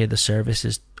 I hear the service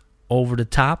is over the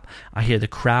top. I hear the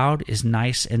crowd is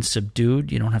nice and subdued.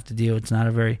 You don't have to deal, it's not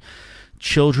a very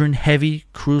children heavy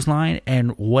cruise line.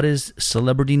 And what is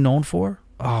Celebrity known for?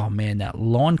 Oh man, that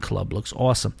lawn club looks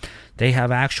awesome. They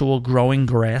have actual growing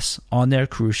grass on their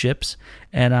cruise ships,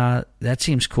 and that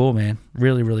seems cool, man.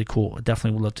 Really, really cool. I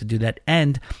definitely would love to do that.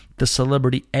 And the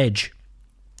Celebrity Edge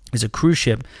is a cruise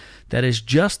ship that is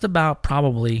just about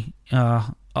probably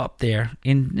up there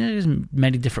in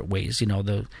many different ways. You know,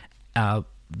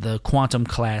 the Quantum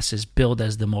class is billed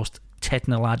as the most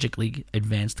technologically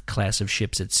advanced class of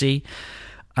ships at sea.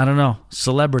 I don't know,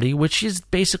 Celebrity, which is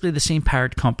basically the same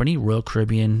parent company, Royal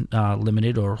Caribbean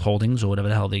Limited or Holdings or whatever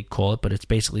the hell they call it, but it's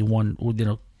basically one,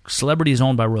 Celebrity is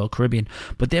owned by Royal Caribbean,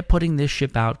 but they're putting this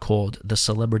ship out called the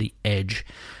Celebrity Edge,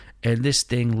 and this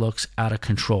thing looks out of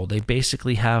control. They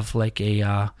basically have like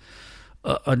an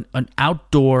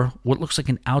outdoor, what looks like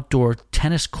an outdoor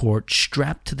tennis court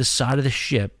strapped to the side of the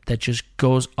ship that just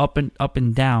goes up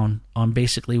and down on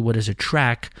basically what is a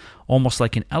track, almost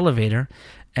like an elevator.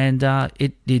 And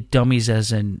it dummies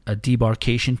as a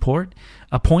debarkation point.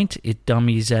 It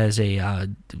dummies as a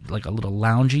little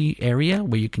loungy area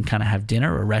where you can kind of have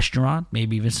dinner, a restaurant,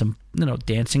 maybe even some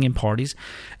dancing and parties.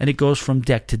 And it goes from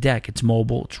deck to deck. It's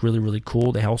mobile. It's really, really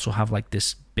cool. They also have like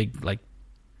this big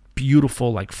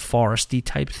beautiful foresty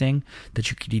type thing that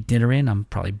you could eat dinner in. I'm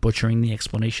probably butchering the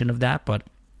explanation of that, but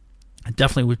I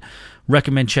definitely would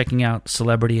recommend checking out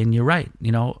Celebrity. And you're right,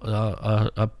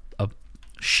 a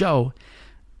show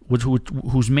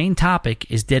whose main topic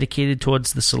is dedicated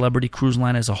towards the Celebrity cruise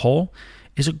line as a whole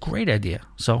is a great idea.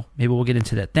 So maybe we'll get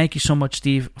into that. Thank you so much,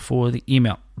 Steve, for the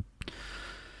email.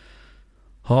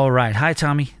 All right. Hi,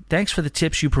 Tommy. Thanks for the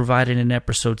tips you provided in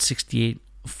episode 68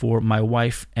 for my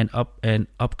wife and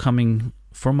upcoming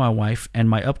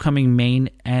Maine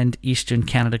and Eastern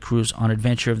Canada cruise on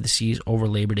Adventure of the Seas over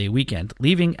Labor Day weekend,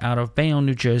 leaving out of Bayonne,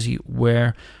 New Jersey,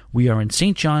 where we are in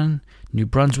St. John, New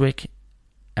Brunswick.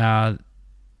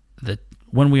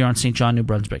 When we are in St. John, New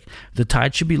Brunswick, the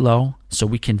tide should be low, so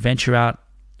we can venture out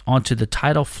onto the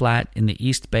tidal flat in the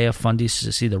East Bay of Fundy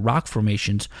to see the rock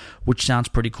formations, which sounds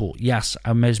pretty cool. Yes,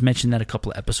 I mentioned that a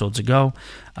couple of episodes ago.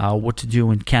 What to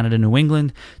do in Canada, New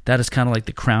England. That is kind of like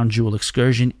the crown jewel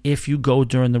excursion. If you go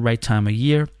during the right time of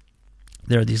year,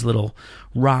 there are these little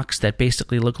rocks that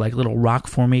basically look like little rock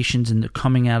formations, and they're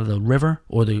coming out of the river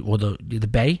or the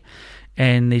bay,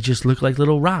 and they just look like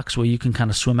little rocks where you can kind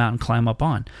of swim out and climb up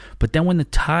on. But then when the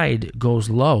tide goes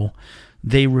low,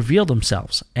 they reveal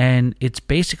themselves, and it's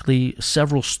basically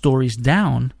several stories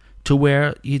down to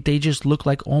where they just look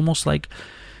like almost like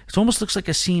it almost looks like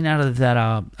a scene out of that.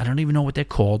 I don't even know what they're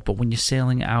called, but when you're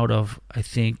sailing out of, I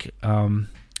think,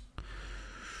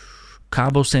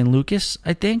 Cabo San Lucas,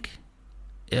 I think,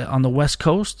 on the West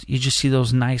Coast, you just see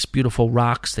those nice, beautiful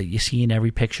rocks that you see in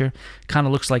every picture. Kind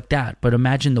of looks like that, but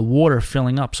imagine the water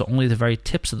filling up, so only the very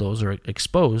tips of those are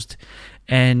exposed,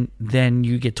 and then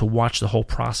you get to watch the whole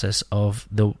process of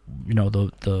the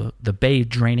bay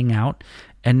draining out,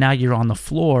 and now you're on the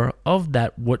floor of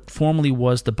that what formerly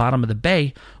was the bottom of the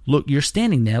bay. Look, you're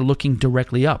standing there looking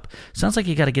directly up. Sounds like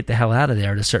you got to get the hell out of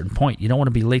there at a certain point. You don't want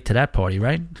to be late to that party,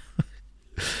 right?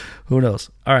 Who knows?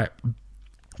 All right.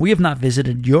 We have not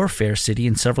visited your fair city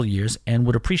in several years and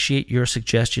would appreciate your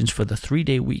suggestions for the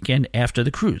 3-day weekend after the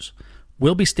cruise.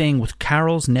 We'll be staying with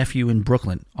Carol's nephew in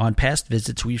Brooklyn. On past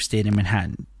visits, we've stayed in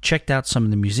Manhattan, checked out some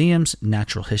of the museums,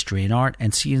 natural history and art,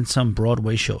 and seen some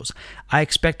Broadway shows. I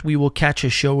expect we will catch a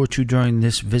show or two during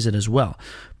this visit as well,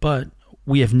 but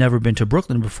we have never been to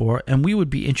Brooklyn before, and we would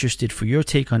be interested for your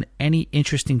take on any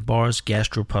interesting bars,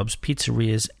 gastropubs,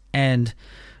 pizzerias, and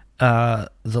the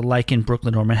like in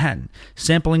Brooklyn or Manhattan.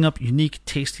 Sampling up unique,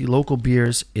 tasty local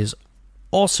beers is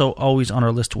also always on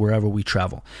our list wherever we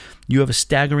travel. You have a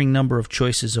staggering number of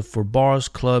choices for bars,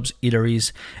 clubs,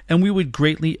 eateries, and we would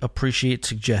greatly appreciate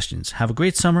suggestions. Have a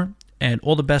great summer, and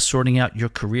all the best sorting out your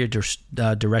career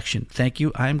direction. Thank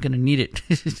you. I'm going to need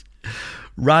it.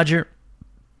 Roger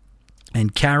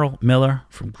and Carol Miller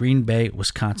from Green Bay,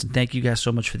 Wisconsin. Thank you guys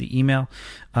so much for the email.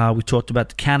 We talked about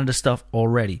the Canada stuff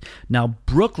already. Now,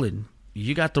 Brooklyn,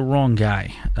 you got the wrong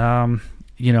guy.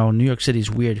 New York City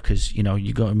is weird because,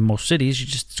 you go in most cities, you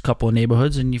just a couple of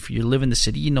neighborhoods, and if you live in the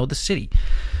city, you know the city.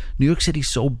 New York City's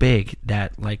so big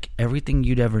that, like, everything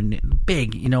you'd ever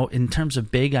big, in terms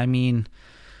of big, I mean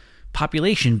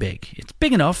population big. It's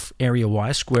big enough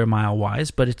area-wise, square mile-wise,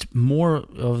 but it's more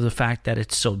of the fact that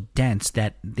it's so dense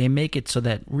that they make it so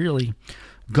that really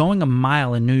going a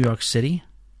mile in New York City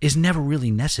is never really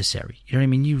necessary. You know what I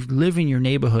mean? You live in your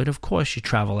neighborhood. Of course, you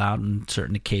travel out on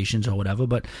certain occasions or whatever,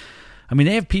 but, I mean,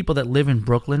 they have people that live in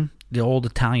Brooklyn, the old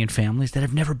Italian families, that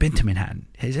have never been to Manhattan.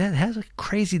 How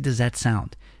crazy does that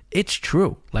sound? It's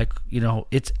true. Like,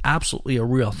 it's absolutely a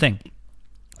real thing.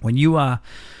 When you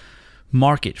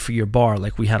market for your bar,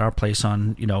 like we had our place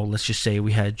on, let's just say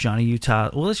we had Johnny Utah.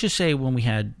 Well, let's just say when we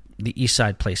had the East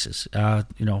Side places,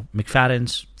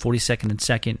 McFadden's, 42nd and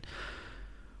 2nd.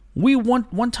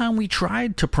 One time we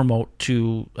tried to promote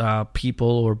to people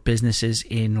or businesses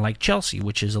in like Chelsea,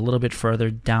 which is a little bit further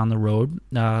down the road,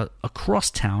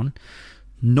 across town,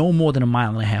 no more than a mile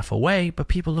and a half away. But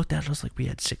people looked at us like we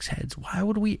had 6 heads. Why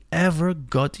would we ever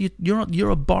go to? You're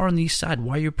a bar on the East Side.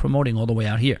 Why are you promoting all the way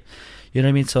out here? You know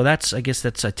what I mean? So I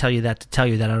tell you that to tell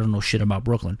you that I don't know shit about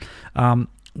Brooklyn.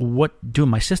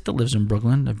 My sister lives in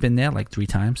Brooklyn. I've been there like 3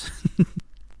 times.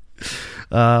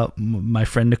 My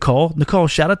friend Nicole,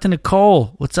 shout out to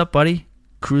Nicole. What's up, buddy?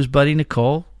 Cruise buddy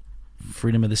Nicole,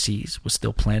 Freedom of the Seas. We're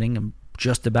still planning. I'm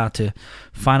just about to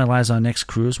finalize our next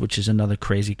cruise, which is another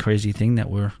crazy thing that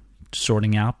we're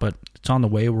sorting out, but it's on the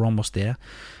way. We're almost there.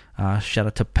 Shout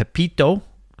out to Pepito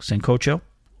Sancocho.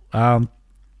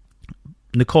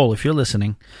 Nicole, if you're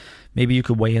listening, maybe you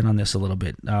could weigh in on this a little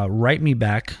bit. Write me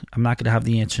back. I'm not going to have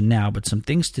the answer now, but some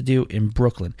things to do in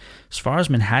Brooklyn. As far as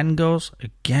Manhattan goes,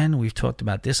 again, we've talked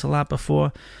about this a lot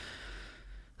before.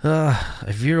 I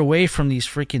veer away from these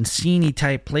freaking sceney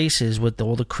type places with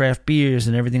all the craft beers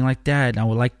and everything like that. I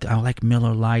like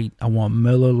Miller Lite. I want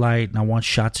Miller Lite, and I want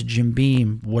shots of Jim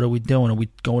Beam. What are we doing? Are we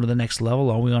going to the next level?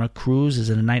 Are we on a cruise?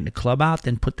 Is it a night in the club out?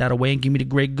 Then put that away and give me the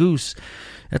Grey Goose.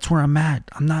 That's where I'm at.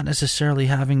 I'm not necessarily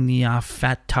having the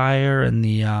Fat Tire and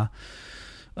the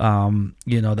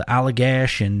the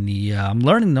Allagash and the. I'm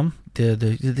learning them.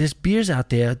 There's beers out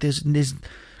there. There's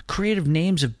creative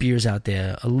names of beers out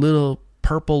there. A little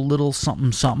purple, little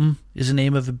something something is the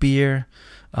name of a beer.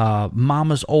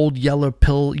 Mama's Old Yellow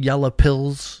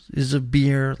Pills is a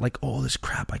beer. Like all this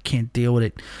crap, I can't deal with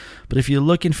it. But if you're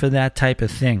looking for that type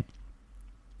of thing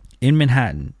in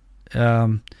Manhattan.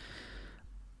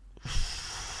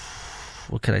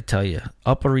 What can I tell you?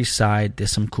 Upper East Side,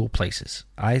 there's some cool places.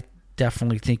 I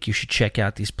definitely think you should check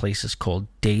out these places called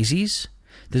Daisy's.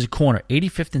 There's a corner,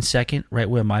 85th and 2nd, right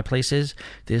where my place is.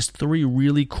 There's 3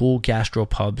 really cool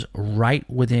gastropubs right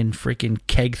within freaking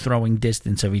keg-throwing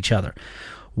distance of each other.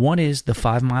 One is the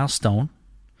 5 Mile Stone.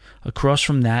 Across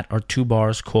from that are 2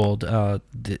 bars called the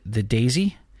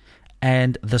Daisy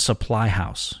and the Supply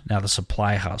House. Now, the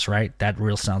Supply House, right? That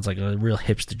sounds like a real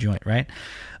hipster joint, right?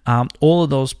 All of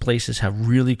those places have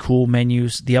really cool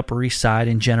menus. The Upper East Side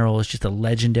in general is just a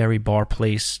legendary bar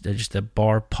place. They're just a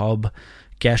bar pub,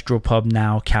 gastropub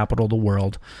now, capital of the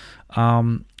world.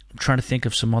 I'm trying to think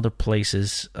of some other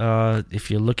places if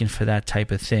you're looking for that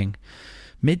type of thing.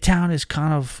 Midtown is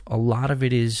kind of, a lot of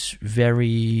it is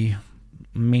very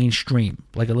mainstream,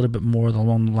 like a little bit more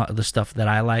along the stuff that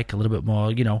I like, a little bit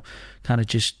more, kind of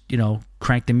just,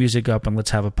 crank the music up and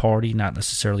let's have a party, not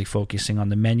necessarily focusing on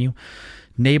the menu.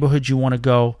 Neighborhoods you want to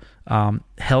go,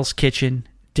 Hell's Kitchen,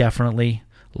 definitely.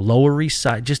 Lower East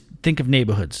Side, just think of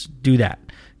neighborhoods, do that.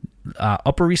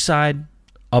 Upper East Side,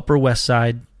 Upper West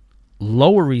Side,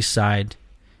 Lower East Side,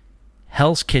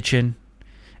 Hell's Kitchen,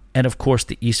 and of course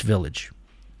the East Village.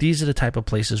 These are the type of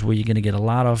places where you're going to get a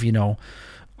lot of,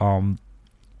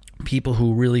 people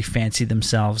who really fancy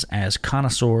themselves as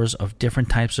connoisseurs of different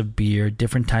types of beer,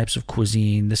 different types of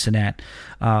cuisine, this and that.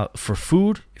 For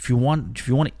food, if you want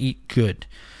to eat good,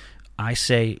 I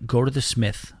say go to the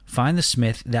Smith. Find the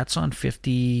Smith. That's on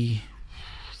 50th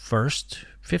or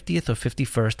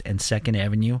 51st and 2nd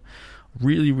Avenue.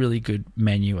 Really, really good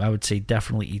menu. I would say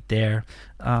definitely eat there.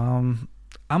 I'm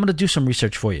going to do some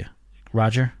research for you,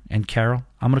 Roger and Carol.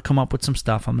 I'm going to come up with some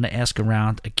stuff. I'm going to ask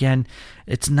around. Again,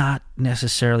 it's not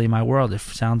necessarily my world. It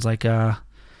sounds like a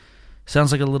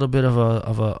little bit of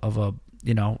a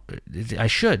I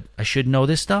should know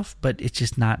this stuff, but it's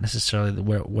just not necessarily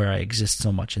where I exist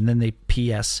so much. And then they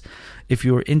PS, if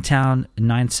you were in town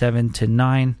 9/7 to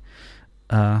 9,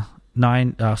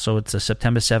 so it's a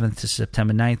September 7th to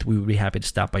September 9th, we would be happy to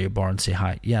stop by your bar and say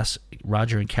hi. Yes,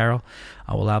 Roger and Carol,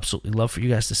 I will absolutely love for you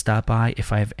guys to stop by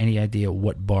if I have any idea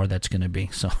what bar that's going to be.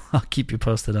 So I'll keep you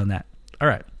posted on that. All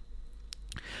right.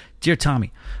 Dear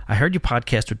Tommy, I heard your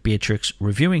podcast with Beatrix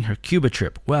reviewing her Cuba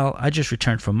trip. Well, I just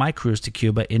returned from my cruise to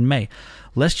Cuba in May.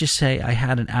 Let's just say I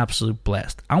had an absolute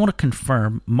blast. I want to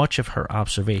confirm much of her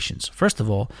observations. First of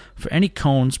all, for any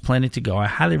cones planning to go, I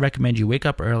highly recommend you wake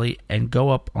up early and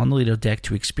go up on the Lido deck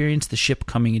to experience the ship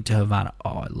coming into Havana.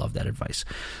 Oh, I love that advice.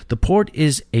 The port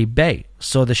is a bay,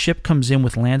 so the ship comes in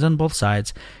with land on both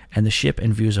sides, and the ship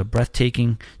and views are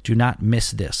breathtaking. Do not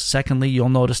miss this. Secondly, you'll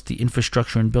notice the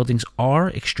infrastructure and buildings are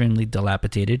extremely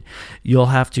dilapidated. You'll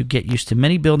have to get used to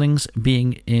many buildings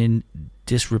being in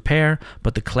disrepair,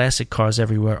 but the classic cars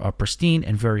everywhere are pristine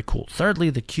and very cool. Thirdly,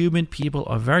 the Cuban people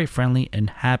are very friendly and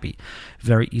happy,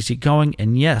 very easygoing,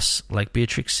 and yes, like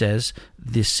Beatrix says,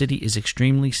 this city is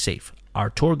extremely safe. Our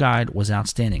tour guide was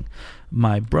outstanding.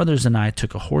 My brothers and I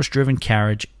took a horse-driven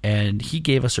carriage, and he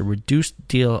gave us a reduced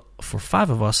deal for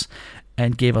 5 of us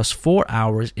and gave us 4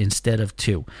 hours instead of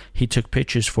 2. He took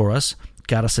pictures for us,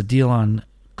 got us a deal on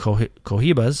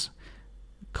Cohibas,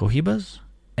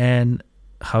 and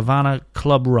Havana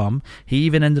Club rum. He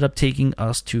even ended up taking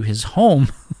us to his home.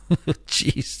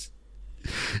 Jeez.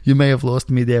 You may have lost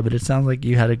me there, but it sounds like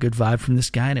you had a good vibe from this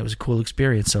guy, and it was a cool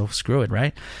experience, so screw it,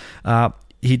 right?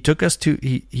 He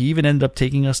even ended up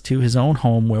taking us to his own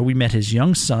home where we met his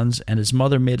young sons, and his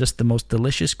mother made us the most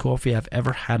delicious coffee I've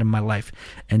ever had in my life.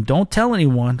 And don't tell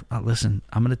anyone. Listen,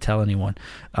 I'm going to tell anyone.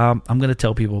 I'm going to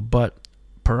tell people, but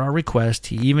per our request,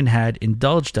 he even had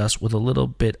indulged us with a little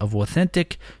bit of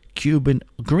authentic Cuban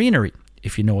greenery,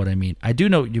 if you know what I mean. I do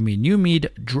know what you mean. You mean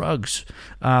drugs.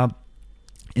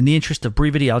 In the interest of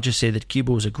brevity, I'll just say that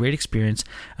Cuba was a great experience,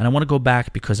 and I want to go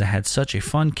back because I had such a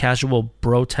fun, casual,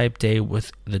 bro-type day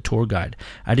with the tour guide.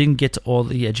 I didn't get to all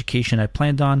the education I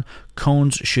planned on.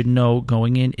 Cones should know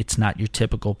going in it's not your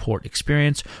typical port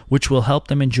experience, which will help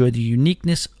them enjoy the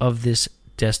uniqueness of this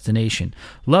destination.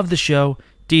 Love the show.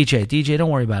 DJ, don't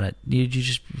worry about it. You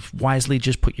just wisely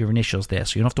just put your initials there,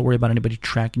 so you don't have to worry about anybody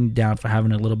tracking you down for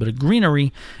having a little bit of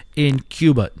greenery in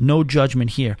Cuba. No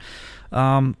judgment here.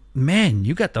 Man,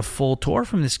 you got the full tour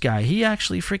from this guy. He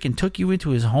actually freaking took you into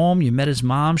his home. You met his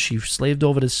mom. She slaved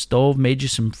over the stove, made you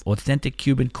some authentic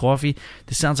Cuban coffee.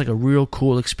 This sounds like a real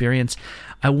cool experience.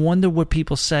 I wonder what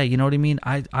people say. You know what I mean?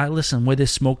 I listen, where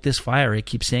there's smoke, there's fire. I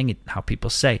keep saying it, how people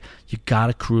say. You got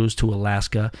to cruise to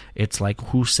Alaska. It's like,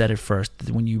 who said it first?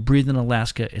 When you breathe in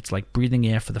Alaska, it's like breathing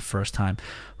air for the first time.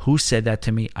 Who said that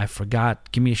to me? I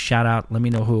forgot. Give me a shout out. Let me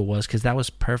know who it was, because that was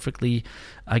perfectly,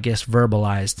 I guess,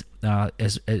 verbalized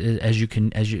as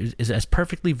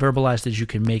perfectly verbalized as you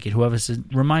can make it. Whoever said,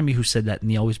 remind me who said that in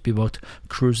the Always Be Boat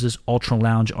Cruises Ultra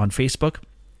Lounge on Facebook.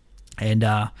 And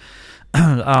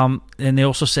And they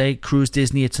also say, Cruise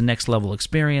Disney, it's a next level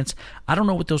experience. I don't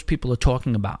know what those people are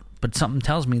talking about, but something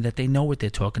tells me that they know what they're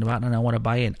talking about, and I want to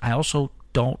buy in. I also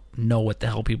don't know what the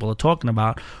hell people are talking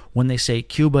about when they say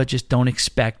Cuba, just don't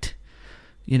expect.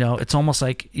 It's almost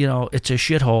like, it's a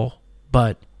shithole,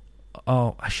 but,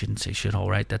 oh, I shouldn't say shithole,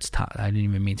 right? I didn't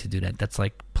even mean to do that. That's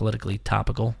like politically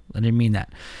topical. I didn't mean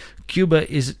that. Cuba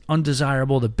is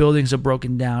undesirable. The buildings are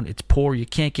broken down. It's poor. You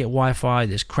can't get Wi-Fi.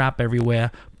 There's crap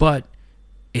everywhere, but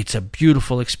it's a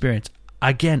beautiful experience.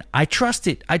 Again, I trust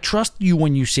it. I trust you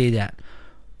when you say that,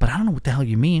 but I don't know what the hell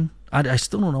you mean. I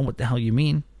still don't know what the hell you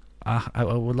mean. I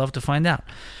would love to find out.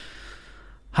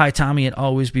 Hi, Tommy at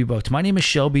Always Be Booked. My name is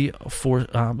Shelby.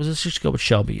 Let's just go with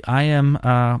Shelby. I am,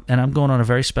 and I'm going on a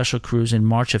very special cruise in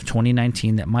March of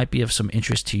 2019 that might be of some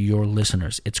interest to your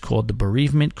listeners. It's called the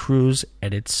Bereavement Cruise,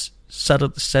 and it's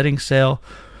setting sail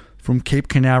from Cape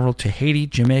Canaveral to Haiti,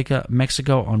 Jamaica,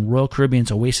 Mexico on Royal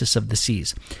Caribbean's Oasis of the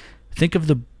Seas. Think of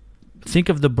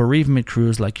the Bereavement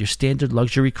Cruise like your standard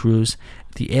luxury cruise,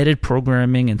 the added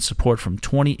programming and support from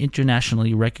 20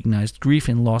 internationally recognized grief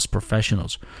and loss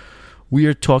professionals. We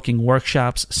are talking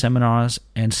workshops, seminars,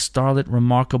 and starlit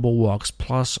remarkable walks,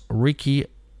 plus Reiki,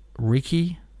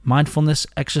 mindfulness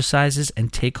exercises,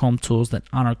 and take-home tools that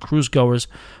honor cruise goers'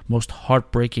 most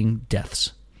heartbreaking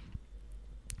deaths.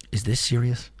 Is this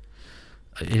serious?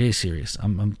 It is serious. I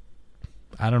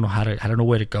don't know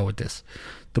where to go with this.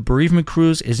 The Bereavement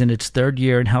Cruise is in its third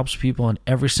year and helps people in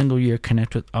every single year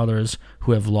connect with others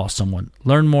who have lost someone.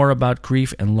 Learn more about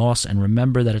grief and loss, and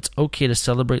remember that it's okay to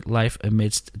celebrate life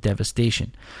amidst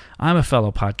devastation. I'm a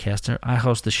fellow podcaster. I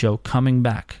host the show Coming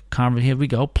Back. Here we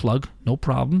go. Plug. No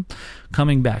problem.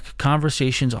 Coming Back.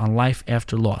 Conversations on life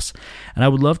after loss. And I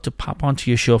would love to pop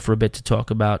onto your show for a bit to talk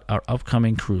about our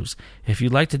upcoming cruise. If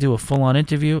you'd like to do a full-on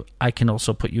interview, I can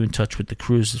also put you in touch with the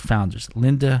cruise's founders,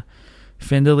 Linda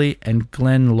Findley and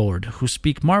Glenn Lord, who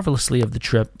speak marvelously of the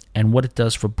trip and what it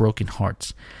does for broken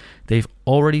hearts. They've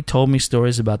already told me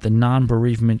stories about the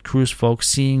non-bereavement cruise folks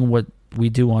seeing what we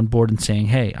do on board and saying,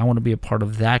 hey, I want to be a part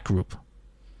of that group.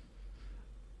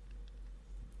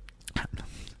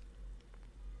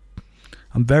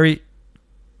 I'm very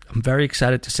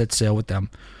excited to set sail with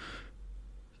them.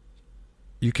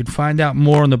 You can find out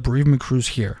more on the Bereavement Cruise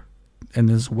here. And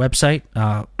there's a website,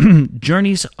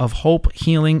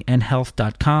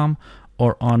 journeysofhopehealingandhealth.com,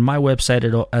 or on my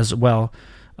website as well,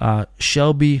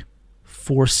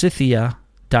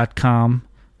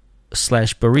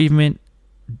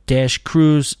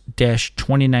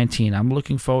 shelbyforsythia.com/bereavement-cruise-2019. I'm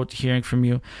looking forward to hearing from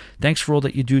you. Thanks for all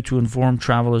that you do to inform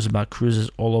travelers about cruises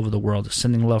all over the world.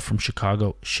 Sending love from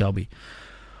Chicago, Shelby.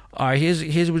 All right,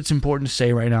 here's what's important to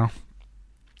say right now.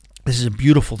 This is a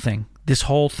beautiful thing. This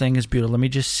whole thing is beautiful. Let me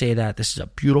just say that. This is a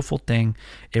beautiful thing.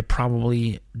 It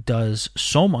probably does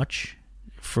so much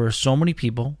for so many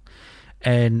people.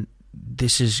 And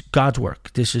this is God's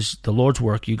work. This is the Lord's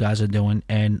work you guys are doing.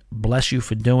 And bless you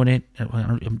for doing it.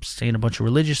 I'm saying a bunch of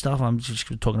religious stuff. I'm just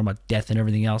talking about death and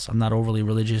everything else. I'm not overly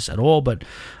religious at all. But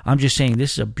I'm just saying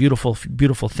this is a beautiful,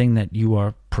 beautiful thing that you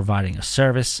are providing a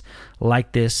service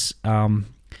like this.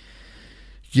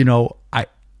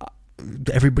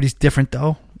 Everybody's different,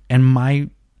 though. And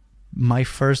my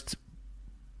first,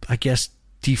 I guess,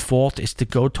 default is to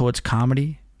go towards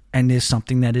comedy. And there's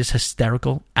something that is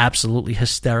hysterical, absolutely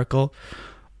hysterical,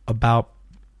 about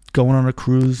going on a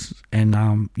cruise. And,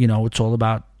 it's all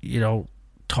about,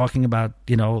 talking about,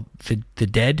 the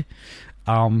dead.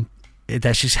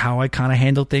 That's just how I kind of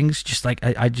handle things. Just like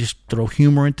I just throw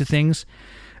humor into things.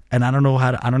 And I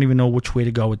don't even know which way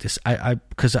to go with this.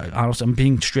 Because honestly, I'm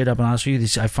being straight up and honest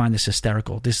with you. I find this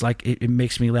hysterical. This, it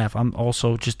makes me laugh. I'm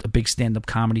also just a big stand-up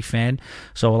comedy fan.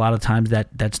 So a lot of times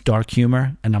that's dark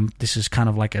humor. And this is kind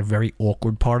of like a very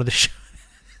awkward part of the show.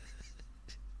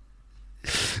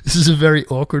 This is a very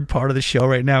awkward part of the show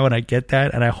right now, and I get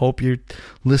that. And I hope you're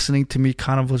listening to me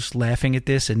kind of just laughing at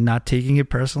this and not taking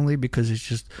it personally, because it's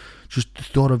just the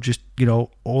thought of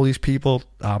all these people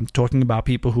talking about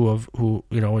people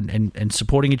and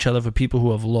supporting each other for people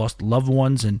who have lost loved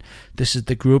ones, and this is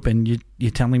the group, and you're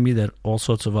telling me that all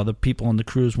sorts of other people on the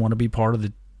cruise want to be part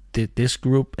of this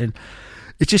group, and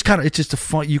it's just a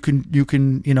fun. You can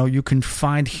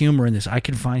find humor in this. I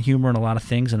can find humor in a lot of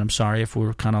things, and I'm sorry if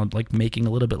we're kind of like making a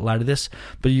little bit light of this,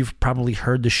 but you've probably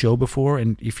heard the show before,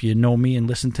 and if you know me and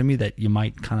listen to me, that you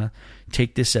might kind of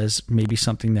take this as maybe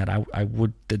something that I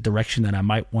would, the direction that I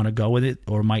might want to go with it,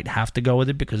 or might have to go with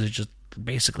it, because it's just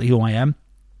basically who I am.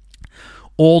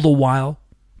 All the while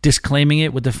disclaiming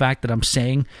it with the fact that I'm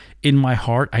saying in my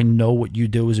heart, I know what you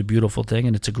do is a beautiful thing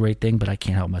and it's a great thing, but I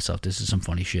can't help myself. This is some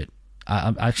funny shit.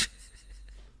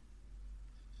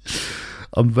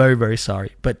 I'm very, very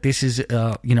sorry. But this is,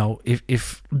 you know,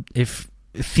 if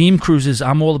theme cruises,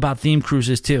 I'm all about theme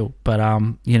cruises too. But,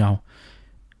 you know,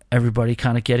 everybody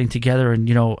kind of getting together and,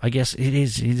 you know, I guess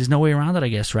there's no way around it, I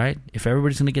guess, right? If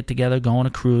everybody's going to get together, go on a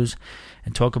cruise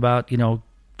and talk about, you know,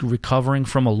 recovering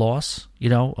from a loss, you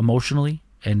know, emotionally,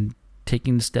 and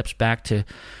taking the steps back to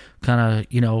kind of,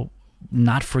 you know,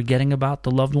 not forgetting about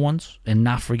the loved ones and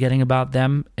not forgetting about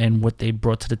them and what they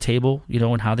brought to the table, you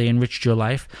know, and how they enriched your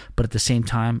life, but at the same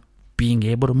time being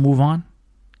able to move on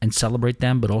and celebrate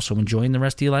them, but also enjoying the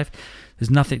rest of your life.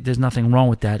 There's nothing wrong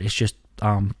with that. It's just,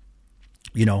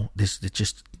 you know, it's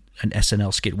just an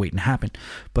SNL skit waiting to happen.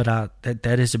 But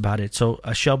that is about it. So,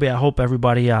 Shelby, I hope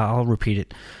everybody, I'll repeat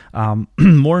it.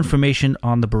 More information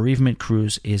on the bereavement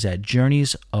cruise is at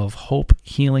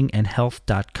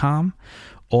journeysofhopehealingandhealth.com.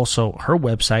 Also, her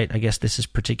website, I guess this is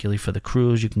particularly for the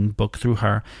cruise. You can book through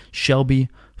her,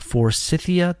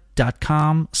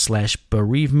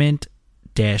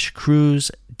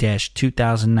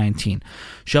 shelbyforsythia.com/bereavement-cruise-2019.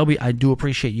 Shelby, I do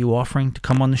appreciate you offering to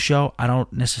come on the show. I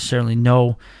don't necessarily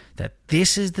know that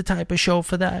this is the type of show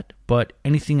for that, but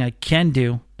anything I can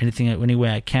do, any way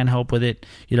I can help with it,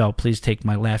 you know, please take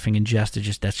my laughing and jest.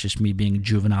 That's just me being a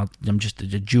juvenile. I'm just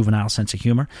a juvenile sense of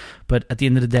humor. But at the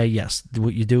end of the day, yes,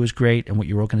 what you do is great, and what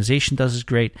your organization does is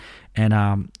great,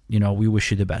 and you know, we wish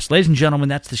you the best, ladies and gentlemen.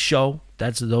 That's the show.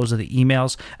 Those are the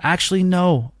emails. Actually,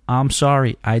 no, I'm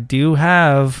sorry. I do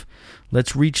have.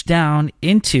 Let's reach down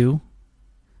into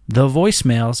the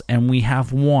voicemails, and we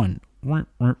have one.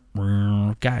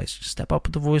 Guys, step up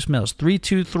with the voicemails.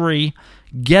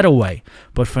 323-GETAWAY.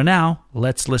 But for now,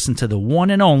 let's listen to the one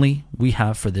and only we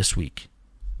have for this week.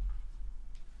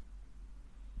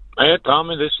 Hey,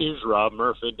 Tommy, this is Rob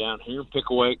Murphy down here in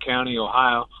Pickaway County,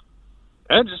 Ohio.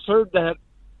 I just heard that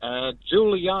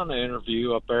Juliana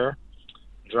interview up there,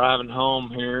 driving home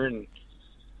here, and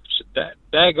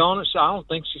daggone it, I don't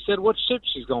think she said what ship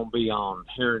she's going to be on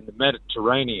here in the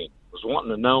Mediterranean. Was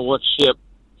wanting to know what ship.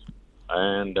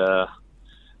 And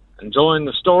enjoying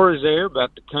the stories there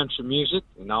about the country music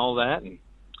and all that. And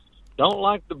don't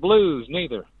like the blues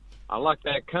neither. I like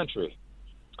that country.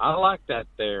 I like that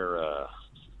there.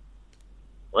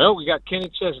 Well, we got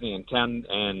Kenny Chesney in town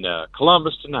and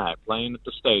Columbus tonight playing at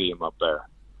the stadium up there.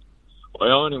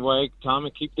 Well, anyway,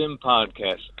 Tommy, keep them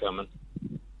podcasts coming.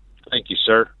 Thank you,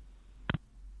 sir.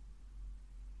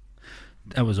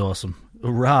 That was awesome.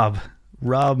 Rob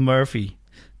Murphy.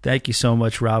 Thank you so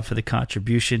much, Rob, for the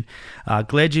contribution.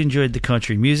 Glad you enjoyed the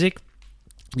country music.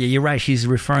 Yeah, you're right. She's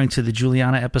referring to the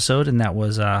Juliana episode, and that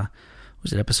was it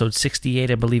episode 68,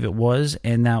 I believe it was,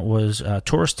 and that was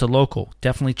Tourist to Local.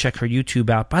 Definitely check her YouTube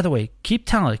out. By the way, keep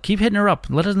telling her, keep hitting her up.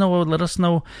 Let her know we're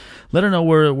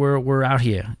out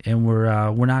here, and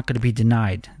we're not going to be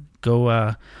denied.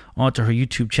 Go onto her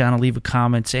YouTube channel, leave a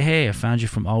comment, say, hey, I found you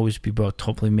from Always Be Booked.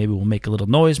 Hopefully maybe we'll make a little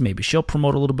noise. Maybe she'll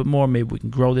promote a little bit more. Maybe we can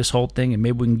grow this whole thing, and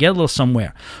maybe we can get a little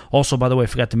somewhere. Also, by the way, I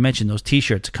forgot to mention those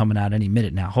T-shirts are coming out any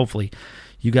minute now. Hopefully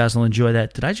you guys will enjoy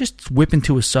that. Did I just whip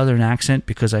into a Southern accent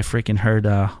because I freaking heard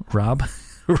Rob?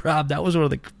 Rob, that was one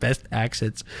of the best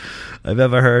accents I've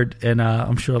ever heard, and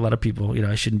I'm sure a lot of people, you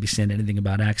know, I shouldn't be saying anything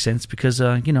about accents because,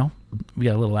 you know, we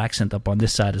got a little accent up on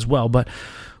this side as well, but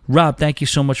Rob, thank you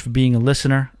so much for being a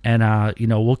listener, and you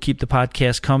know, we'll keep the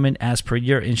podcast coming as per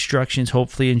your instructions.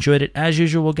 Hopefully you enjoyed it. As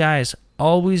usual, guys,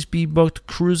 Always Be Booked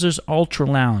Cruisers Ultra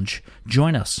Lounge.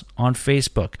 Join us on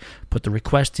Facebook. Put the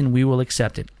request in, we will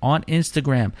accept it. On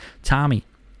Instagram,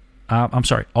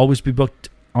 Always Be Booked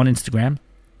on Instagram.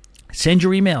 Send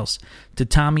your emails to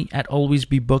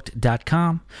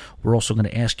tommy@alwaysbebooked.com. We're also going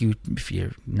to ask you, if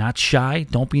you're not shy,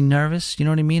 don't be nervous. You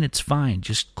know what I mean? It's fine.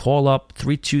 Just call up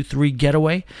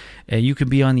 323-GETAWAY, and you can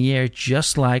be on the air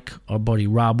just like our buddy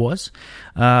Rob was.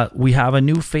 We have a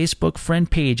new Facebook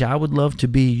friend page. I would love to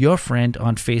be your friend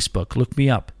on Facebook. Look me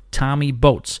up, Tommy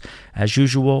Boats. As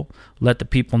usual, let the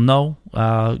people know.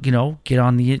 You know, get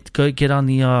on the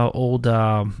old.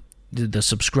 The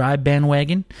subscribe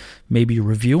bandwagon, maybe a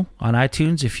review on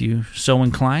iTunes if you so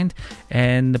inclined,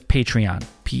 and the Patreon,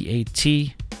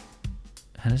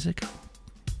 how does it go?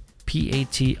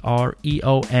 patreon.com.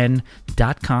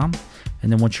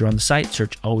 And then once you're on the site,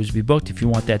 search Always Be Booked if you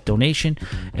want that donation.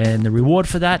 And the reward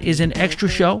for that is an extra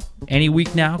show any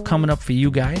week now coming up for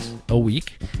you guys a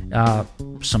week.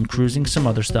 Some cruising, some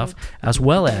other stuff, as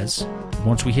well as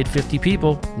once we hit 50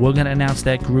 people, we're going to announce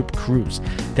that group cruise.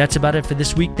 That's about it for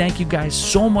this week. Thank you guys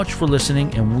so much for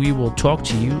listening, and we will talk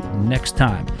to you next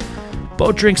time.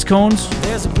 Boat Drinks Cones.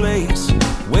 There's a place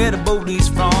where the boat leaves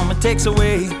from. It takes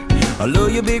away all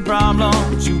of your big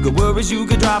problems. You got worries, you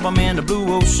could drop them in the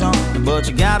blue ocean, but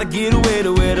you gotta get away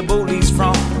to where the boat leaves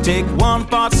from. Take 1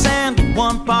 part sand,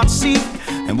 1 part sea.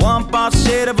 and 1 part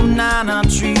shade of a 9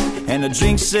 tree, and the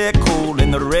drinks set cold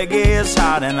and the reggae is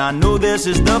hot, and I know this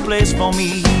is the place for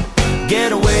me.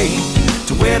 Get away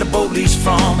to where the boat leaves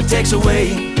from. It takes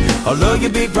away all of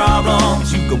your big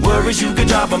problems. You could worry, you could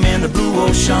drop them in the blue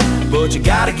ocean, but you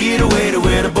gotta get away to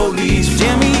where the boat leads.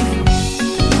 Jimmy.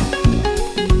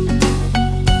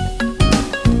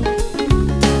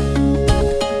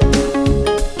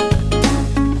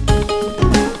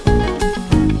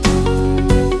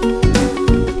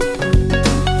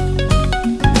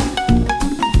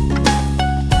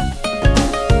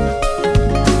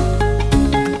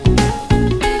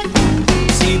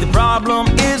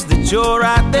 You're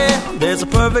right there. There's a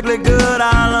perfectly good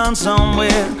island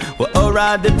somewhere where a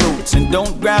ride that floats, and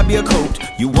don't grab your coat,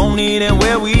 you won't need it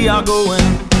where we are going.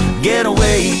 Get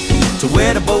away to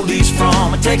where the boat leaves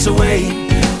from. It takes away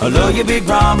all of your big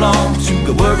problems. You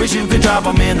could worry, you could drop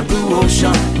them in the blue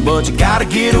ocean, but you gotta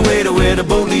get away to where the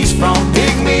boat leaves from.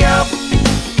 Pick me up,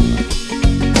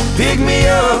 pick me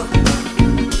up,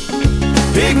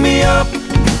 pick me up.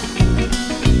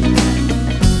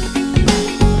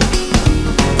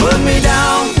 Put me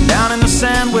down, down in the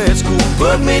sand where it's cool.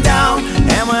 Put me down,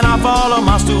 and when I fall on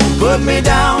my stool, put me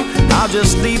down. I'll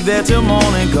just leave there till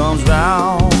morning comes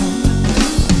round.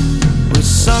 With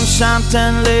sunshine,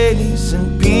 10 ladies,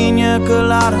 and pina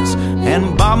coladas,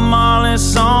 and Bob Marley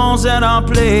songs that are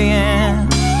playing.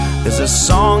 There's a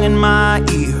song in my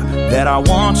ear that I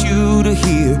want you to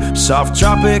hear. Soft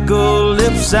tropical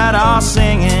lips that are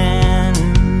singing.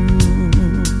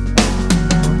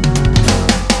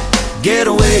 Get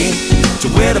away to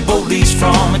where the boat leaves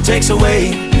from. It takes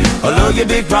away all of your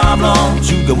big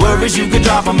problems. You could worry, you could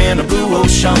drop them in the blue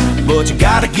ocean, but you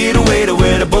gotta get away to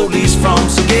where the boat leaves from.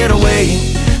 So get away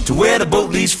to where the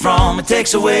boat leaves from. It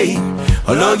takes away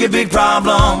all of your big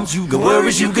problems. You could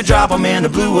worry, you could drop them in the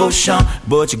blue ocean,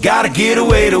 but you gotta get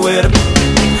away to where the...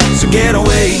 So get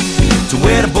away to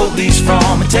where the boat leaves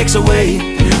from. It takes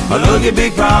away all of your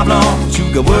big problems.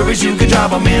 You got worries, you could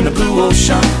drop them in the blue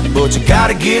ocean, but you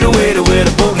gotta get away to where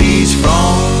the boat leaves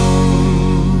from.